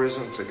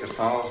vampirism to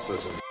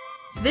Catholicism.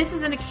 This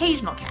is an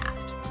occasional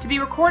cast, to be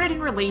recorded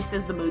and released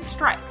as the mood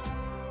strikes,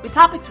 with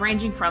topics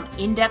ranging from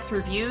in-depth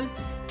reviews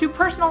to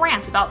personal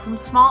rants about some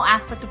small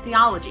aspect of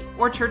theology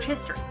or church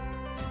history,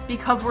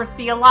 because we're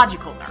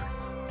theological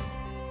nerds.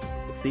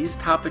 If these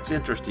topics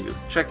interest you,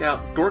 check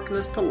out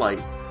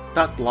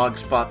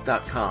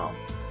dorknesstolight.blogspot.com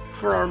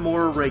for our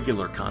more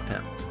regular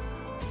content.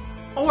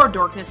 Or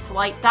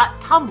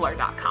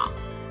dorknesstolight.tumblr.com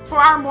for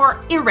our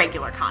more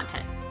irregular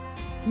content.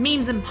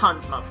 Memes and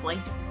puns, mostly.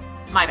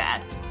 My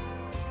bad.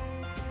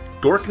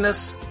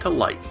 Dorkness to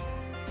Light.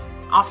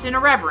 Often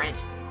irreverent,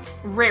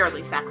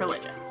 rarely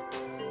sacrilegious.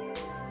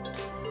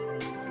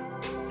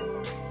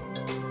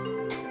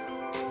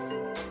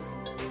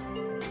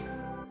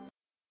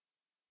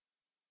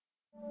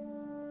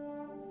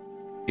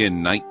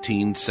 In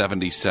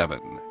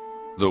 1977,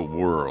 the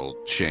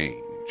world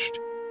changed.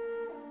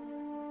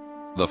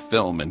 The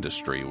film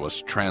industry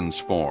was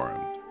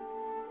transformed.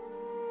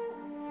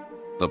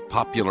 The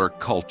popular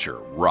culture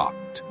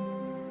rocked.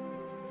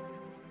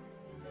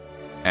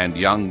 And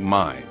young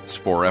minds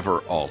forever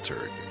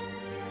altered.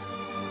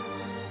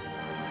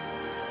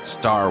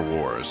 Star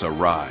Wars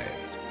arrived.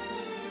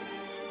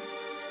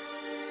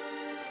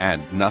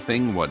 And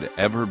nothing would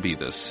ever be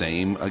the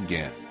same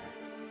again.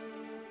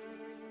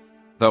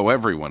 Though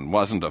everyone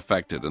wasn't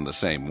affected in the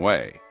same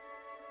way,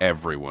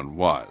 everyone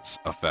was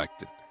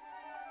affected.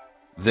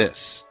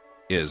 This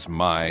is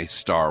My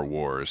Star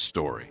Wars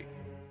Story.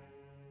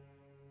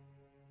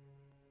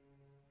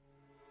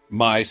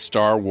 My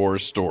Star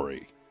Wars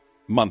Story,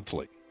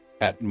 monthly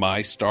at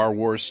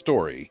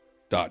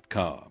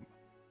mystarwarsstory.com.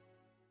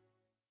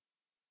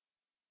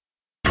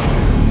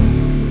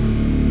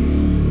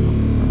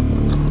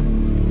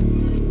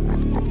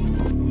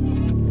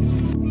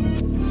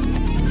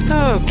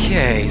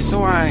 Okay,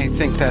 so I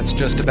think that's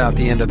just about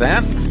the end of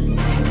that.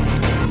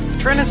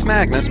 Trennis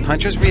Magnus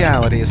Punches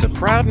Reality is a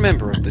proud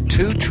member of the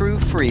Two True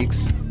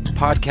Freaks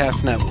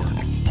podcast network.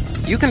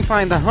 You can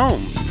find the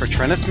home for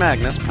Trennis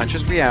Magnus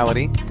Punches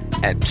Reality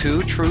at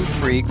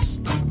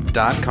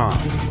twotruefreaks.com,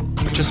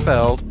 which is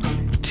spelled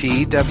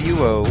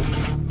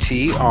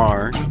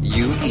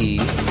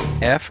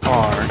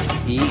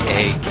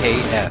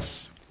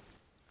TWOTRUEFREAKS.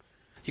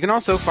 You can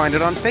also find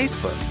it on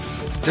Facebook,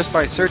 just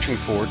by searching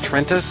for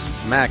Trentis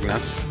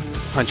Magnus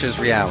Punches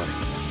Reality.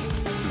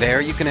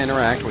 There you can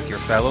interact with your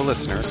fellow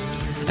listeners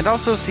and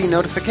also see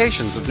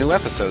notifications of new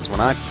episodes when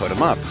I put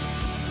them up.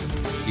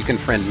 You can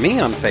friend me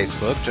on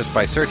Facebook just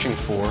by searching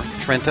for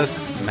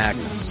Trentis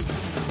Magnus,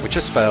 which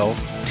is spelled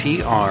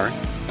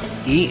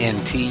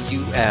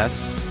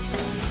TRENTUSMAGNUS.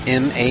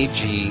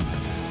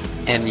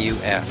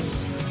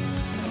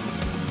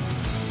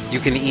 You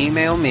can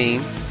email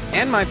me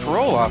and my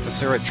parole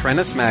officer at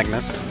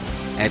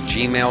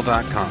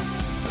trentismagnus@gmail.com.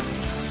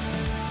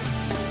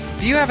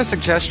 Do you have a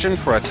suggestion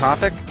for a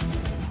topic?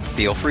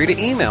 Feel free to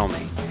email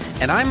me,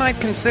 and I might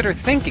consider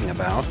thinking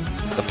about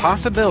the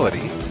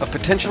possibility of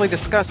potentially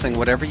discussing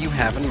whatever you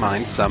have in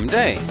mind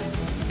someday.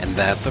 And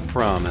that's a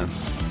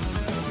promise.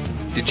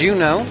 Did you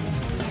know?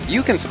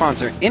 You can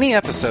sponsor any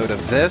episode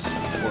of this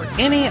or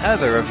any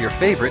other of your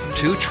favorite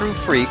Two True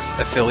Freaks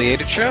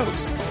affiliated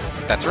shows.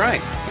 That's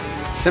right.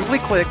 Simply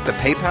click the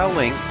PayPal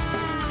link,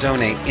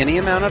 donate any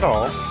amount at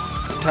all,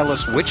 tell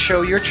us which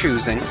show you're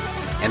choosing,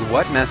 and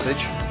what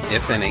message,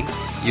 if any,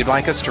 you'd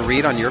like us to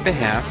read on your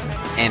behalf,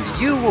 and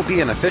you will be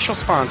an official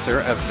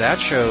sponsor of that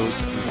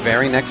show's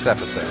very next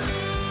episode,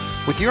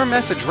 with your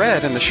message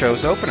read in the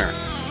show's opener.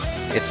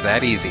 It's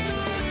that easy,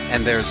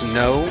 and there's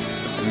no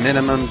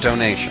minimum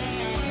donation.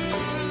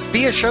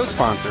 Be a show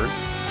sponsor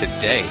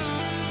today.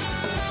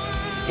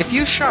 If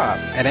you shop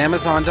at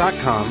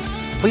Amazon.com,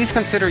 please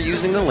consider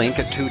using the link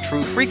at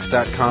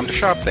twotruefreaks.com to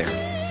shop there.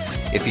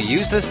 If you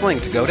use this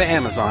link to go to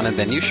Amazon and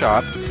then you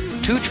shop,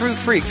 Two True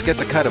Freaks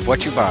gets a cut of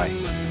what you buy.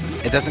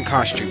 It doesn't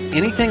cost you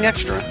anything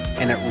extra,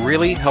 and it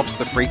really helps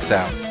the freaks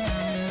out.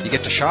 You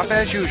get to shop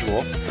as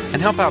usual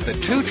and help out the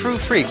Two True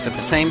Freaks at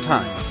the same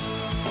time.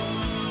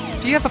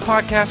 Do you have a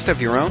podcast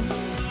of your own?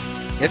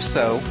 If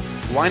so,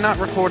 why not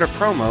record a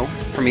promo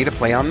for me to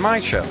play on my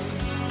show?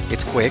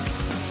 It's quick,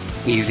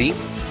 easy,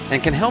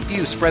 and can help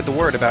you spread the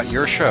word about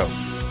your show.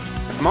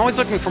 I'm always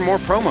looking for more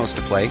promos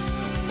to play.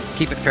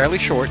 Keep it fairly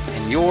short,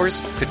 and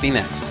yours could be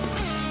next.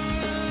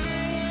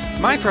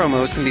 My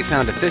promos can be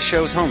found at this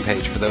show's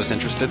homepage for those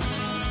interested.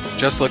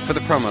 Just look for the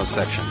promos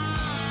section.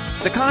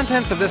 The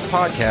contents of this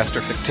podcast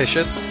are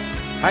fictitious,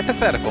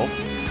 hypothetical,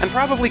 and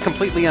probably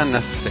completely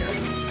unnecessary.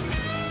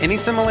 Any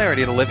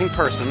similarity to living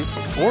persons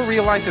or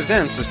real-life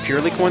events is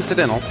purely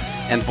coincidental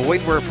and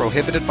void where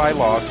prohibited by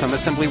law, some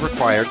assembly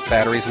required,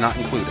 batteries not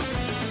included.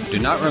 Do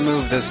not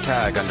remove this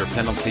tag under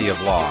penalty of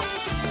law.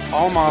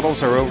 All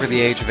models are over the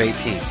age of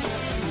 18.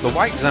 The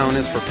white zone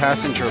is for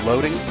passenger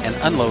loading and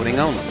unloading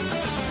only.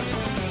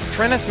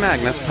 Apprentice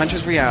Magnus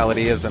Punches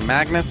Reality is a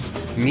Magnus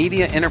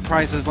Media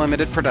Enterprises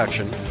Limited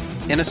production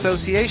in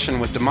association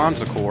with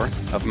Demonzicore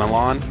of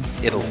Milan,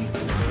 Italy.